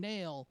seeing the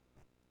nail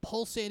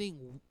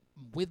pulsating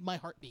with my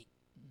heartbeat.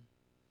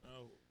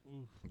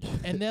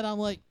 And then I'm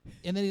like,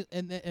 and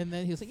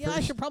then he was like, yeah,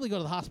 I should probably go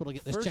to the hospital to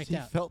get this First checked he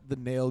out. felt the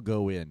nail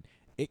go in.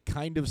 It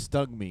kind of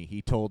stung me,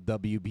 he told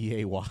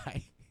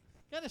WBAY.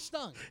 Kind of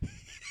stung.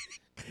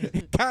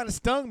 It kind of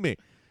stung me.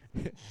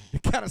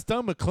 It kind of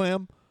stung me,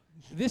 Clem.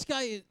 This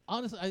guy is,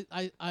 honestly,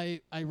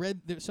 I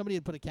read somebody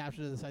had put a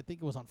caption to this. I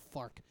think it was on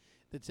Fark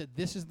that said,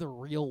 "This is the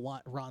real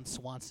Ron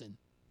Swanson."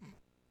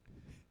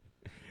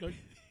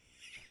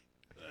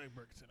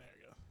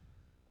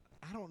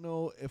 I don't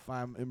know if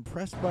I'm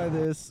impressed by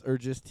this or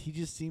he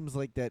just seems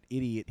like that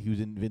idiot who's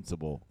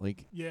invincible.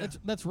 Like, Yeah.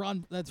 That's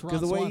Ron. That's Ron.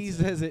 because the way Swanson. he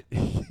says it,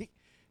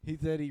 he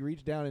said he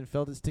reached down and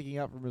felt it sticking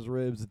out from his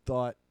ribs and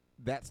thought,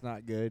 "That's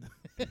not good."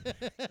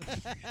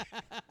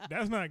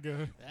 That's not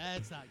good.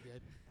 That's not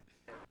good.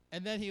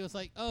 And then he was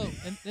like, "Oh,"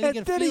 and then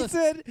And then he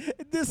said,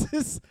 "This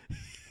is."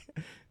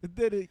 And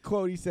then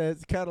he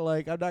says, kind of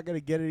like, "I'm not going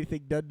to get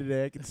anything done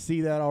today. I can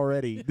see that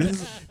already."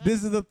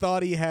 This is the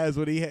thought he has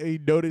when he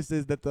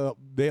notices that the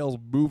nail's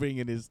moving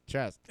in his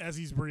chest. As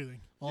he's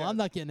breathing. "Well, I'm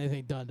not getting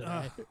anything done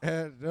today."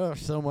 And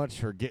so much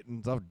for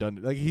getting stuff done.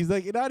 Like, he's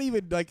like, not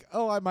even like,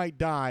 "Oh, I might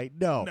die."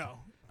 No.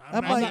 I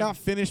might not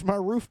finish my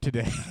roof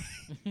today.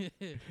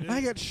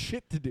 I got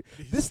shit to do.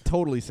 This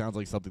totally sounds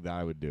like something that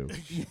I would do.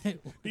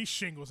 These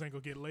shingles ain't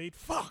gonna get laid.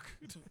 Fuck.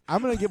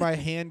 I'm gonna get my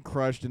hand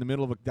crushed in the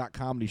middle of a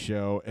comedy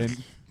show,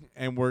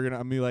 and we're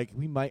gonna be like,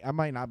 I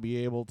might not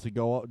be able to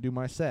go out and do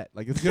my set.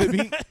 Like, it's gonna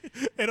be.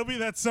 It'll be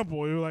that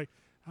simple. You're like,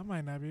 I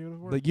might not be able to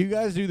work. Like, you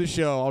guys do the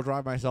show. I'll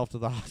drive myself to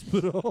the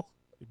hospital.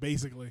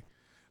 Basically.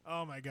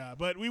 Oh my god.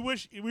 But we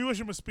wish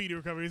him a speedy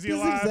recovery. Is he This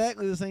is alive?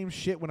 exactly the same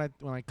shit when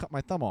I cut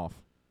my thumb off.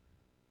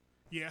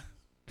 Yeah.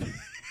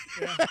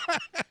 Yeah.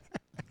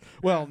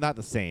 Well, not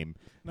the same.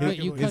 No, Wait,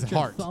 you his cut your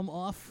heart. thumb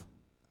off?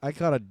 I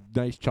cut a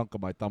nice chunk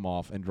of my thumb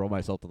off and drove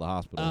myself to the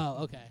hospital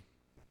Oh, okay.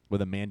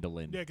 with a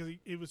mandolin. Yeah, because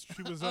she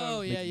was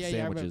Oh, yeah, making yeah, yeah.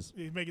 I remember. sandwiches.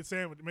 he's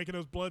making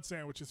those blood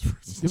sandwiches for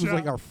his It was job.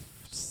 like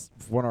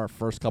one of our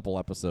first couple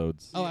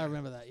episodes. Oh, I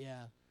remember that.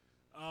 Yeah.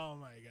 Oh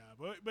my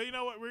god. But you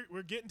know what?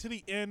 We're getting to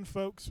the end,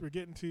 folks. We're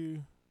getting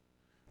to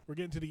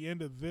the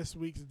end of this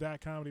week's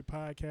Comedy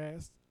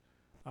podcast.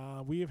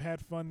 We have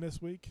had fun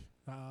this week.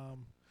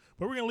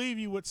 But we're gonna leave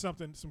you with some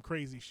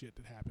crazy shit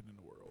that happened in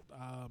the world.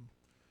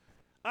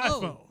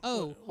 iPhone.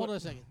 Hold on a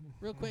second,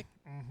 real quick.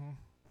 Mm-hmm.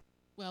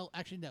 Well,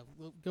 actually, no.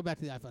 We'll go back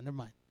to the iPhone. Never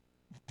mind.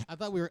 I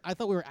thought we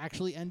were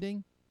actually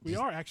ending. We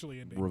are actually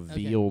ending.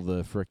 Reveal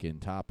the frickin'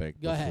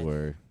 topic Go ahead.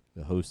 before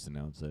the hosts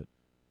announce it.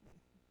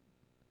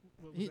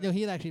 What was He that?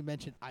 had actually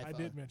mentioned iPhone. I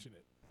did mention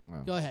it.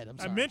 Oh. Go ahead. I'm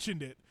sorry. I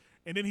mentioned it,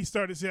 and then he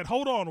said,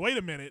 "Hold on, wait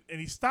a minute," and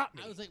he stopped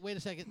me. I was like, wait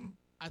a second.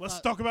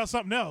 Let's talk about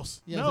something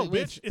else. Yeah, I No, was like,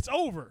 wait, bitch, it's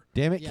over.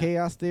 Damn it, Yeah.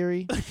 Chaos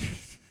Theory.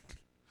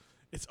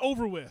 It's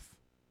over with.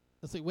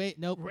 Let's like, wait,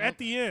 nope. We're nope. at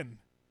the end.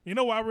 You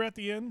know why we're at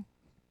the end?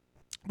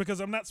 Because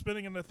I'm not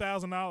spending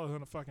 $1,000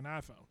 on a fucking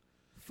iPhone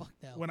Fuck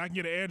no. when I can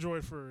get an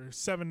Android for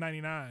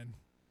 $7.99.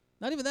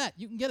 Not even that.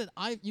 You can get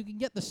You can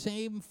get the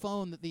same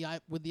phone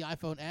that with the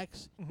iPhone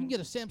X. You can get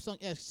a Samsung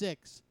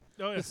S6.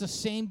 Oh yeah, It's the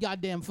same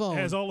goddamn phone.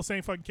 it has all the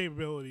same fucking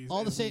capabilities.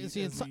 all the as same. as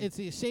It's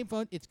the same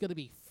phone. It's gonna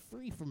be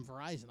free from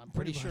Verizon. I'm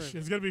pretty sure. much.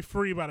 It's gonna be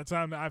free by the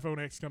time the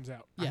iPhone X comes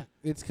out. Yeah.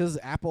 It's because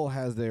Apple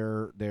has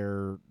their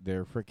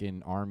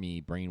frickin'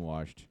 army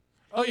brainwashed.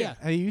 Oh yeah.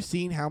 Have you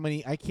seen how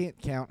many? I can't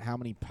count how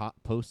many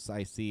posts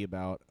I see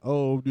about.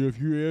 Oh, if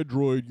you're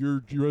Android,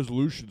 your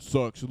resolution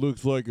sucks. It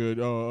looks like a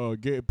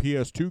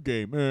PS2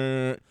 game.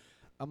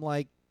 I'm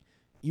like,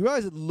 you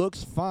realize it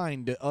looks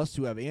fine to us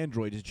who have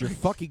Android. It's your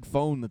fucking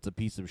phone that's a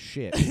piece of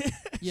shit.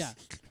 Yeah.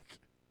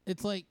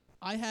 It's like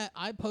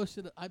I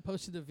posted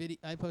a video.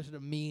 I posted a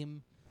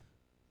meme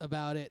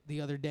about it the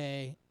other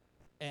day,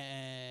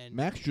 and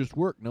Macs just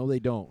work. No, they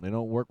don't. They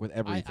don't work with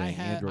everything. I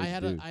had Androids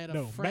do. I had a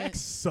No, friend.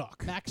 Macs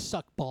suck. Macs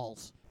suck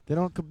balls. They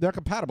don't. They're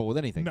compatible with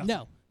anything. No.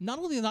 No, not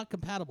only are they not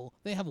compatible,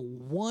 they have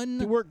one.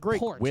 They work great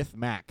port. with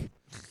Mac.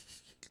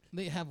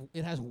 It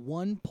has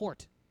one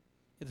port.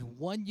 It's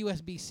one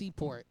USB-C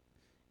port,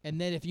 and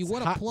then if you It's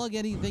want to hot. plug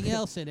anything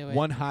else into it,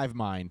 One hive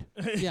mind.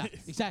 yeah,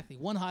 exactly,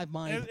 one hive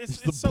mind. It's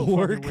the so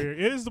Borg. fucking weird.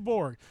 It is the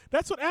Borg.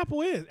 That's what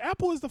Apple is.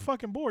 Apple is the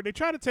fucking Borg. They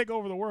try to take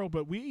over the world,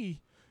 but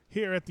we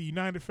here at the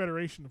United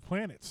Federation of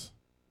Planets,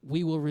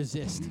 We will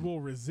resist. we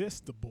will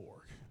resist the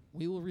Borg.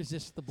 We will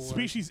resist the board.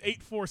 Species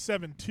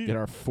 8472. Get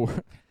our put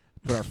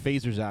our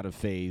phasers out of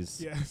phase.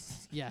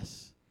 Yes.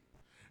 Yes.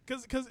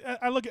 Because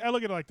I look at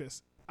it like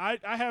this. I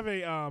have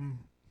a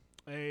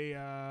Is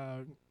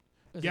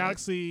it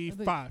Galaxy I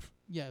think- 5.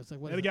 Yeah, it's like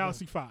what I had is a it?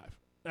 Galaxy 5.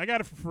 I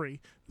got it for free.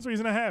 That's the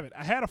reason I have it.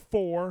 I had a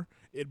 4.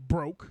 It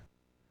broke.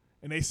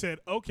 And they said,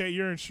 okay,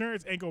 your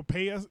insurance ain't gonna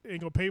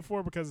pay for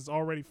it because it's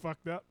already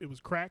fucked up. It was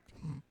cracked.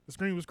 The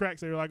screen was cracked.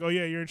 So they were like, oh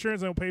yeah, your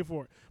insurance don't pay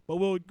for it, but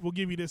we'll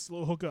give you this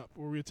little hookup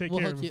where we'll take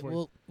care of it for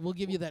you. We'll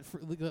give you that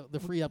the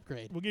free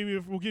upgrade. We'll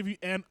give you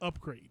an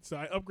upgrade. So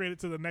I upgraded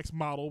to the next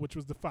model, which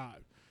was the 5.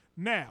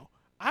 Now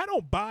I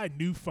don't buy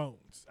new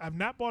phones. I've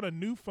not bought a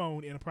new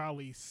phone in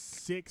probably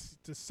 6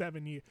 to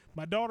 7 years.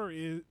 My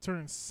daughter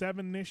turned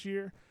 7 this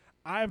year.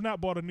 I have not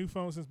bought a new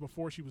phone since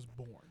before she was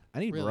born. I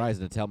need Really? Verizon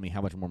to tell me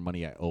how much more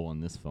money I owe on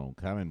this phone,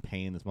 because I've been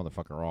paying this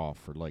motherfucker off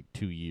for like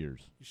 2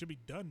 years. You should be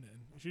done then.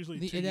 It's usually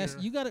The, 2 it has,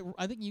 years. you got it.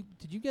 I think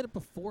did you get it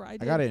before I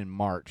did? I got it in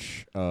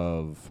March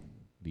of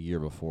the year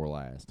before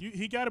last.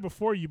 He got it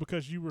before you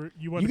because you wanted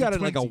You to got be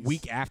it like a twinsies.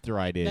 week after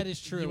I did. That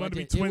is true. You I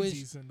wanted to be did. It was-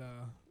 twinsies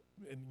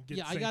and get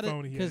yeah, the I same got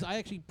phone it he because had. I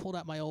actually pulled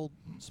out my old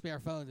spare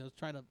phones. I was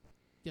trying to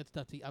get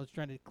stuff I was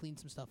trying to clean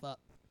some stuff up.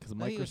 Because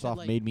I think it was Microsoft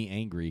like- made me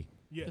angry.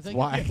 Yeah. 'Cause I-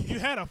 Why? You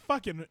had a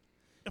fucking.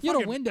 You had a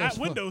fucking Windows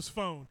phone. Windows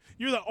phone.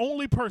 You're the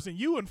only person.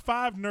 You and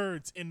 5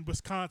 nerds in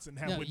Wisconsin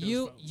have No,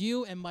 Windows phones.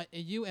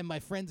 you and my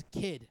friend's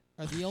kid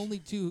are the only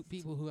two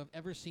people who have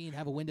ever seen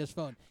have a Windows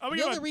phone. I'm The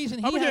gonna only get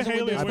reason I'm he gonna has a get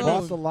Haley a Windows I Windows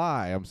phone. bought the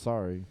lie. I'm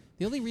sorry.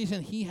 The only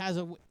reason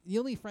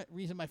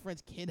reason my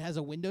friend's kid has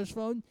a Windows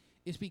phone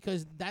is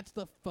because that's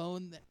the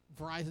phone that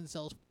Verizon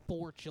sells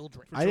for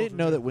children. For I didn't children,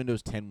 know yeah. that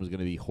Windows 10 was going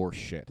to be horse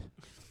shit.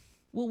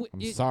 Well,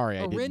 I'm sorry,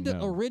 I didn't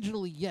know.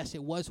 Originally, yes,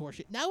 it was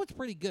horseshit. Now it's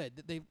pretty good.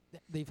 That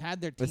they've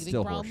had their It's teething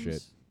still problems.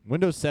 horseshit.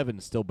 Windows 7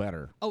 is still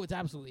better. Oh, it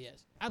absolutely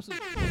is.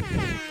 Absolutely.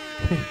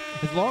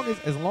 As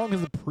long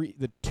as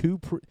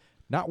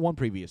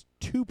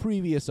two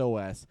previous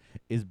OS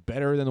is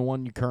better than the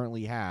one you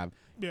currently have,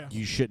 Yeah.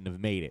 you shouldn't have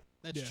made it.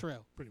 That's Yeah. true.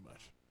 Pretty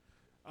much.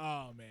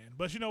 Oh man.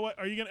 But you know what?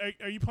 Are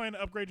you planning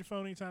to upgrade your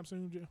phone anytime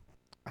soon, Joe?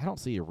 I don't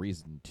see a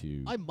reason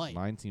to. I might.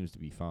 Mine seems to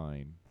be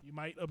fine. You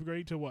might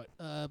upgrade to what?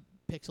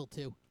 Pixel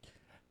 2,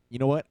 You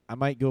know what? I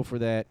might go for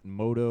that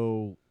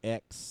Moto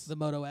X. the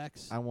Moto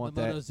X, I want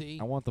the that. Moto Z.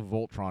 I want the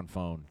Voltron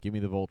phone. Give me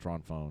the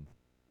Voltron phone.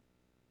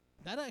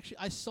 That actually,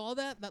 I saw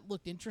that. That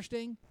looked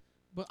interesting,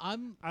 but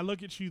I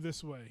look at you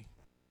this way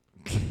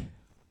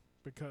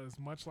because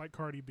much like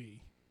Cardi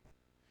B,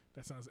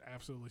 that sounds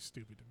absolutely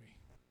stupid to me.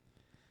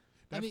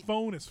 That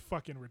phone is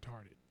fucking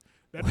retarded.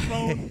 That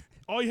phone,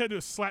 all you had to do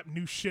is slap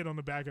new shit on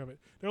the back of it.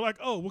 They're like,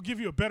 oh, we'll give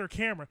you a better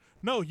camera.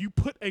 No, you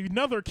put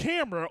another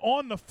camera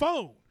on the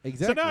phone.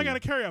 Exactly. So now I got to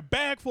carry a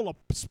bag full of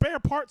spare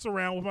parts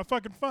around with my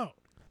fucking phone.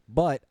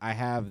 But I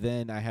have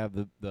the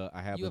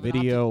you have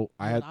video.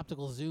 I have an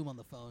optical zoom on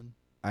the phone.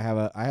 I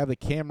have the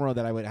camera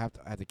that I would have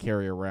to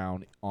carry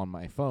around on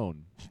my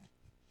phone.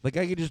 Like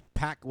I could just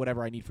pack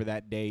whatever I need for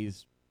that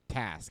day's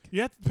task.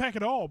 You have to pack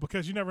it all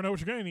because you never know what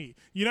you're going to need.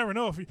 You never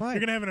know if you're Fine.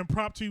 going to have an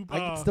impromptu. I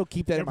can still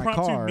keep that in my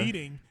impromptu car.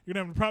 meeting. You're going to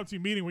have an impromptu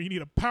meeting where you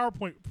need a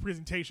PowerPoint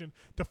presentation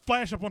to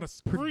flash up on a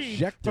screen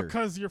Projector.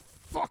 because your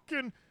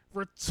fucking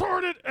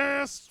retarded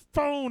ass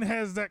phone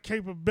has that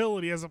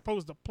capability as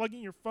opposed to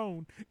plugging your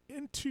phone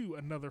into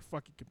another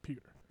fucking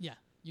computer. Yeah,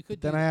 you could.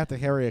 Then do I that. have to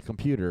carry a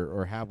computer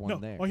or have one No,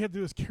 there. all you have to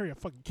do is carry a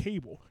fucking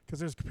cable because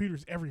there's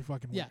computers every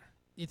fucking Yeah, where.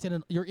 it's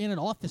you're in an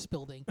office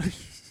building.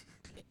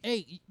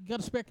 Hey, you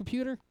got a spare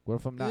computer? What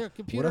if I'm Is there not? a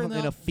computer What if I'm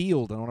in the- a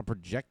field and I want to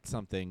project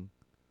something?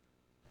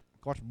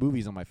 I can watch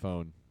movies on my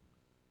phone.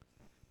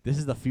 This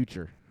is the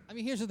future. I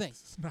mean, here's the thing.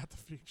 It's not the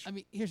future. I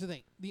mean, here's the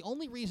thing. The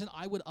only reason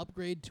I would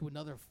upgrade to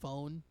another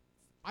phone,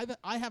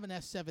 I have an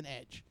S7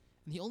 Edge,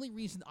 and the only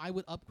reason I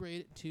would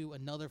upgrade to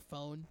another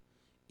phone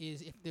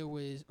is if there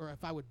was, or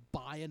if I would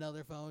buy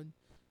another phone,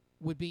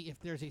 would be if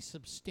there's a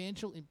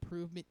substantial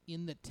improvement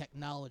in the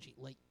technology,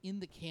 like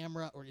in the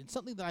camera or in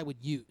something that I would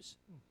use.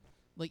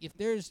 Like if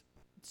there's,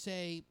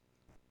 say,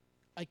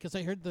 because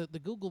I heard the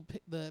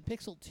the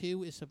Pixel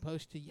 2 is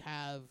supposed to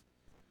have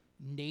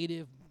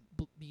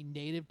be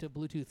native to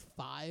Bluetooth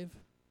 5,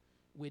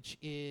 which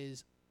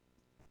is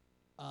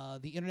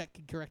the internet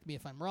can correct me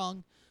if I'm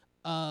wrong.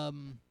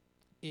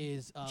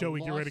 Is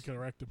Joey, get ready to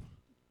correct him.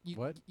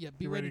 What? Yeah,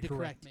 be Get ready to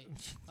correct. correct me.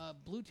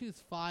 Bluetooth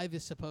 5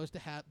 is supposed to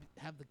have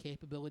the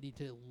capability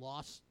to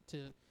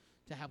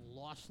have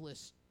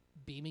lossless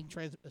beaming,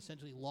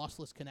 essentially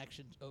lossless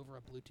connections over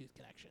a Bluetooth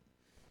connection.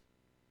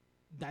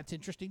 That's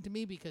interesting to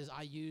me because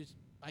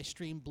I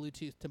stream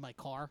Bluetooth to my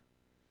car,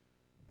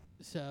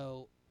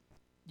 so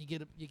you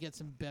get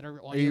some better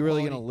audio. Are you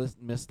really quality. going to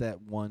miss that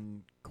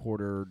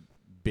 1/4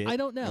 bit I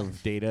don't know.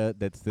 of data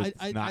that's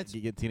I- not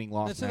getting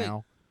lost that's the thing.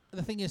 now?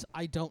 The thing is,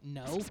 I don't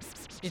know.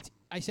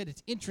 I said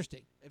it's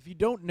interesting. If you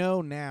don't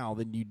know now,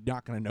 then you're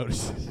not going to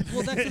notice it.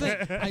 Well, that's the thing.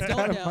 I That's don't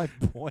kind know. of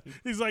my point.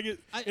 He's like, it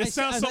I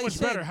sounds as so I much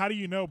said- better. How do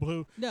you know,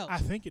 Blue? No, I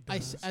think it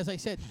does. As I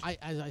said,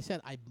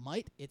 I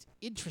might. It's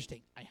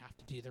interesting. I have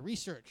to do the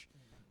research,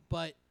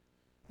 but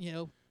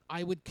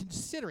I would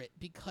consider it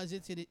because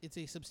it's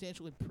a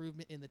substantial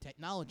improvement in the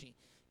technology.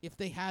 If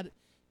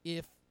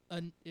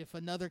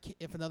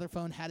another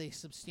phone had a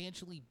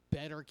substantially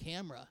better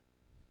camera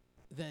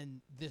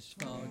than this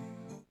phone,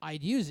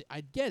 I'd use it.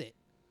 I'd get it.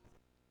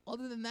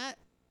 Other than that,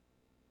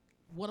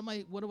 what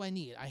do I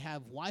need? I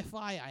have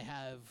Wi-Fi. I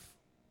have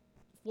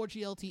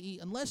 4G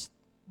LTE. Unless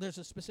there's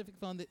a specific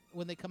phone that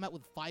when they come out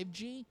with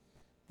 5G,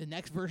 the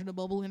next version of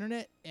mobile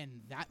internet,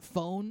 and that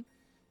phone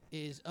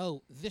is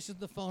this is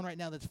the phone right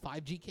now that's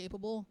 5G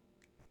capable,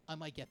 I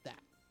might get that.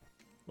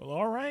 Well,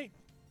 all right.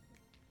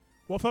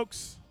 Well,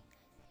 folks,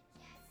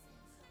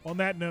 on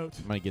that note,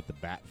 I'm going to get the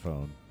bat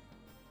phone.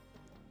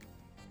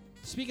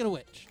 Speaking of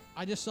which,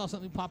 I just saw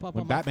something pop up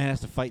When on Batman has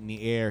to fight in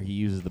the air, he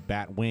uses the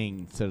bat wing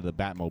instead of the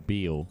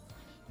Batmobile.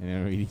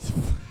 And he needs to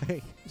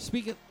fight.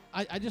 Speaking,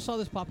 I just saw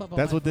this pop up on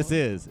That's my what this phone.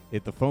 is.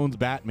 If the phone's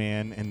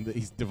Batman and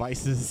these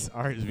devices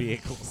are his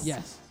vehicles.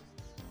 Yes.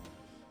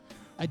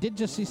 I did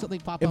just see something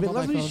pop If up it on my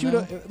lets me phone.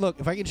 shoot now. look,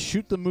 if I can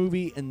shoot the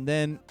movie and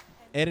then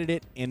edit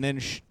it and then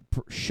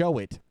show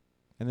it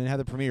and then have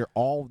the premiere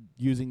all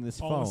using this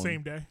All phone. on the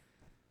same day.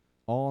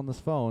 All on this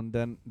phone,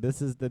 then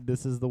this is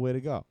the way to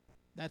go.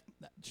 That's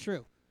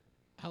true.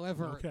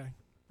 However, Okay.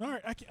 All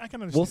right. I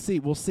can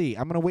understand. We'll see.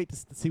 I'm gonna wait to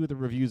see what the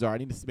reviews are. I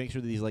need to make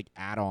sure that these like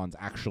add-ons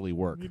actually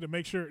work. You need to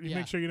make sure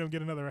make sure you don't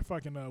get another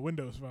fucking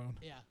Windows phone.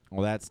 yeah.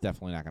 Well, that's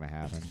definitely not gonna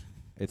happen.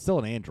 It's still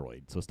an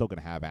Android, so it's still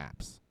gonna have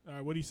apps. All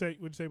right. What do you say?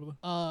 What'd you say, Blue?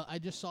 I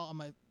just saw on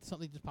my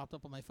something just popped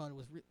up on my phone. It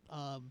was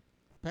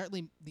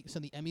apparently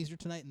some of the Emmys are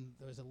tonight, and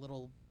there was a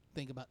little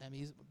thing about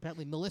Emmys.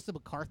 Apparently, Melissa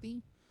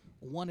McCarthy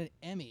won an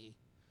Emmy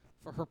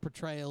for her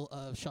portrayal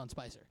of Sean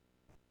Spicer.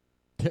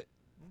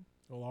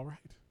 Oh, all right.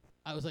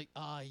 I was like,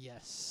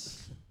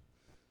 yes.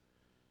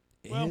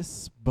 Well-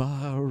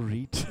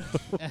 Esbarito.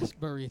 S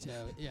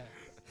burrito. Yeah.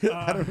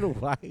 I don't know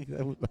why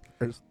that was my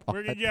first thought.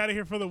 We're gonna get out of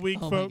here for the week,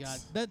 Oh folks.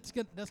 my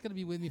god, that's gonna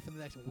be with me for the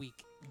next week.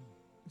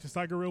 Just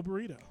like a real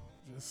burrito,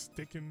 just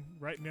sticking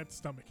right in that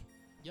stomach.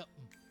 Yep.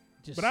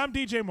 Just But I'm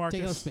DJ Marcus,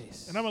 take no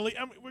space. and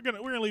we're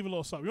gonna leave a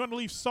little soft. You want to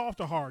leave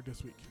soft or hard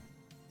this week?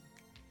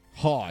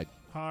 Hard.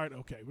 Hard.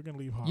 Okay, we're gonna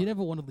leave hard. You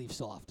never want to leave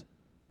soft.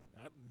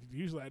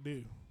 Usually I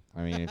do.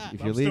 I mean, if But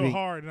you're I'm still leaving,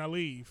 hard and I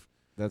leave.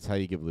 that's how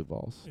you give blue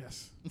balls.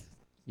 Yes,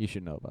 You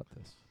should know about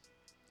this.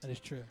 That is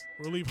true.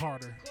 we'll leave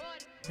harder.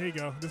 Here you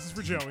go. This is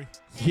for Joey.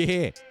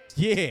 Yeah.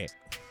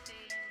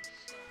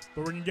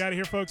 But we're gonna get out of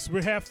here, folks.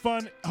 We have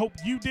fun. Hope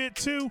you did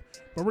too.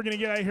 But we're gonna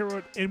get out of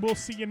here, and we'll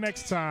see you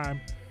next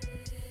time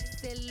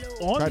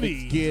on Tried to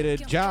the. get a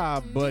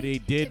job, but he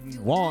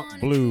didn't want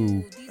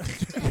blue.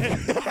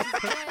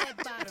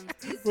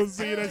 We'll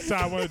see you next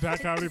time on the Dot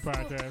Comedy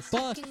Podcast.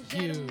 Fuck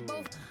you.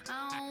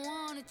 I don't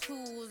wanna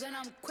choose, and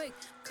I'm quick.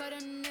 Cut a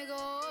nigga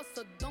off,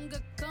 so don't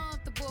get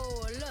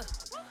comfortable. Look,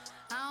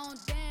 I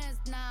don't dance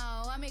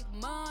now, I make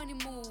money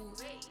move.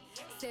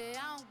 Say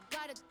I don't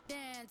gotta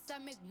dance, I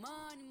make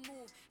money move.